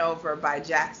won over by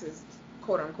Jax's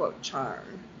quote unquote charm.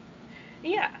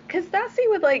 Yeah, because Stassi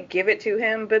would like give it to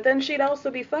him, but then she'd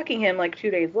also be fucking him like 2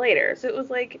 days later. So it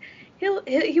was like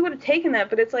he would have taken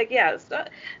that, but it's like, yeah,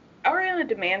 Ariana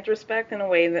demands respect in a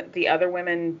way that the other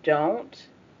women don't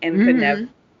and could never.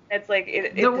 It's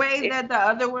like the way that the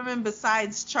other women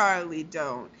besides Charlie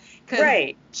don't.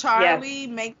 Because Charlie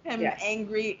makes him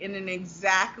angry in an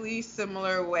exactly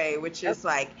similar way, which is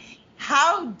like,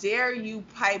 how dare you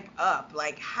pipe up?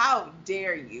 Like, how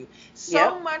dare you?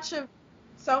 So much of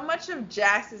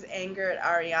Jax's anger at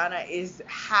Ariana is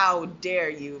how dare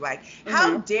you? Like,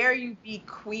 how dare you be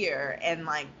queer and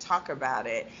like talk about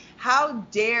it? How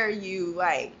dare you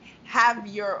like have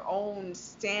your own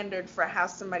standard for how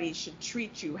somebody should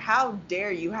treat you? How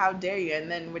dare you? How dare you? And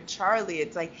then with Charlie,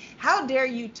 it's like, how dare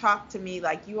you talk to me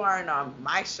like you aren't on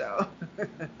my show?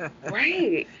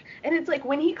 Right. And it's like,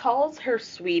 when he calls her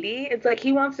sweetie, it's like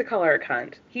he wants to call her a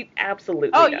cunt. He absolutely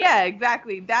does. Yeah,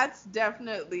 exactly. That's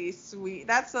definitely sweet.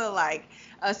 That's a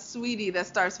sweetie that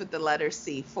starts with the letter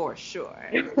C for sure.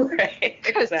 Right,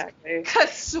 exactly.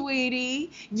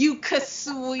 Sweetie, you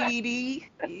sweetie,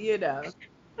 you know.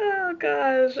 Oh,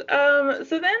 gosh.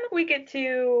 So then we get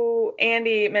to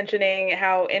Andy mentioning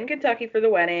how in Kentucky for the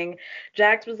wedding,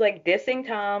 Jax was like dissing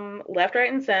Tom left,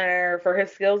 right, and center for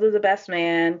his skills as a best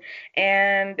man.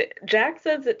 And Jax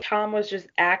says that Tom was just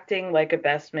acting like a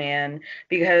best man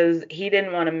because he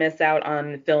didn't want to miss out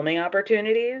on filming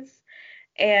opportunities.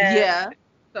 And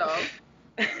so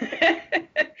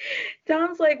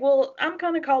Tom's like, well, I'm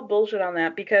going to call bullshit on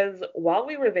that because while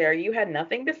we were there, you had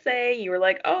nothing to say. You were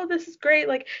like, oh, this is great.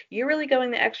 Like, you're really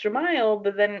going the extra mile.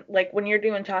 But then, like, when you're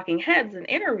doing talking heads and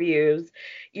interviews,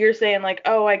 you're saying, like,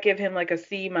 oh, I give him, like, a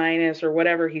C- or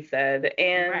whatever he said.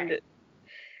 And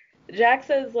Jax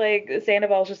says, like,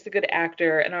 Sandoval's just a good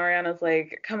actor. And Ariana's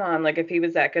like, come on, like, if he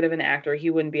was that good of an actor,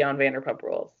 he wouldn't be on Vanderpump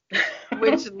Rules.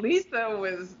 Which Lisa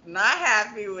was not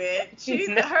happy with.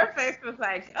 Her face was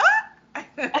like, ah!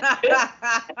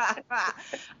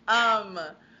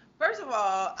 First of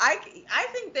all, I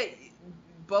think that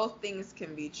both things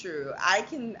can be true. I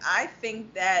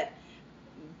think that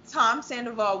Tom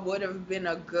Sandoval would have been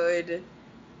a good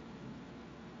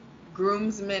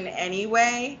groomsman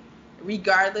anyway,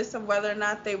 regardless of whether or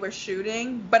not they were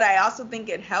shooting. But I also think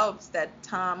it helps that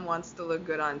Tom wants to look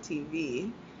good on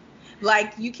TV.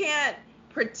 Like, you can't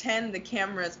pretend the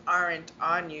cameras aren't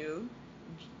on you.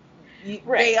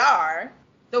 They are.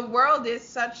 the world is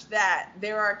such that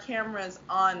there are cameras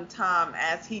on Tom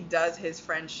as he does his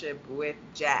friendship with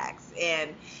Jax.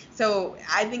 And so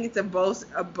I think it's a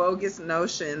bogus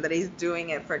notion that he's doing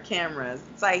it for cameras.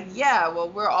 It's like, yeah, well,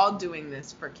 we're all doing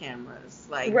this for cameras.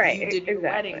 Like, right, you did your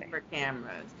exactly. wedding for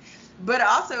cameras. But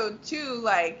also, too,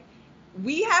 like,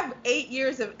 we have 8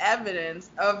 years of evidence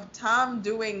of Tom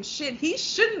doing shit he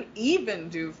shouldn't even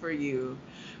do for you,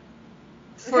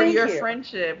 for your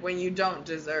friendship, when you don't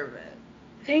deserve it.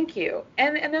 Thank you.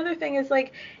 And another thing is,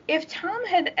 like, if Tom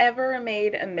had ever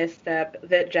made a misstep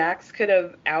that Jax could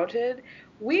have outed,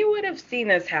 we would have seen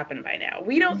this happen by now.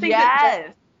 We don't think that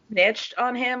Jax snitched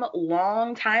on him a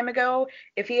long time ago.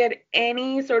 If he had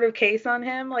any sort of case on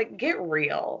him, like, get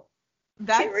real.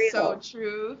 That's so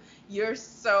true. You're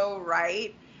so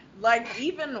right. Like,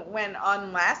 even when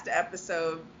on last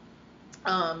episode,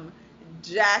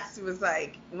 Jax was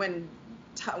like, when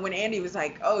Andy was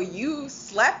like, oh, you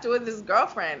slept with his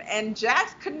girlfriend, and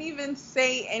Jax couldn't even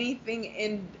say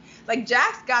anything like,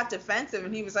 Jax got defensive,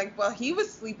 and he was like, well, he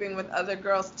was sleeping with other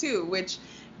girls too, which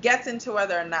gets into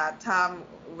whether or not Tom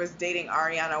was dating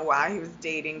Ariana while he was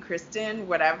dating Kristen,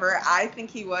 whatever. I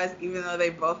think he was, even though they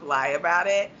both lie about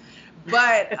it.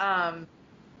 But,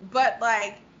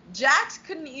 like, Jax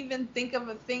couldn't even think of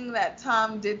a thing that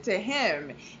Tom did to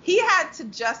him. He had to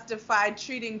justify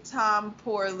treating Tom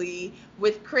poorly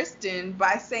with Kristen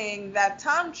by saying that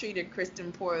Tom treated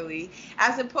Kristen poorly,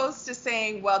 as opposed to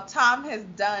saying, well, Tom has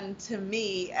done to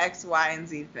me X, Y, and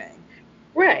Z thing.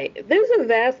 Right.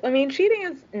 Cheating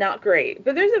is not great,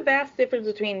 but there's a vast difference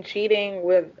between cheating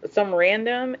with some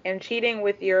random and cheating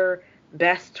with your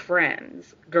best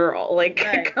friend's girl. Like,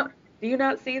 right. Do you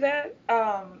not see that?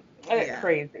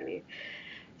 Crazy.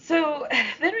 So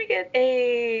then we get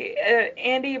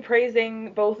Andy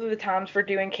praising both of the Toms for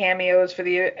doing cameos for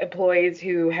the employees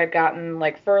who had gotten,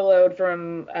 like, furloughed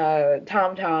from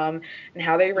TomTom, and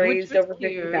how they raised over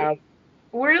 $50,000.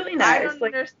 Really nice. I don't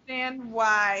understand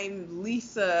why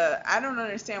Lisa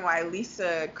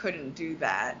couldn't do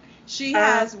that. She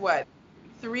has what,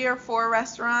 3 or 4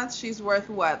 restaurants? She's worth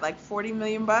what, like $40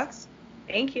 million?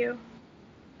 Thank you.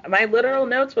 My literal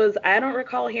notes was, I don't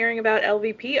recall hearing about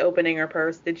LVP opening her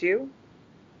purse. Did you?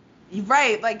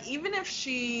 Right. Like, even if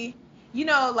she,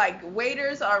 like,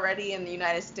 waiters already in the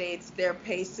United States, their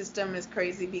pay system is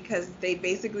crazy because they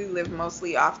basically live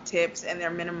mostly off tips, and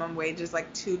their minimum wage is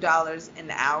like $2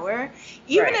 an hour.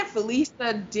 Even if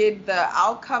Lisa did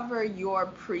I'll cover your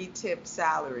pre-tip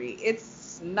salary,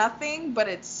 it's nothing, but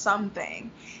it's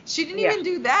something. She didn't even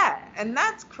do that, and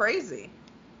that's crazy.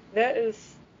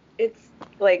 It's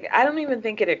like, I don't even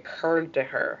think it occurred to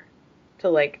her to,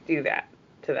 like, do that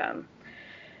to them.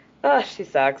 Oh, she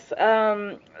sucks.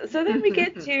 So then we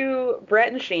get to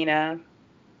Brett and Sheena,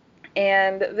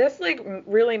 and this, like,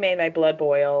 really made my blood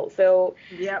boil. So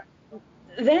yep.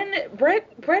 Then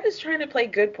Brett is trying to play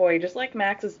good boy, just like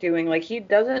Max is doing. Like, he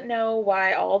doesn't know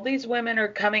why all these women are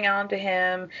coming on to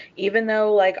him, even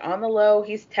though, like, on the low,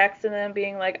 he's texting them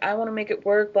being like, I want to make it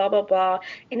work, blah, blah, blah.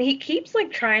 And he keeps, like,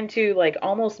 trying to, like,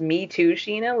 almost Me Too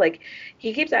Sheena. Like,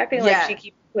 he keeps acting like she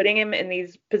keeps putting him in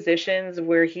these positions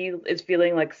where he is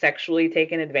feeling, like, sexually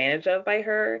taken advantage of by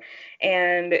her.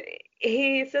 And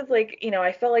he says, like,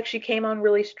 I felt like she came on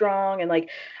really strong, and, like,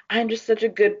 I'm just such a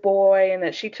good boy, and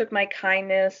that she took my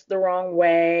kindness the wrong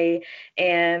way.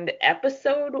 And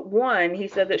episode 1, he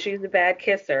said that she's a bad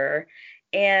kisser,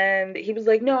 and he was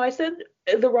like, no, I said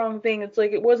the wrong thing. It's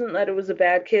like, it wasn't that it was a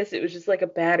bad kiss, it was just, like, a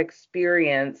bad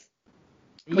experience,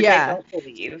 which I don't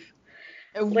believe.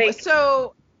 Like,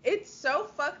 so it's so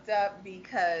fucked up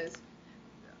because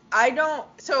I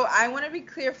want to be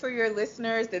clear for your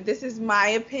listeners that this is my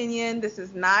opinion. This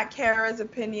is not Kara's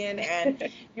opinion, and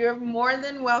you're more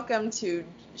than welcome to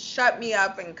shut me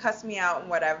up and cuss me out and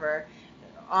whatever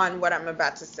on what I'm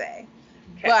about to say.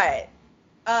 Okay.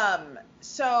 But,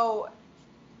 so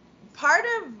part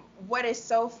of what is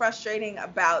so frustrating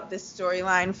about this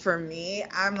storyline for me,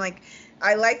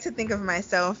 I like to think of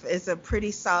myself as a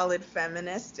pretty solid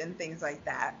feminist and things like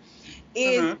that,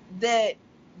 is that,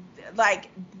 like,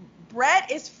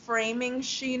 Brett is framing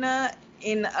Sheena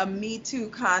in a Me Too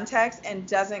context and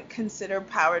doesn't consider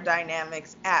power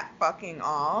dynamics at fucking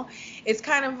all. It's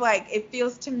kind of like, it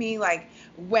feels to me like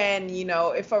when,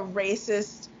 if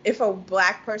a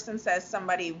black person says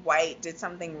somebody white did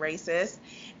something racist,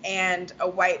 and a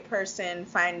white person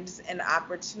finds an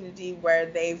opportunity where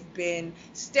they've been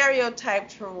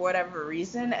stereotyped for whatever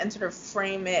reason and sort of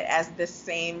frame it as the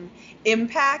same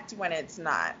impact when it's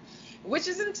not. Which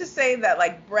isn't to say that,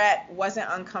 like, Brett wasn't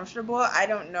uncomfortable. I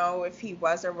don't know if he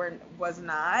was or was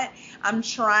not. I'm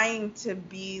trying to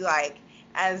be, like,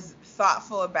 as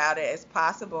thoughtful about it as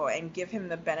possible and give him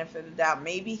the benefit of the doubt.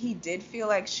 Maybe he did feel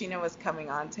like Scheana was coming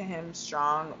on to him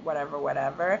strong,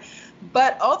 whatever.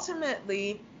 But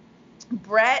ultimately,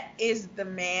 Brett is the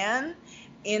man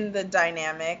in the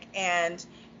dynamic, and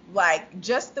like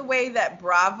just the way that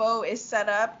Bravo is set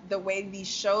up, the way these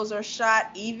shows are shot,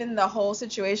 even the whole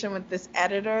situation with this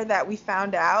editor that we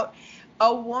found out,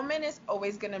 a woman is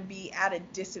always going to be at a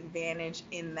disadvantage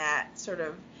in that sort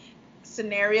of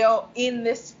scenario in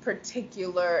this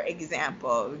particular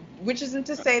example, which isn't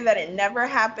to say that it never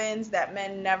happens, that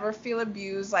men never feel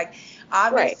abused. Like,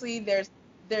 obviously,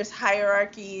 there's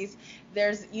hierarchies.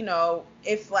 There's, you know,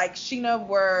 if like Scheana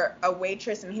were a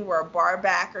waitress and he were a bar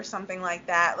back or something like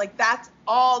that, like that's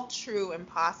all true and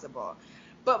possible.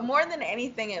 But more than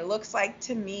anything, it looks like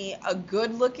to me a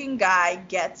good-looking guy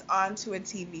gets onto a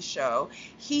TV show.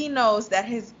 He knows that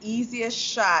his easiest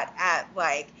shot at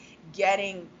like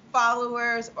getting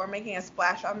followers or making a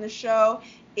splash on the show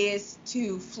is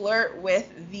to flirt with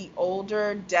the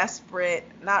older, desperate,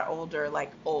 not older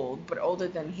like old, but older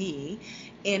than he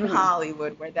in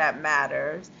Hollywood, where that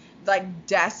matters, like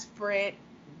desperate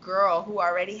girl who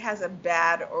already has a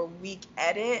bad or weak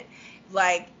edit.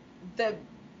 Like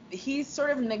he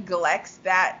sort of neglects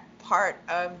that part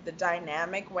of the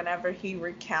dynamic whenever he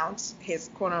recounts his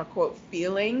quote-unquote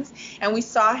feelings, and we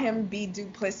saw him be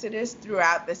duplicitous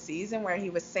throughout the season where he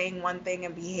was saying one thing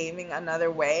and behaving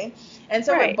another way. And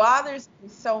so it bothers me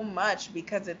so much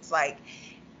because it's like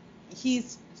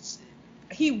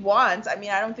he wants, I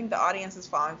mean, I don't think the audience is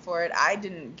falling for it. I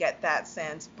didn't get that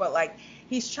sense, but like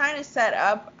he's trying to set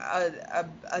up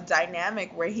a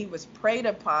dynamic where he was preyed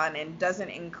upon and doesn't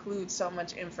include so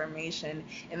much information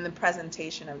in the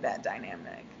presentation of that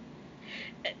dynamic.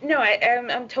 No,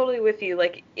 I'm totally with you.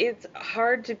 Like, it's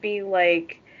hard to be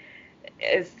like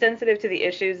as sensitive to the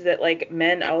issues that like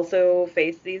men also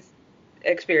face these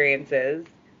experiences.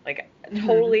 Like,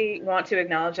 totally want to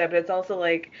acknowledge that, but it's also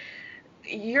like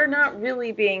you're not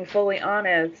really being fully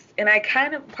honest. And I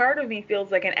kind of, part of me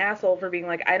feels like an asshole for being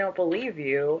like, I don't believe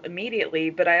you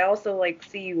immediately, but I also like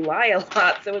see you lie a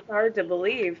lot, so it's hard to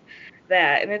believe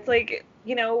that. And it's like,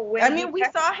 you know, when I mean, we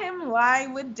saw him lie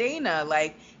with Dana.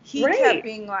 Like, he kept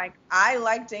being like, I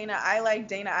like Dana, I like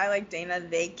Dana, I like Dana.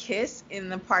 They kiss in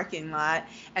the parking lot.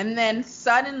 And then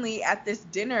suddenly at this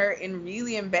dinner, in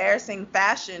really embarrassing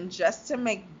fashion, just to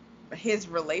make his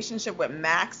relationship with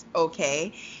Max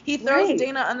okay, he throws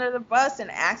Dana under the bus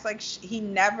and acts like he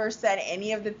never said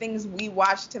any of the things we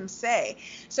watched him say.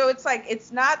 So it's like,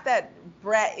 it's not that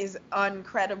Brett is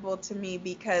uncredible to me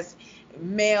because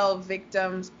male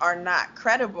victims are not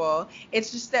credible.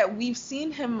 It's just that we've seen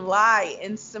him lie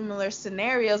in similar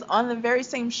scenarios on the very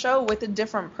same show with a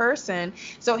different person.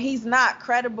 So he's not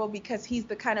credible because he's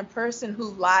the kind of person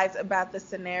who lies about the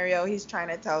scenario he's trying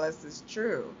to tell us is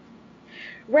true.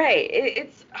 Right.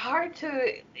 It's hard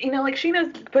to, you know, like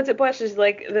Scheana puts it best, is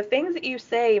like, the things that you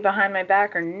say behind my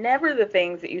back are never the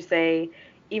things that you say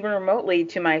even remotely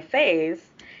to my face.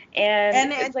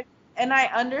 And it's like, and I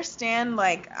understand,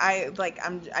 like,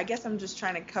 I guess I'm just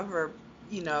trying to cover,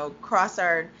 you know, cross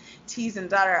our T's and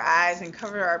dot our I's and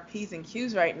cover our P's and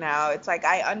Q's right now. It's like,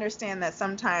 I understand that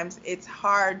sometimes it's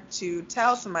hard to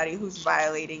tell somebody who's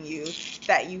violating you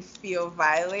that you feel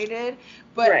violated,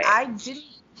 but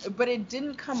but it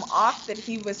didn't come off that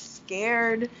he was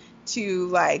scared to,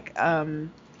 like,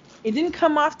 it didn't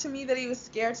come off to me that he was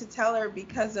scared to tell her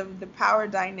because of the power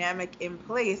dynamic in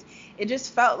place. It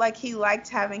just felt like he liked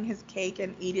having his cake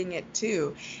and eating it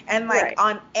too. And like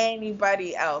on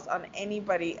anybody else,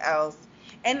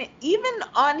 and even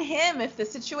on him, if the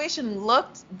situation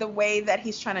looked the way that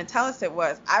he's trying to tell us it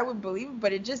was, I would believe it,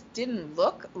 but it just didn't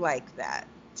look like that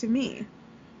to me.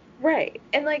 Right.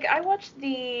 And like, I watched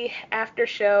the after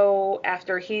show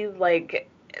after he like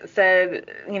said,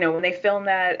 you know, when they filmed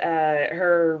that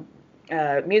her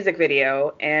music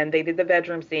video and they did the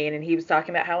bedroom scene and he was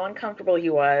talking about how uncomfortable he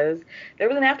was. There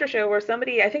was an after show where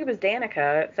somebody, I think it was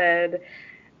Danica, said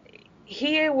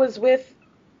he was with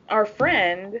our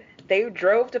friend. They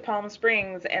drove to Palm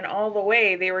Springs and all the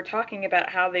way they were talking about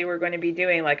how they were going to be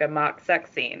doing like a mock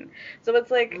sex scene. So it's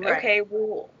like, okay,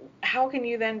 well, how can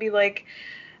you then be like,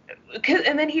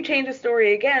 and then he changed the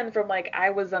story again from like, I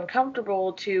was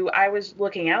uncomfortable to I was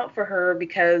looking out for her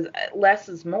because less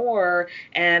is more.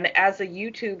 And as a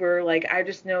YouTuber, like, I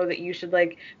just know that you should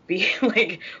like be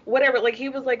like, whatever. Like, he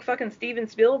was like fucking Steven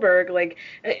Spielberg. Like,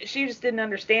 she just didn't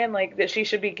understand like that she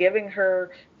should be giving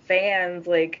her fans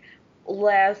like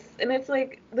less. And it's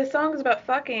like, the song is about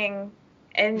fucking,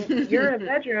 and you're in a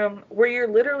bedroom where you're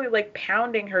literally like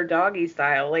pounding her doggy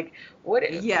style. Like, what's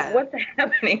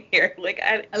happening here?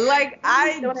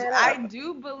 I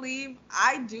do believe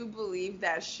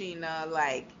that Sheena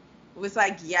like was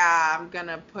like, yeah, I'm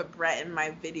gonna put Brett in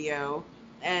my video,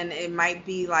 and it might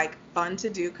be like fun to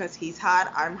do because he's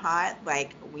hot, I'm hot,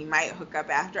 like we might hook up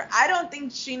after. I don't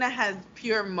think Sheena has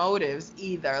pure motives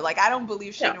either. Like, I don't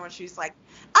believe Sheena when she's like,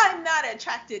 I'm not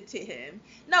attracted to him.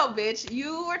 No, bitch,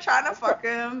 you were trying to fuck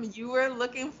him, you were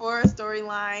looking for a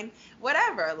storyline,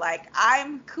 whatever. Like,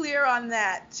 I'm clear on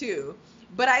that too.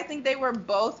 But I think they were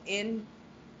both in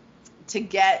to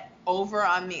get over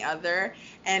on the other,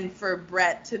 and for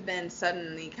Brett to then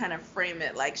suddenly kind of frame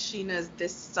it like Sheena's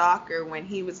this stalker when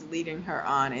he was leading her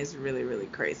on is really, really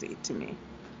crazy to me.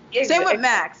 Same with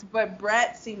Max, but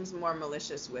Brett seems more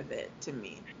malicious with it to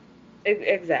me.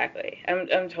 Exactly.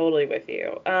 I'm totally with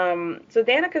you. So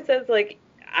Danica says, like,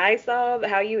 I saw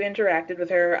how you interacted with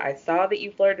her. I saw that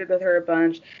you flirted with her a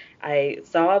bunch. I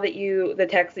saw that the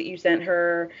text that you sent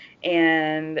her,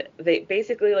 and they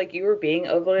basically, like, you were being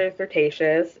overly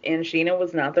flirtatious, and Sheena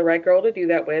was not the right girl to do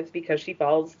that with because she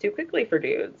falls too quickly for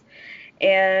dudes.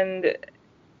 And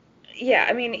yeah,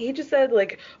 I mean, he just said,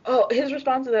 like, oh, his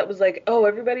response to that was like, oh,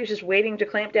 everybody's just waiting to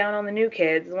clamp down on the new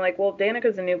kids. I'm like, well,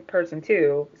 Danica's a new person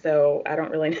too, so I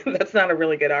don't really, that's not a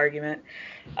really good argument.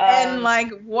 And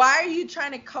like, why are you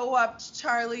trying to co-opt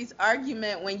Charlie's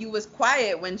argument when you was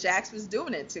quiet when Jax was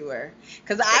doing it to her?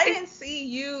 Because I didn't see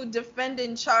you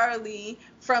defending Charlie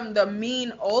from the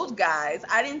mean old guys.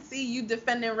 I didn't see you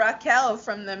defending Raquel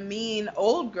from the mean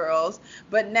old girls.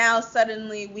 But now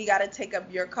suddenly we got to take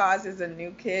up your cause as a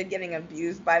new kid getting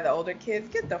abused by the older kids.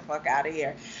 Get the fuck out of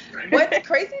here. What's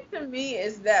crazy to me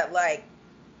is that, like,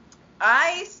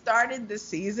 I started the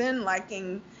season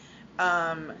liking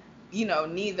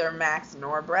neither Max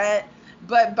nor Brett.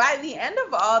 But by the end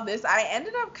of all this, I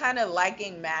ended up kind of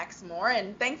liking Max more.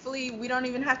 And thankfully, we don't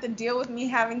even have to deal with me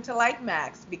having to like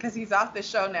Max because he's off the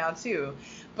show now, too.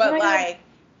 But,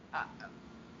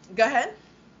 go ahead.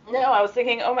 No, I was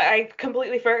thinking, I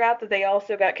completely forgot that they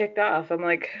also got kicked off. I'm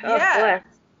like, oh, yeah.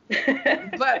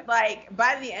 But, like,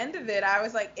 by the end of it, I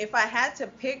was like, if I had to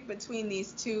pick between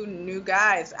these two new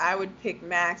guys, I would pick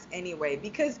Max anyway,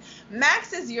 because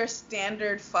Max is your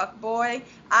standard fuckboy.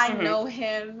 I know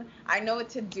him. I know what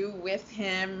to do with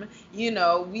him. You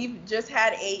know, we've just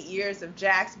had 8 years of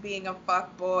Jax being a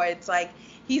fuckboy. It's like,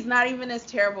 he's not even as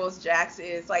terrible as Jax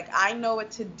is. Like, I know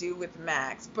what to do with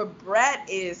Max. But Brett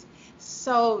is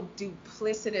so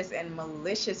duplicitous and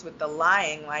malicious with the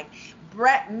lying. Like,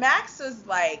 Max is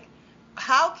like,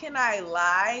 how can I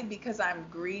lie because I'm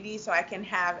greedy so I can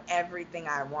have everything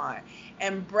I want?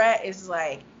 And Brett is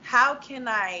like, how can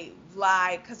I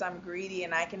lie because I'm greedy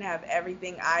and I can have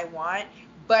everything I want,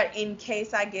 but in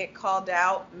case I get called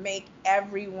out, make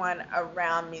everyone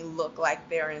around me look like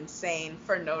they're insane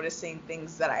for noticing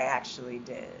things that I actually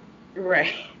did.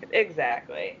 Right,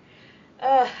 exactly.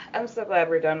 I'm so glad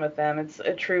we're done with them. It's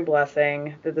a true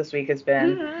blessing that this week has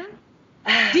been.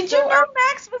 Did you know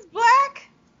Max was black?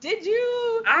 Did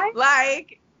you?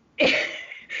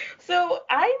 So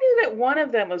I knew that one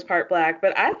of them was part black,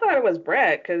 but I thought it was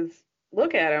Brett because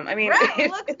look at him. I mean,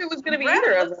 if it was going to be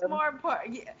either of them.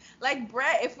 Like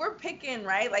Brett, if we're picking,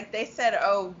 right, like they said,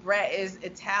 oh, Brett is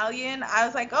Italian. I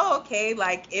was like, oh, okay,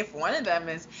 like if one of them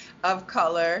is of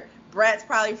color, Brett's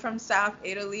probably from South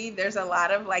Italy. There's a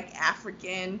lot of like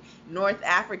African, North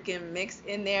African mix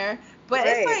in there. But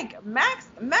It's like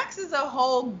Max is a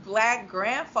whole black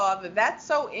grandfather. That's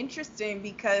so interesting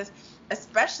because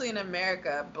especially in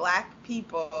America, black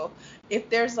people, if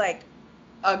there's like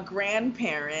a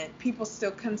grandparent, people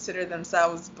still consider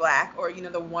themselves black, or, you know,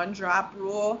 the one drop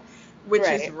rule, which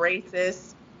is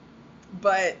racist,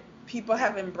 but people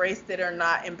have embraced it or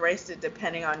not embraced it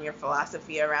depending on your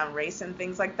philosophy around race and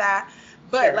things like that.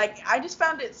 But like, I just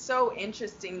found it so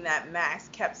interesting that Max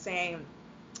kept saying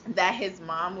that his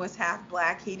mom was half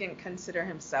black. He didn't consider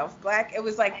himself black. It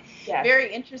was like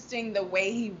very interesting the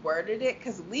way he worded it,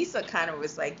 because Lisa kind of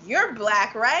was like, you're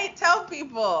black, right? Tell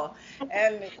people.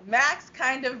 And Max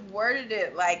kind of worded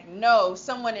it like, no,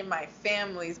 someone in my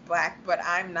family's black, but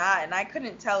I'm not. And I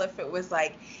couldn't tell if it was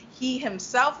like he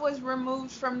himself was removed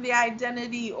from the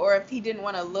identity or if he didn't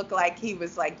want to look like he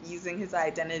was like using his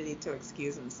identity to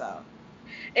excuse himself.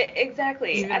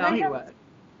 Exactly. Even though he was.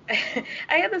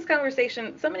 I had this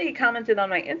conversation, somebody commented on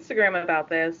my Instagram about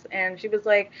this, and she was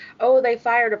like, oh, they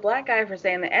fired a black guy for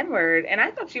saying the N-word, and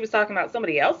I thought she was talking about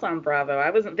somebody else on Bravo. I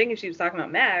wasn't thinking she was talking about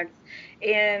Max.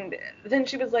 And then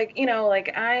she was like, you know,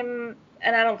 like, and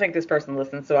I don't think this person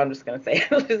listens, so I'm just going to say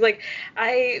it. She's like,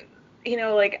 you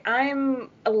know, like, I'm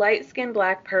a light-skinned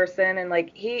black person, and,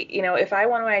 like, you know, if I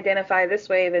want to identify this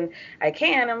way, then I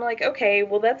can. I'm like, okay,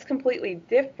 well, that's completely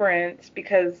different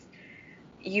because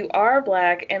you are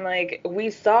black, and, like,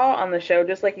 we saw on the show,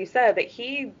 just like you said, that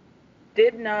he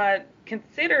did not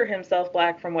consider himself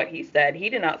black from what he said. He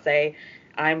did not say,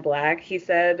 I'm black. He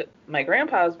said, my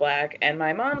grandpa's black, and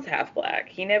my mom's half black.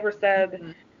 He never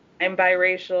said, I'm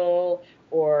biracial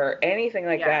or anything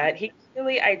like that. He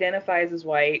clearly identifies as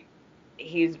white.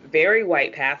 He's very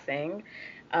white passing.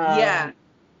 At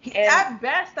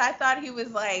best, I thought he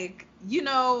was like, you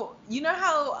know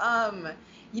how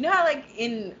like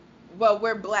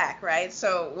we're black, right?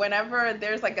 So whenever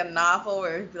there's like a novel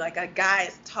where like a guy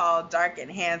is tall, dark,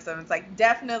 and handsome, it's like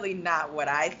definitely not what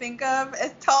I think of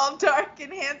as tall, dark,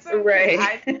 and handsome. Right.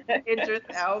 I think Idris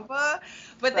Elba,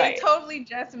 but they totally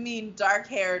just mean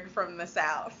dark-haired from the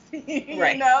South,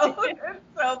 you know?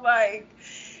 So like,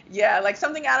 yeah, like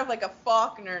something out of like a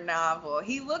Faulkner novel.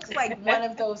 He looks like one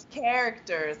of those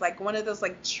characters, like one of those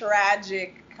like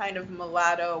tragic kind of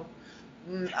mulatto,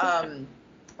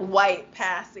 white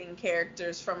passing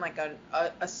characters from like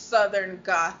a Southern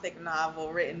Gothic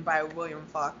novel written by William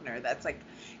Faulkner. That's like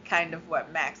kind of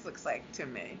what Max looks like to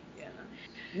me. You know,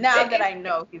 now that I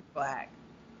know he's black.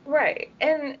 Right.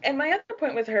 And my other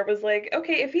point with her was like,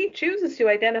 okay, if he chooses to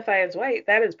identify as white,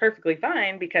 that is perfectly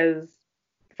fine because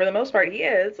for the most part he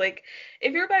is. Like,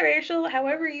 if you're biracial,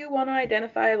 however you want to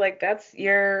identify, like that's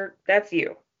you.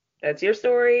 That's your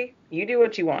story. You do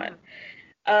what you want.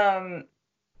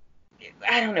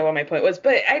 I don't know what my point was,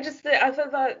 but I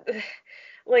thought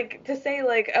like to say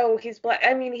like, oh, he's black.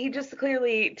 I mean, he just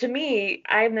clearly, to me,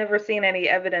 I've never seen any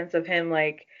evidence of him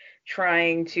like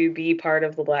trying to be part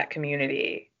of the black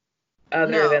community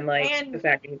other than like the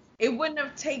fact that it wouldn't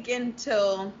have taken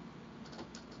till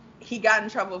he got in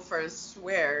trouble for his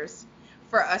swears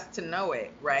for us to know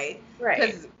it, right? Right.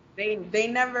 Because they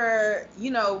never,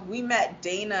 you know, we met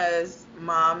Dana's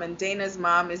mom, and Dana's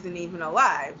mom isn't even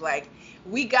alive. Like,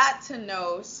 we got to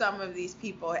know some of these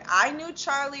people. I knew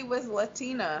Charlie was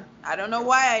Latina. I don't know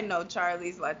why I know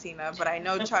Charlie's Latina, but I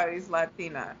know Charlie's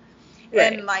Latina.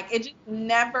 Right. And like, it just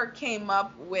never came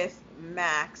up with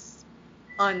Max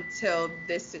until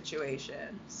this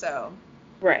situation. So.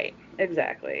 Right.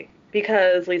 Exactly.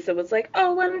 Because Lisa was like,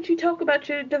 oh, why don't you talk about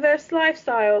your diverse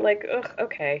lifestyle? Like, ugh,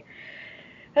 okay.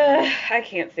 I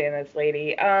can't stand this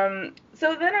lady.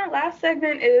 So then our last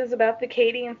segment is about the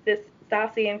Katie and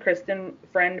Stassi and Kristen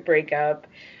friend breakup.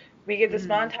 We get this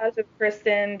montage of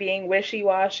Kristen being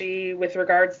wishy-washy with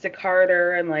regards to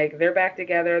Carter, and like they're back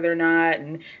together, they're not,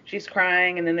 and she's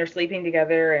crying, and then they're sleeping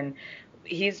together, and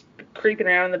he's creeping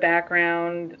around in the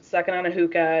background, sucking on a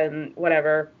hookah and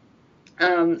whatever.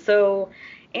 So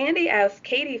Andy asked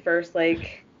Katie first,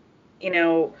 like, you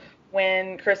know,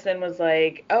 when Kristen was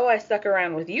like, oh, I stuck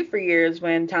around with you for years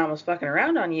when Tom was fucking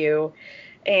around on you.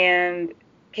 And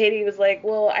Katie was like,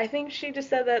 well, I think she just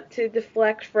said that to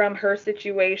deflect from her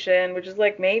situation, which is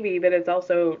like, maybe, but it's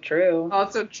also true.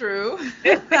 Also true.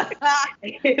 It's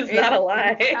not a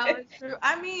lie. It's true.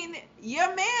 I mean,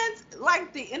 your man's,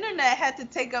 like, the internet had to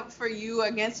take up for you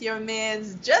against your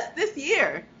man's just this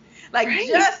year. Like,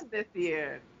 just this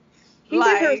year. He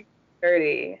did her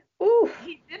dirty. Ooh.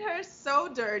 He did her so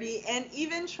dirty and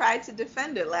even tried to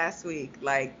defend it last week.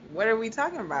 Like, what are we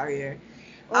talking about here?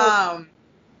 I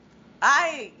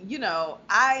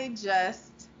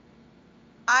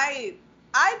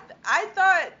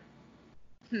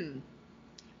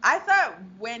thought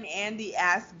when Andy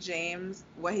asked James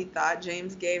what he thought,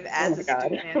 James gave as the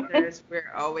student answers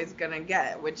we're always going to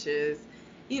get, which is,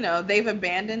 you know, they've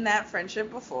abandoned that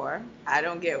friendship before. I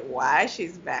don't get why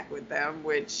she's back with them,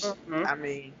 which, I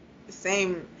mean,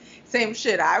 same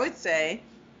shit, I would say.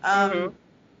 And,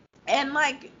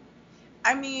 like,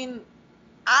 I mean,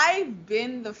 I've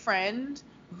been the friend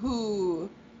who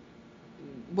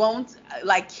won't,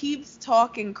 like, keeps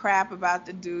talking crap about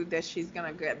the dude that she's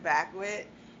going to get back with.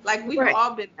 Like, we've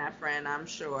all been that friend, I'm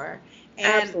sure.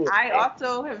 And absolutely. I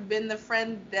also have been the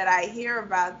friend that I hear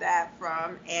about that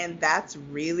from, and that's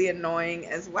really annoying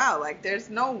as well. Like, there's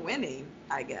no winning,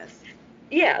 I guess.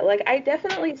 Yeah, like, I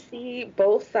definitely see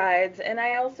both sides, and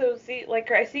I also see, like,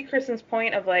 I see Kristen's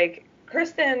point of, like,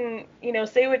 Kristen, you know,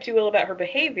 say what you will about her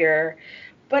behavior,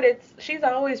 but she's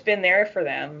always been there for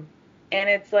them, and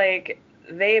it's like,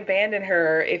 they abandoned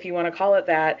her, if you want to call it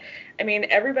that. I mean,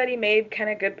 everybody made kind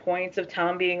of good points of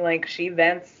Tom being like, she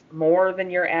vents more than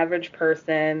your average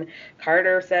person.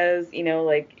 Carter says, you know,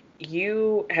 like,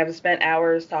 you have spent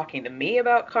hours talking to me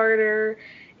about Carter.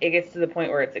 it gets to the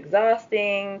point where it's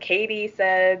exhausting. Katie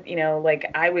said, you know, like,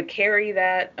 I would carry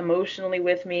that emotionally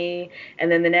with me,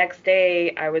 and then the next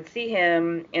day I would see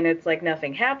him and it's like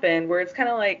nothing happened, where it's kind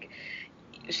of like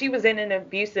she was in an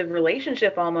abusive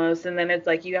relationship almost, and then it's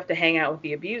like you have to hang out with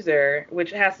the abuser,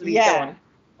 which has to be so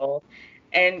uncomfortable.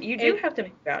 And you do have to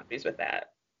make boundaries with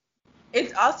that.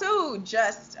 It's also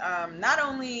just, not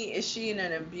only is she in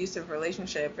an abusive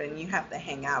relationship and you have to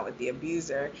hang out with the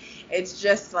abuser, it's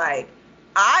just like,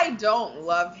 I don't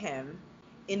love him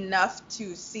enough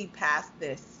to see past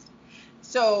this.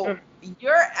 So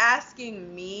you're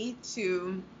asking me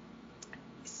to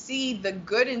see the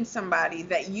good in somebody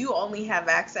that you only have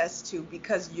access to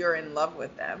because you're in love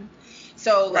with them.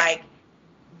 So like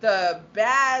the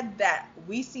bad that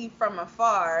we see from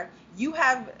afar, you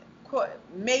have,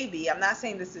 maybe, I'm not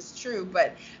saying this is true,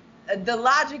 but the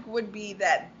logic would be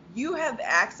that you have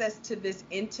access to this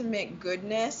intimate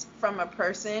goodness from a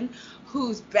person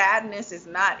whose badness is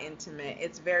not intimate.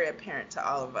 It's very apparent to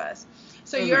all of us.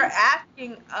 So you're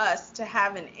asking us to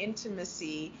have an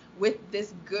intimacy with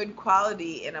this good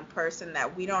quality in a person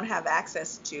that we don't have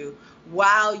access to,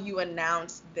 while you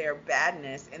announce their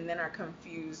badness and then are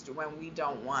confused when we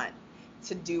don't want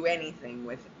to do anything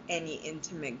with any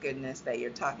intimate goodness that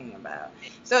you're talking about.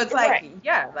 So it's like,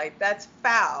 yeah, like, that's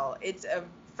foul. It's a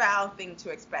foul thing to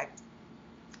expect.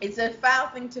 It's a foul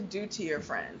thing to do to your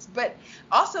friends. But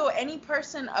also, any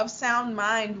person of sound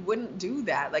mind wouldn't do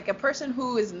that. Like, a person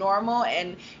who is normal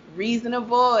and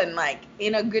reasonable and, like,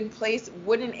 in a good place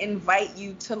wouldn't invite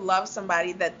you to love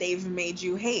somebody that they've made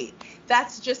you hate.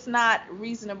 That's just not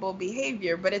reasonable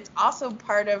behavior. But it's also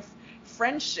part of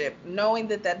friendship, knowing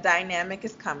that that dynamic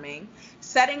is coming,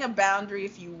 setting a boundary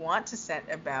if you want to set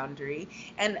a boundary,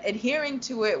 and adhering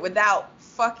to it without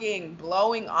fucking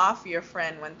blowing off your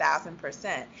friend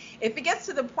 1000%. If it gets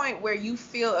to the point where you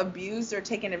feel abused or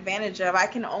taken advantage of, I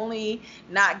can only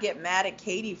not get mad at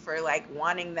Katie for, like,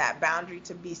 wanting that boundary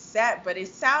to be set, but it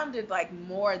sounded like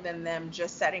more than them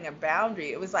just setting a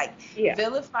boundary. It was like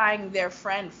vilifying their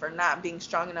friend for not being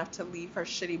strong enough to leave her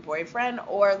shitty boyfriend,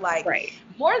 or like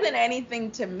more than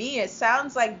anything, to me, it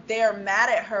sounds like they're mad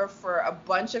at her for a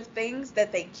bunch of things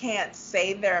that they can't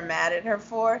say they're mad at her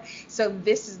for. So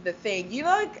this is the thing. You know,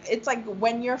 like, it's like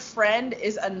when your friend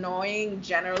is annoying,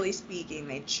 generally speaking,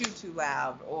 they chew too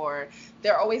loud, or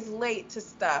they're always late to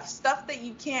stuff that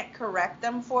you can't correct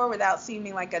them for without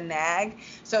seeming like a nag.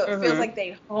 So it feels like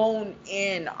they hone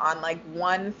in on, like,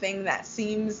 one thing that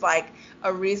seems like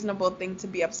a reasonable thing to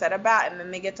be upset about, and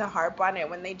then they get to harp on it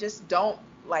when they just don't,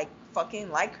 like,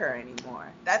 fucking like her anymore.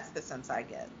 That's the sense I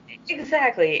get.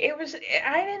 Exactly.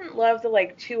 I didn't love the,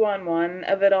 like,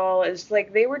 2-on-1 of it all. It's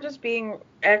like they were just being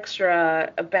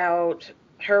extra about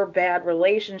her bad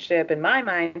relationship in my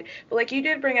mind. But, like, you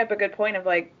did bring up a good point of,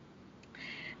 like,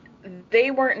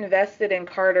 they weren't invested in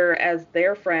Carter as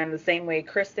their friend the same way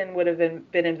Kristen would have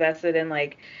been invested in,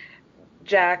 like,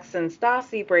 Jax and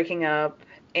Stassi breaking up,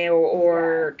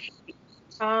 or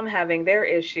Tom having their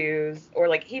issues, or,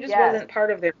 like, he just wasn't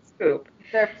part of their group.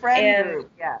 Their friend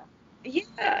group,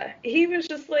 Yeah, he was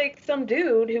just, like, some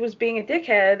dude who was being a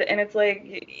dickhead, and it's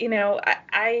like, you know,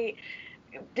 I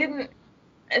didn't,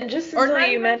 and just until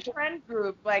you mentioned friend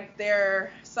group, like,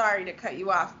 they're, sorry to cut you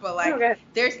off, but, like,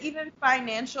 there's even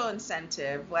financial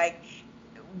incentive, like,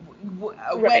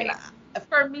 when,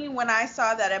 for me, when I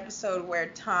saw that episode where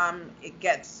Tom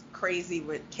gets crazy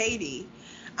with Katie,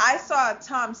 I saw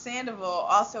Tom Sandoval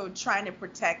also trying to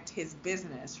protect his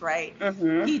business, right?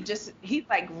 He's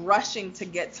like rushing to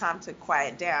get Tom to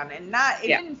quiet down, and it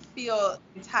didn't feel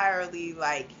entirely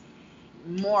like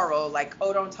moral, like,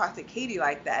 oh, don't talk to Katie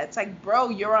like that. It's like, bro,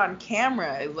 you're on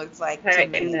camera, it looks like to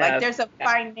me. Like, there's a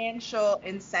financial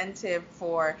incentive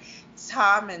for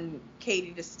Tom and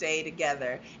Katie to stay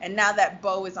together. And now that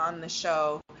Bo is on the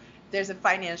show, there's a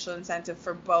financial incentive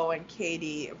for Bo and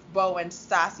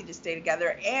Stassi to stay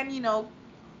together. And, you know,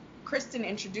 Kristen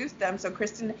introduced them, so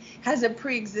Kristen has a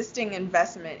pre-existing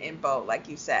investment in Bo, like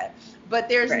you said. But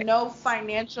there's no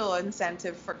financial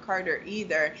incentive for Carter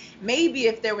either. Maybe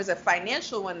if there was a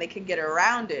financial one, they could get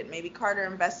around it. Maybe Carter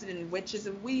invested in Witches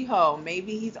of WeHo.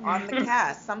 Maybe he's on the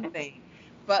cast, something.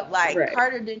 But, like,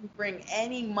 Carter didn't bring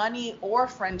any money or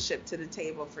friendship to the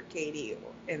table for Katie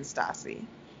and Stassi.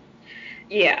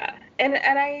 Yeah, and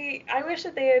I wish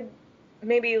that they had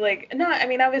maybe, like, not, I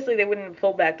mean, obviously they wouldn't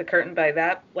pull back the curtain by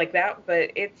that, like that,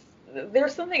 but it's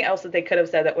there's something else that they could have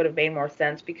said that would have made more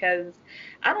sense, because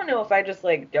I don't know if I just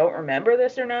like don't remember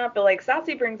this or not, but like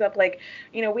Stassi brings up like,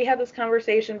 we had this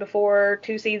conversation before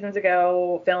 2 seasons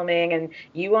ago filming, and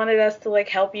you wanted us to like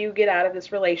help you get out of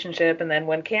this relationship, and then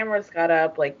when cameras got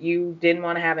up, like you didn't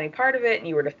want to have any part of it and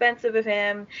you were defensive of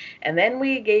him, and then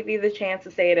we gave you the chance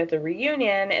to say it at the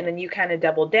reunion, and then you kind of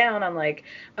doubled down on like,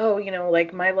 oh,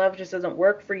 like my love just doesn't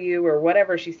work for you or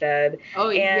whatever she said. Oh,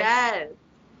 yes.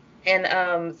 And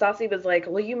Stassi was like,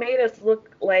 well, you made us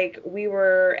look like we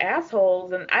were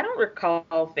assholes. And I don't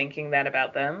recall thinking that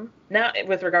about them. Not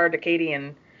with regard to Katie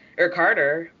or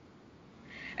Carter.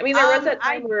 I mean, there was that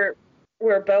time where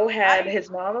Beau had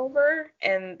his mom over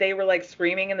and they were like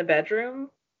screaming in the bedroom.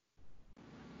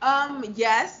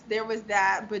 Yes, there was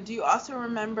that. But do you also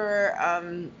remember,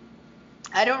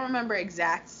 I don't remember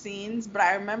exact scenes, but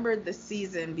I remember the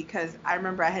season because I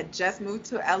remember I had just moved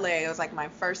to LA. It was like my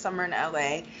first summer in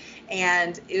LA,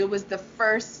 and it was the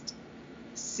first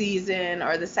season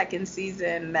or the second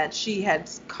season that she had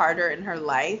Carter in her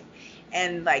life,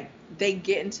 and like they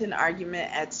get into an argument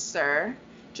at SUR.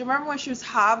 Do you remember when she was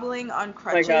hobbling on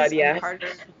crutches? Oh my God, yeah.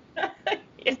 Carter?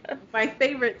 Yeah. My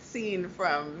favorite scene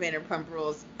from Vanderpump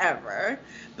Rules ever.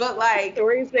 But like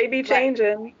stories may be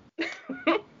changing.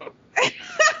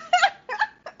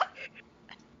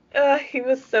 He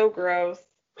was so gross.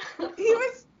 He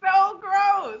was so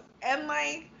gross. And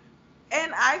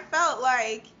I felt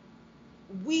like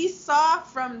we saw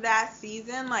from that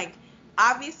season, like,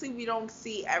 obviously we don't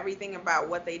see everything about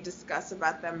what they discuss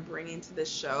about them bringing to the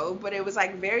show, but it was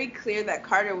like very clear that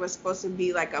Carter was supposed to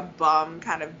be like a bum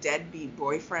kind of deadbeat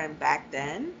boyfriend back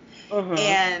then. Mm-hmm.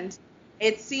 And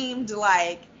it seemed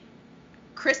like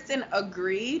Kristen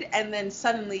agreed and then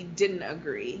suddenly didn't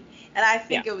agree. And I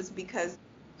think it was because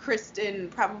Kristen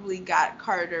probably got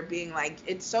Carter being like,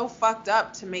 it's so fucked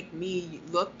up to make me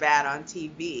look bad on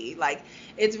TV. Like,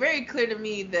 it's very clear to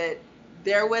me that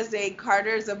there was a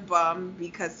Carter's a bum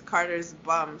because Carter's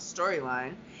bum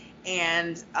storyline.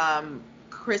 And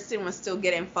Kristen was still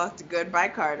getting fucked good by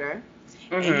Carter.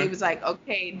 Mm-hmm. And he was like,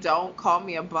 okay, don't call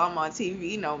me a bum on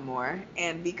TV no more.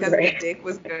 And because the dick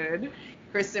was good,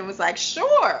 Kristen was like,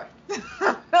 sure.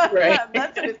 Right.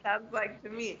 That's what it sounds like to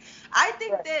me. I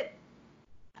think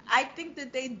that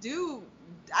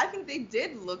they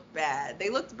did look bad. They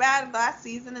looked bad last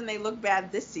season and they look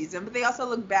bad this season, but they also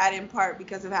look bad in part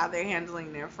because of how they're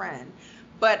handling their friend.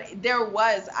 But there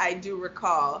was, I do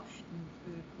recall,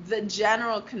 the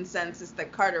general consensus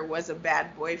that Carter was a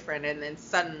bad boyfriend, and then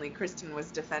suddenly Kristen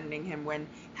was defending him when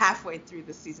halfway through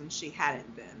the season she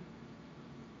hadn't been.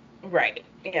 Right.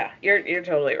 Yeah, you're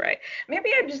totally right. Maybe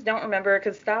I just don't remember,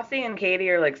 because Stassi and Katie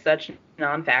are like such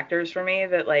non-factors for me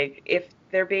that like if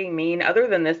they're being mean, other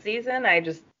than this season, I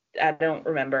don't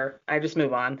remember. I just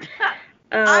move on.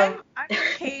 I'm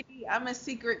a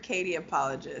secret Katie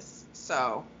apologist.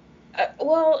 So.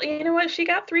 Well, you know what? She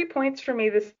got 3 points for me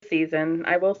this season.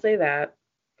 I will say that.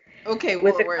 Okay,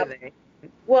 what were they?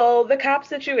 Well, the cop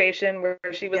situation where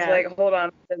she was like, hold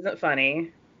on, this isn't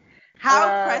funny.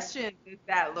 How prescient does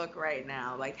that look right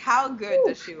now? Like, how good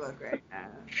does she look right now?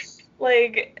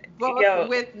 Like, both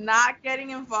with not getting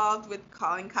involved with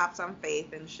calling cops on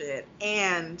Faith and shit,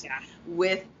 and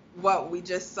with what we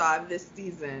just saw this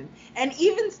season. And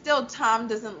even still, Tom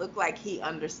doesn't look like he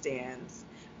understands.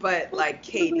 But, like,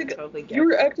 Katie totally gets it. You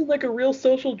were acting like a real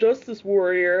social justice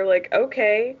warrior. Like,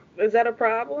 okay, is that a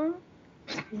problem?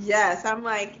 Yes, I'm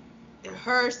like,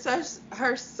 her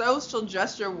social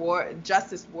justice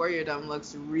warriordom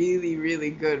looks really, really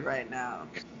good right now.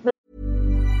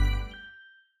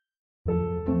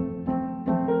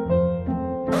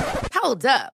 Hold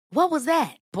up. What was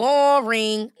that?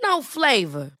 Boring. No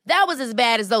flavor. That was as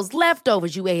bad as those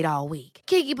leftovers you ate all week.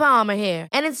 Keke Palmer here,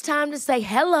 and it's time to say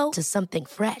hello to something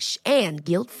fresh and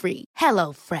guilt-free.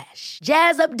 HelloFresh.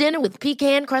 Jazz up dinner with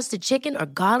pecan-crusted chicken or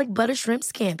garlic butter shrimp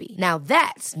scampi. Now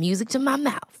that's music to my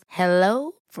mouth.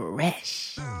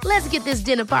 HelloFresh. Let's get this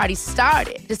dinner party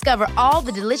started. Discover all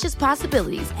the delicious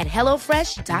possibilities at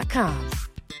HelloFresh.com.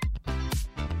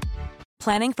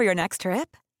 Planning for your next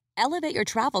trip? Elevate your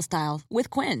travel style with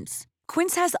Quince.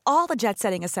 Quince has all the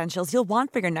jet-setting essentials you'll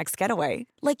want for your next getaway,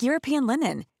 like European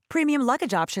linen, premium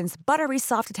luggage options, buttery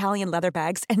soft Italian leather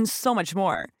bags, and so much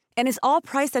more. And is all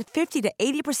priced at 50 to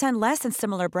 80% less than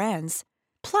similar brands.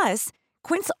 Plus,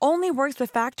 Quince only works with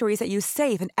factories that use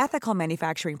safe and ethical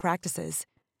manufacturing practices.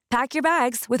 Pack your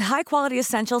bags with high-quality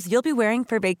essentials you'll be wearing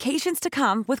for vacations to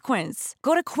come with Quince.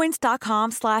 Go to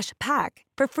quince.com/pack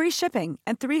for free shipping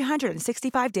and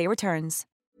 365-day returns.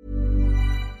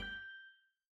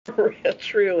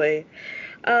 Truly.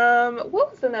 What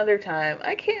was another time?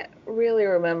 I can't really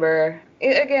remember.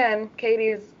 Again,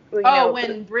 Katie's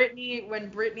When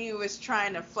Brittany was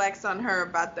trying to flex on her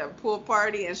about the pool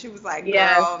party, and she was like,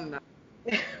 Yes. "Girl,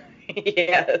 no."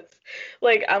 Yes.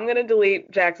 Like, I'm gonna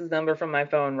delete Jax's number from my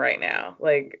phone right now.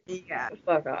 Like, Yeah.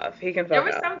 fuck off. He can fuck There off.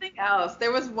 was something else.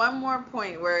 There was one more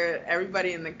point where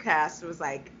everybody in the cast was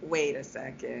like, "Wait a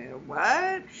second,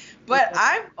 what?" But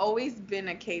I've always been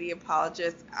a Katie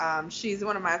apologist. She's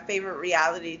one of my favorite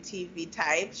reality TV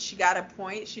types. She got a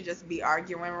point. She just be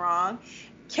arguing wrong.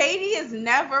 Katie is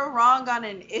never wrong on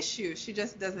an issue. She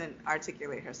just doesn't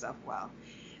articulate herself well.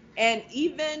 And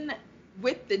even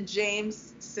with the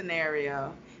James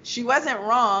scenario, she wasn't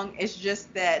wrong. It's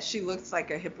just that she looks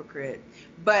like a hypocrite.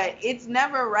 But it's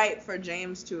never right for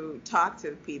James to talk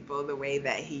to people the way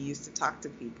that he used to talk to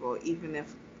people, even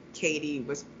if Katie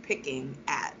was picking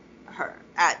at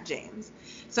James.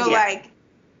 So like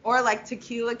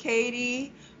Tequila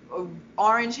Katie,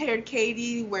 orange-haired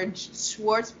Katie, where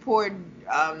Schwartz poured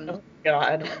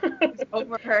God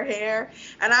over her hair,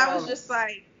 and I was just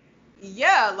like,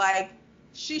 yeah, like,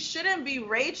 she shouldn't be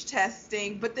rage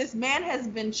testing, but this man has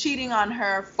been cheating on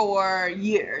her for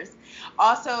years.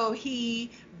 Also, he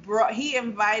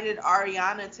invited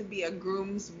Ariana to be a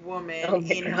groomswoman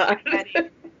in his wedding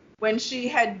when she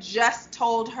had just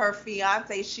told her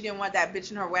fiance she didn't want that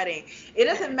bitch in her wedding. It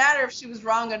doesn't matter if she was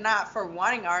wrong or not for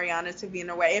wanting Ariana to be in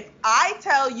her wedding. If I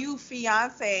tell you,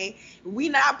 fiance, we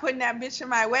not putting that bitch in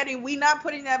my wedding, we not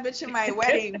putting that bitch in my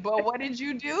wedding, but what did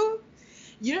you do?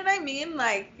 You know what I mean?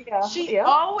 Like,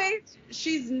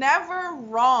 she's never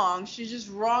wrong. She's just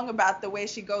wrong about the way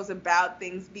she goes about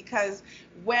things, because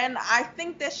when I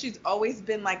think that she's always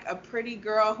been like a pretty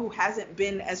girl who hasn't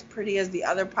been as pretty as the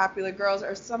other popular girls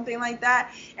or something like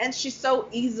that. And she's so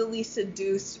easily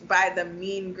seduced by the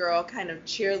mean girl kind of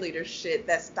cheerleader shit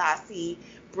that Stassi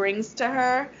brings to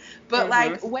her. But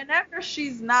like, whenever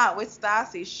she's not with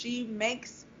Stassi, she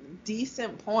makes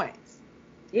decent points.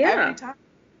 Every time.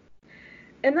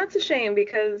 And that's a shame,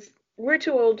 because we're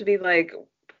too old to be like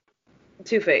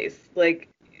Two-Face. Like,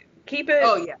 keep it.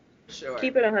 Oh yeah, sure.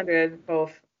 Keep it 100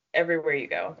 both everywhere you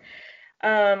go.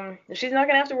 She's not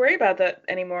gonna have to worry about that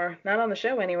anymore. Not on the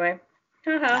show anyway.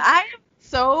 I am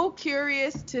so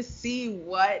curious to see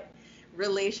what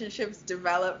relationships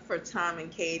develop for Tom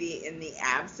and Katie in the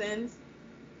absence,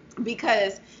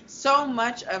 because so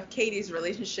much of Katie's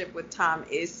relationship with Tom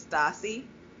is Stassi.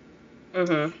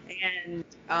 And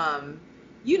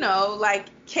you know, like,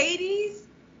 Katie's,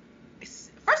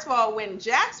 first of all, when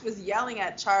Jax was yelling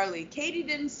at Charlie, Katie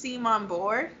didn't seem on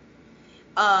board.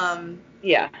 And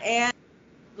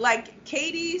like,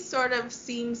 Katie sort of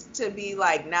seems to be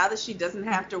like, now that she doesn't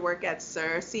have to work at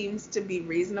SUR, seems to be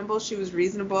reasonable. She was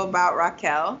reasonable about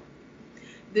Raquel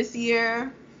this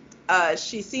year.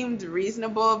 She seemed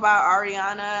reasonable about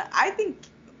Ariana. I think,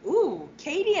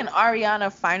 Katie and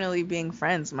Ariana finally being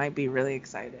friends might be really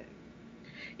exciting.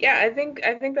 Yeah, I think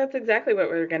that's exactly what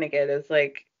we're gonna get, is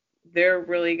like, they're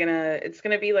really it's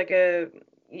gonna be like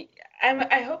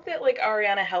I hope that like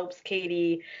Ariana helps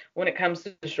Katie when it comes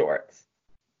to the shorts.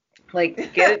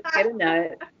 Like, get a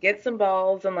nut, get some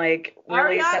balls, and like,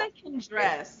 really Ariana can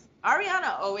dress.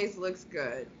 Ariana always looks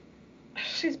good.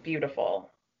 She's beautiful.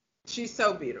 She's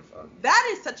so beautiful. That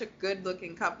is such a good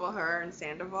looking couple, her and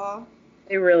Sandoval.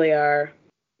 They really are.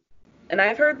 And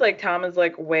I've heard like Tom is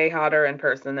like way hotter in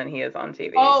person than he is on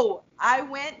TV. Oh, I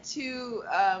went to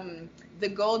the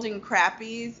Golden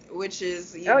Crappies, which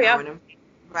is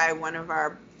by one of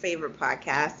our favorite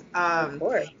podcasts. Of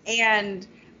course. And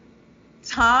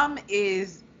Tom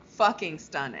is fucking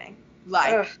stunning.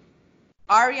 Like,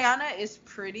 Ariana is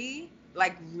pretty,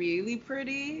 like really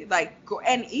pretty, like,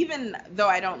 and even though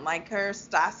I don't like her,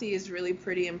 Stassi is really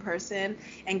pretty in person,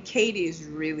 and Katie is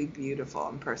really beautiful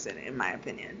in person, in my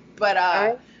opinion. But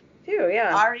I too,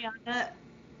 yeah.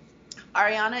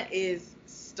 Ariana is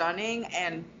stunning,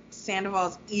 and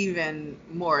Sandoval's even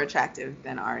more attractive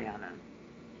than Ariana.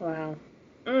 Wow.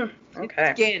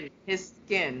 Okay. His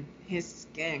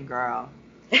skin, girl.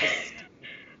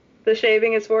 The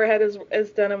shaving his forehead is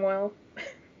done him well.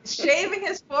 Shaving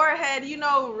his forehead, you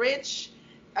know, rich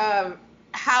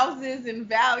houses in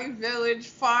Valley Village,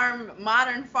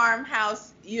 modern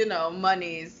farmhouse, you know,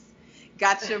 monies.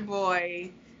 Got your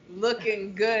boy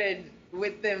looking good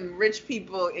with them rich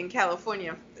people in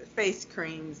California face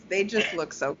creams. They just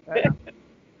look so good.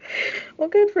 Well,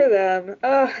 good for them.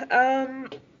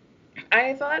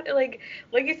 I thought, like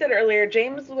you said earlier,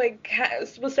 James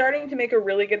was starting to make a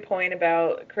really good point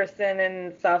about Kristen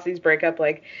and Stassi's breakup.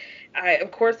 Like,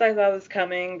 of course I saw this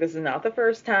coming. This is not the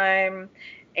first time.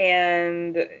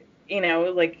 And, you know,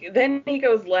 like, then he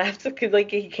goes left because, like,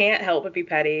 he can't help but be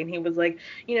petty. And he was like,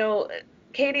 you know,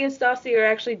 Katie and Stassi are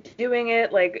actually doing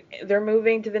it. Like, they're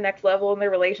moving to the next level in their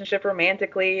relationship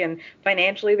romantically, and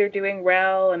financially they're doing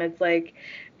well. And it's like,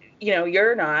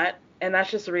 you're not. And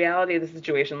that's just the reality of the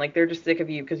situation. Like, they're just sick of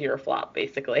you because you're a flop,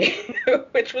 basically,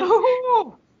 which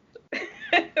was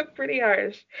pretty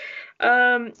harsh.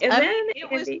 And then it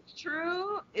was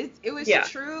true. It was Yeah.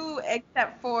 true,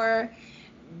 except for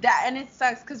that, and it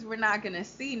sucks because we're not gonna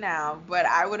see now. But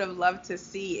I would have loved to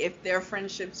see if their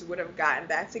friendships would have gotten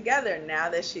back together now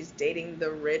that she's dating the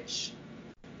rich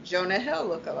Jonah Hill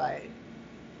lookalike.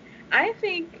 I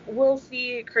think we'll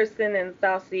see Kristen and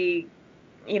Stassi,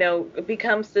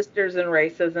 become sisters in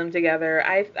racism together.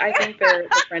 I think their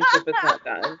friendship is not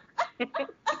done.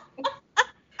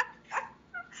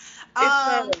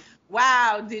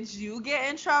 Wow, did you get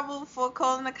in trouble for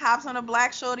calling the cops on a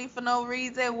black shorty for no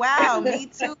reason? Wow, me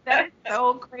too. That is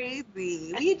so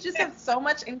crazy. We just have so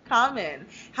much in common.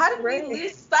 How did we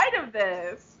lose sight of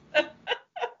this?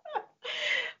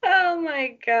 Oh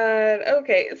my God.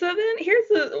 Okay, so then here's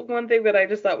the one thing that I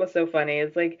just thought was so funny.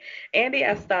 Is like Andy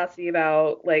asked Stassi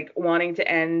about like wanting to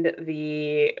end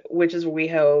the Witches of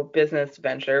WeHo business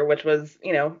venture, which was,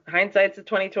 hindsight's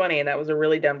 2020, and that was a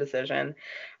really dumb decision.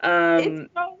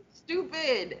 It's so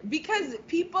stupid because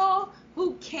people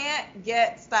who can't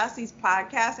get Stassi's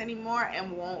podcast anymore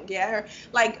and won't get her,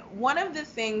 like, one of the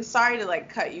things, sorry to like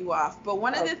cut you off, but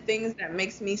one of the things that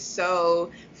makes me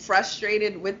so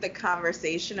frustrated with the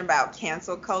conversation about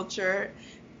cancel culture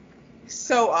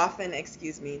so often,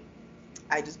 excuse me,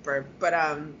 I just burped, but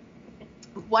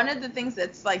one of the things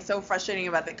that's like so frustrating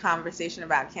about the conversation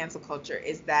about cancel culture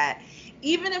is that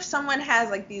even if someone has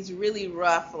like these really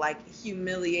rough, like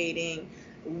humiliating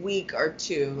week or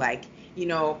two, like,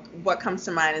 what comes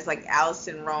to mind is like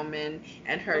Allison Roman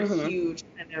and her huge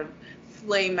kind of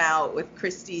flame out with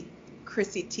Chrissy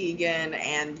Teigen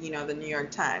and, the New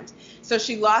York Times. So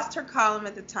she lost her column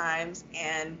at the Times,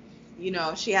 and,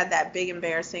 she had that big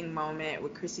embarrassing moment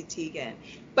with Chrissy Teigen.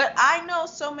 But I know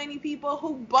so many people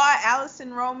who bought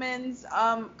Allison Roman's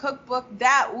cookbook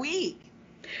that week.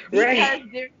 Because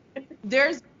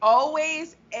there's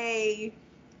always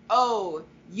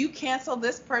you cancel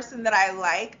this person that I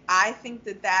like, I think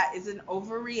that is an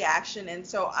overreaction, and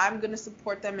so I'm going to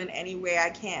support them in any way I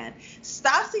can.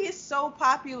 Stassi is so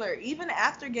popular. Even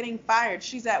after getting fired,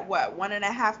 she's at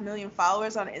 1.5 million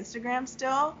followers on Instagram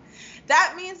still?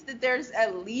 That means that there's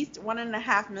at least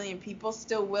 1.5 million people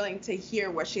still willing to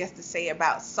hear what she has to say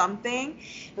about something.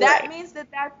 That means that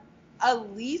that's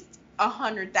at least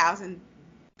 100,000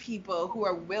 people who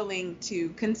are willing to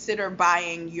consider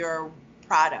buying your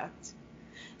product.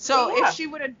 So if she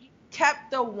would have kept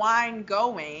the wine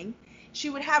going, she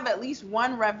would have at least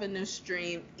one revenue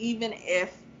stream, even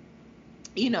if,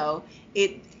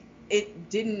 it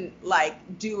didn't like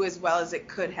do as well as it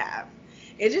could have.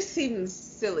 It just seems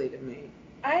silly to me.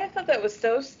 I thought that was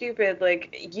so stupid.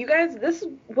 Like, you guys, this is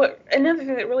another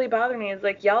thing that really bothered me is,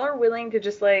 like, y'all are willing to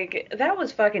just, like, that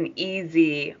was fucking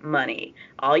easy money.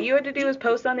 All you had to do was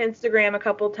post on Instagram a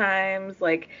couple times,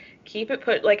 like, keep it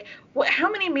put, like,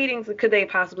 how many meetings could they have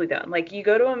possibly done? Like, you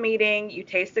go to a meeting, you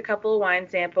taste a couple of wine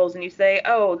samples, and you say,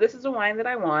 oh, this is a wine that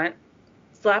I want,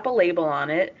 slap a label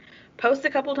on it, post a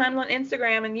couple times on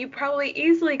Instagram, and you probably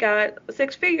easily got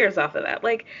 6 figures off of that.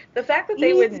 Like, the fact that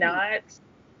they would not...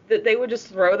 that they would just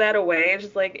throw that away. It's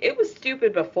just like, it was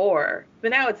stupid before,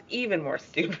 but now it's even more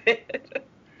stupid.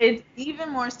 It's even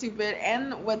more stupid,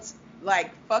 and what's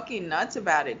like fucking nuts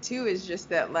about it too is just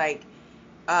that like,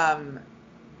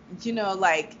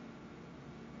 like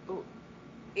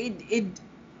it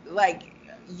like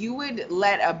you would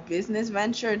let a business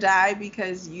venture die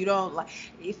because you don't like,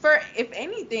 if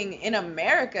anything in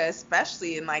America,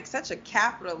 especially in like such a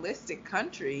capitalistic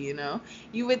country,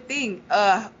 you would think,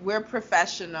 we're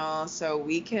professional, so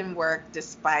we can work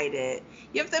despite it.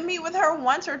 You have to meet with her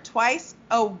once or twice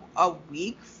a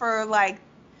week for like,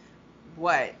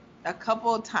 a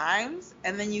couple of times,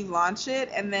 and then you launch it,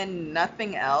 and then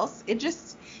nothing else. It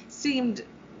just seemed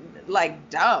like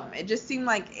dumb. It just seemed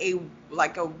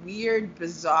like a weird,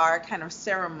 bizarre kind of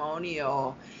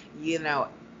ceremonial,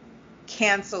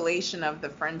 cancellation of the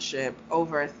friendship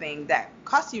over a thing that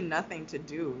cost you nothing to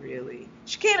do, really.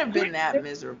 She can't have been that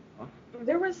miserable.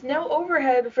 There was no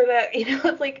overhead for that.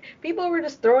 It's like people were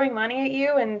just throwing money at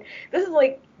you, and this is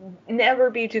like, never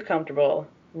be too comfortable.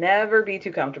 Never be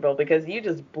too comfortable, because you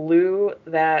just blew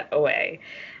that away.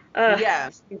 Yeah.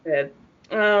 Stupid.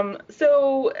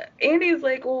 So Andy's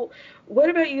like, well, what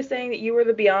about you saying that you were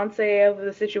the Beyonce of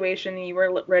the situation and you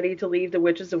were ready to leave the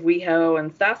Witches of WeHo?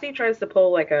 And Stassi tries to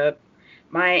pull like a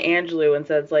Maya Angelou and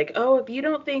says like, oh, if you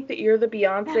don't think that you're the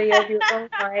Beyonce of your own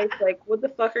life, like, what the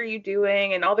fuck are you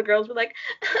doing? And all the girls were like,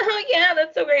 oh yeah,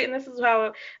 that's so great. And this is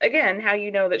how, again, how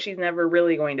you know that she's never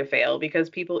really going to fail, because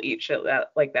people eat shit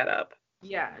like that up.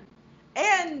 Yeah.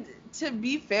 And to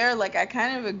be fair, like, I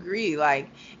kind of agree. Like,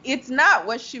 it's not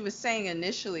what she was saying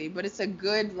initially, but it's a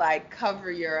good, like,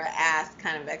 cover your ass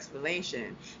kind of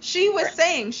explanation. She was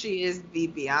saying she is the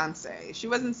Beyonce. She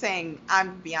wasn't saying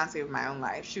I'm Beyonce of my own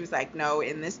life. She was like, no,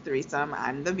 in this threesome,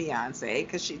 I'm the Beyonce,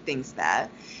 because she thinks that.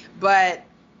 But,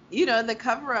 you know, the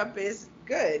cover up is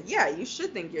good. Yeah, you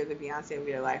should think you're the Beyonce of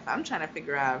your life. I'm trying to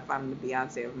figure out if I'm the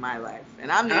Beyonce of my life. And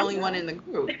I'm the only one in the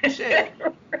group. Shit.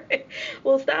 Right.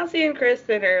 Well, Stassi and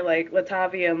Kristen are like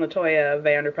Latavia and Latoya of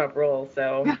Vanderpump Rules,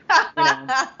 so, you know,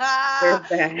 there's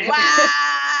that.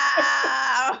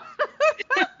 Wow!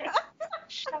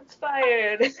 Shots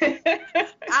fired.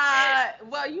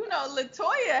 Well, you know,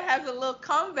 Latoya has a little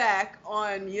comeback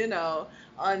on, you know,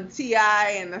 on T.I.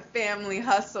 and the Family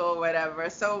Hustle or whatever.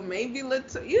 So maybe,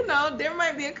 you know, there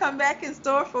might be a comeback in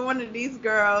store for one of these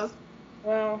girls.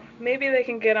 Well, maybe they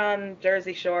can get on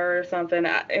Jersey Shore or something.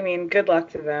 I mean, good luck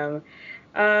to them.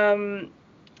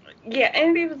 Yeah,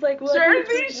 Andy was like, well,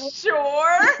 Jersey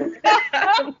Shore?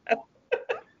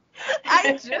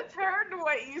 I just heard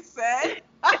what you said.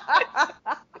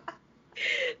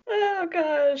 Oh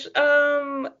gosh.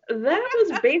 That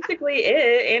was basically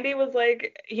it. Andy was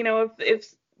like, you know,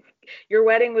 if your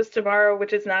wedding was tomorrow,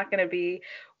 which it's not going to be,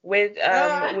 would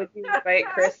you invite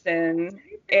Kristen?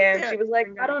 And she was like,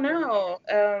 I don't know.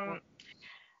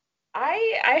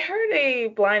 I heard a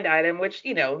blind item, which,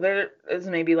 you know, there is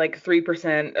maybe like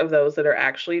 3% of those that are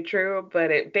actually true,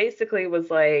 but it basically was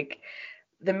like,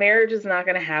 the marriage is not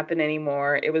going to happen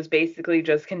anymore. It was basically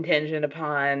just contingent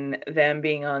upon them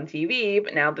being on TV.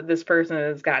 But now that this person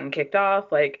has gotten kicked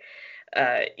off, like,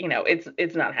 you know,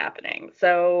 it's not happening.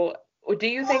 So do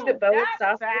you think that Beau and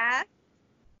Stassi?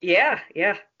 Yeah.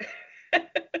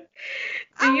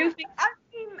 Do you think?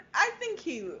 I think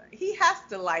he has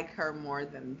to like her more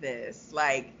than this.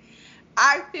 Like,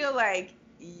 I feel like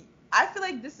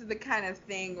this is the kind of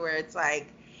thing where it's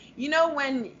like, you know,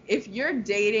 if you're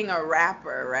dating a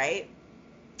rapper, right?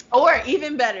 Or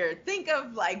even better, think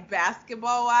of like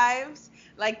Basketball Wives.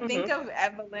 Like, think of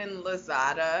Evelyn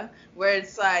Lozada, where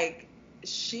it's like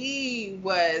she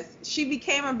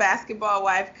became a basketball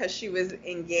wife because she was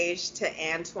engaged to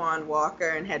Antoine Walker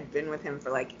and had been with him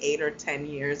for like 8 or 10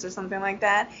 years or something like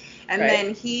that. And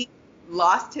then he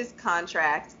lost his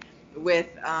contract with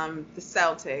the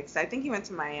Celtics. I think he went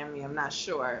to Miami, I'm not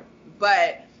sure.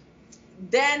 But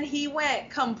then he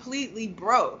went completely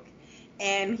broke.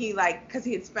 And he, like, because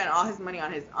he had spent all his money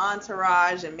on his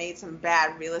entourage and made some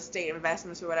bad real estate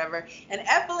investments or whatever. And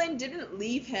Evelyn didn't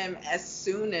leave him as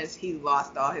soon as he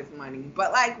lost all his money.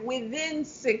 But, like, within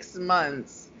 6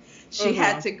 months, she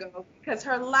had to go because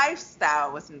her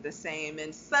lifestyle wasn't the same.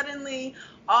 And suddenly,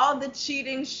 all the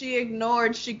cheating she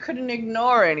ignored, she couldn't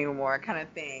ignore anymore, kind of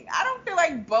thing. I don't feel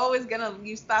like Beau is going to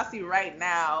leave Stassi right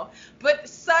now. But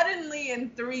suddenly,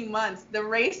 in 3 months, the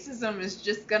racism is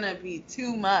just going to be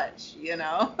too much, you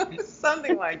know?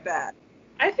 Something like that.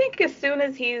 I think as soon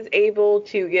as he's able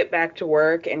to get back to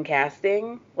work and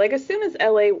casting, like as soon as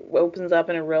LA opens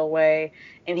up in a real way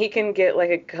and he can get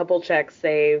like a couple checks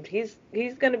saved, he's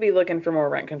going to be looking for more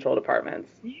rent-controlled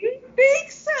apartments. You think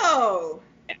so?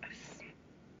 Yes.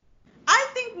 I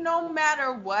think no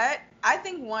matter what, I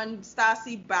think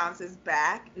Stassi bounces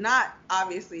back, not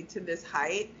obviously to this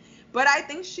height, but I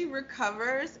think she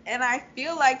recovers, and I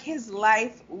feel like his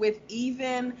life with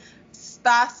even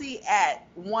Stassi at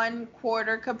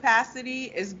 1/4 capacity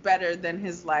is better than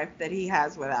his life that he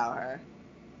has without her.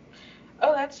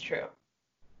 Oh, that's true.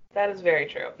 That is very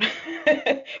true.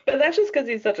 But that's just because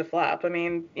he's such a flop. I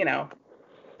mean, you know,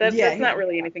 that's not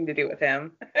really anything to do with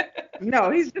him.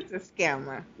 No, he's just a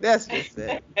scammer. That's just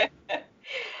it.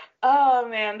 Oh,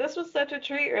 man, this was such a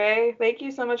treat, Ray. Thank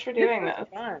you so much for doing this.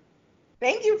 Fun.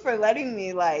 Thank you for letting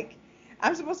me, like,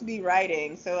 I'm supposed to be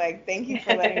writing, so, like, thank you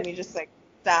for letting me just, like,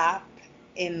 stop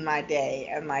in my day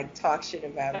and like talk shit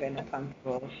about Vanderpump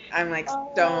Rules. I'm like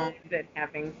stoned and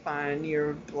having fun.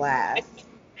 You're a blast.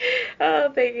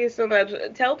 Oh, thank you so much.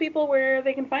 Tell people where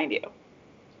they can find you.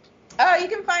 You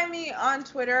can find me on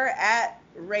Twitter at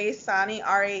Raesanni,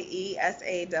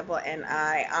 RAESANNI.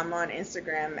 I'm on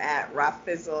Instagram at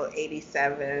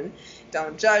Rafizzle87.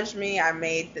 Don't judge me. I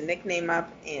made the nickname up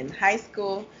in high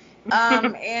school.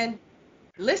 And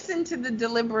listen to The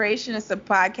Deliberation. It's a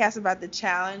podcast about the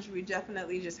challenge. We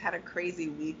definitely just had a crazy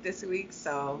week this week,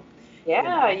 so.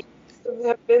 Yeah, you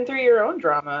have been through your own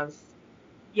dramas.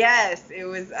 Yes, it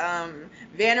was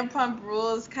Vanderpump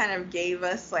Rules kind of gave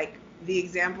us like the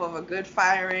example of a good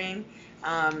firing.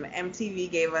 MTV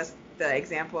gave us the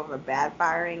example of a bad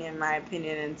firing, in my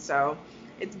opinion, and so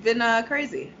it's been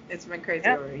crazy. It's been crazy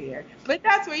over here. But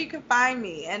that's where you can find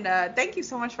me. And thank you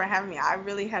so much for having me. I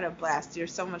really had a blast. You're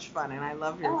so much fun, and I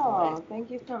love your voice. Oh, thank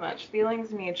you so much.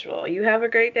 Feelings mutual. You have a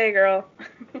great day, girl.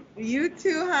 You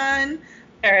too, hon.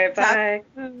 All right, bye.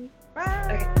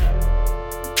 Bye. Okay.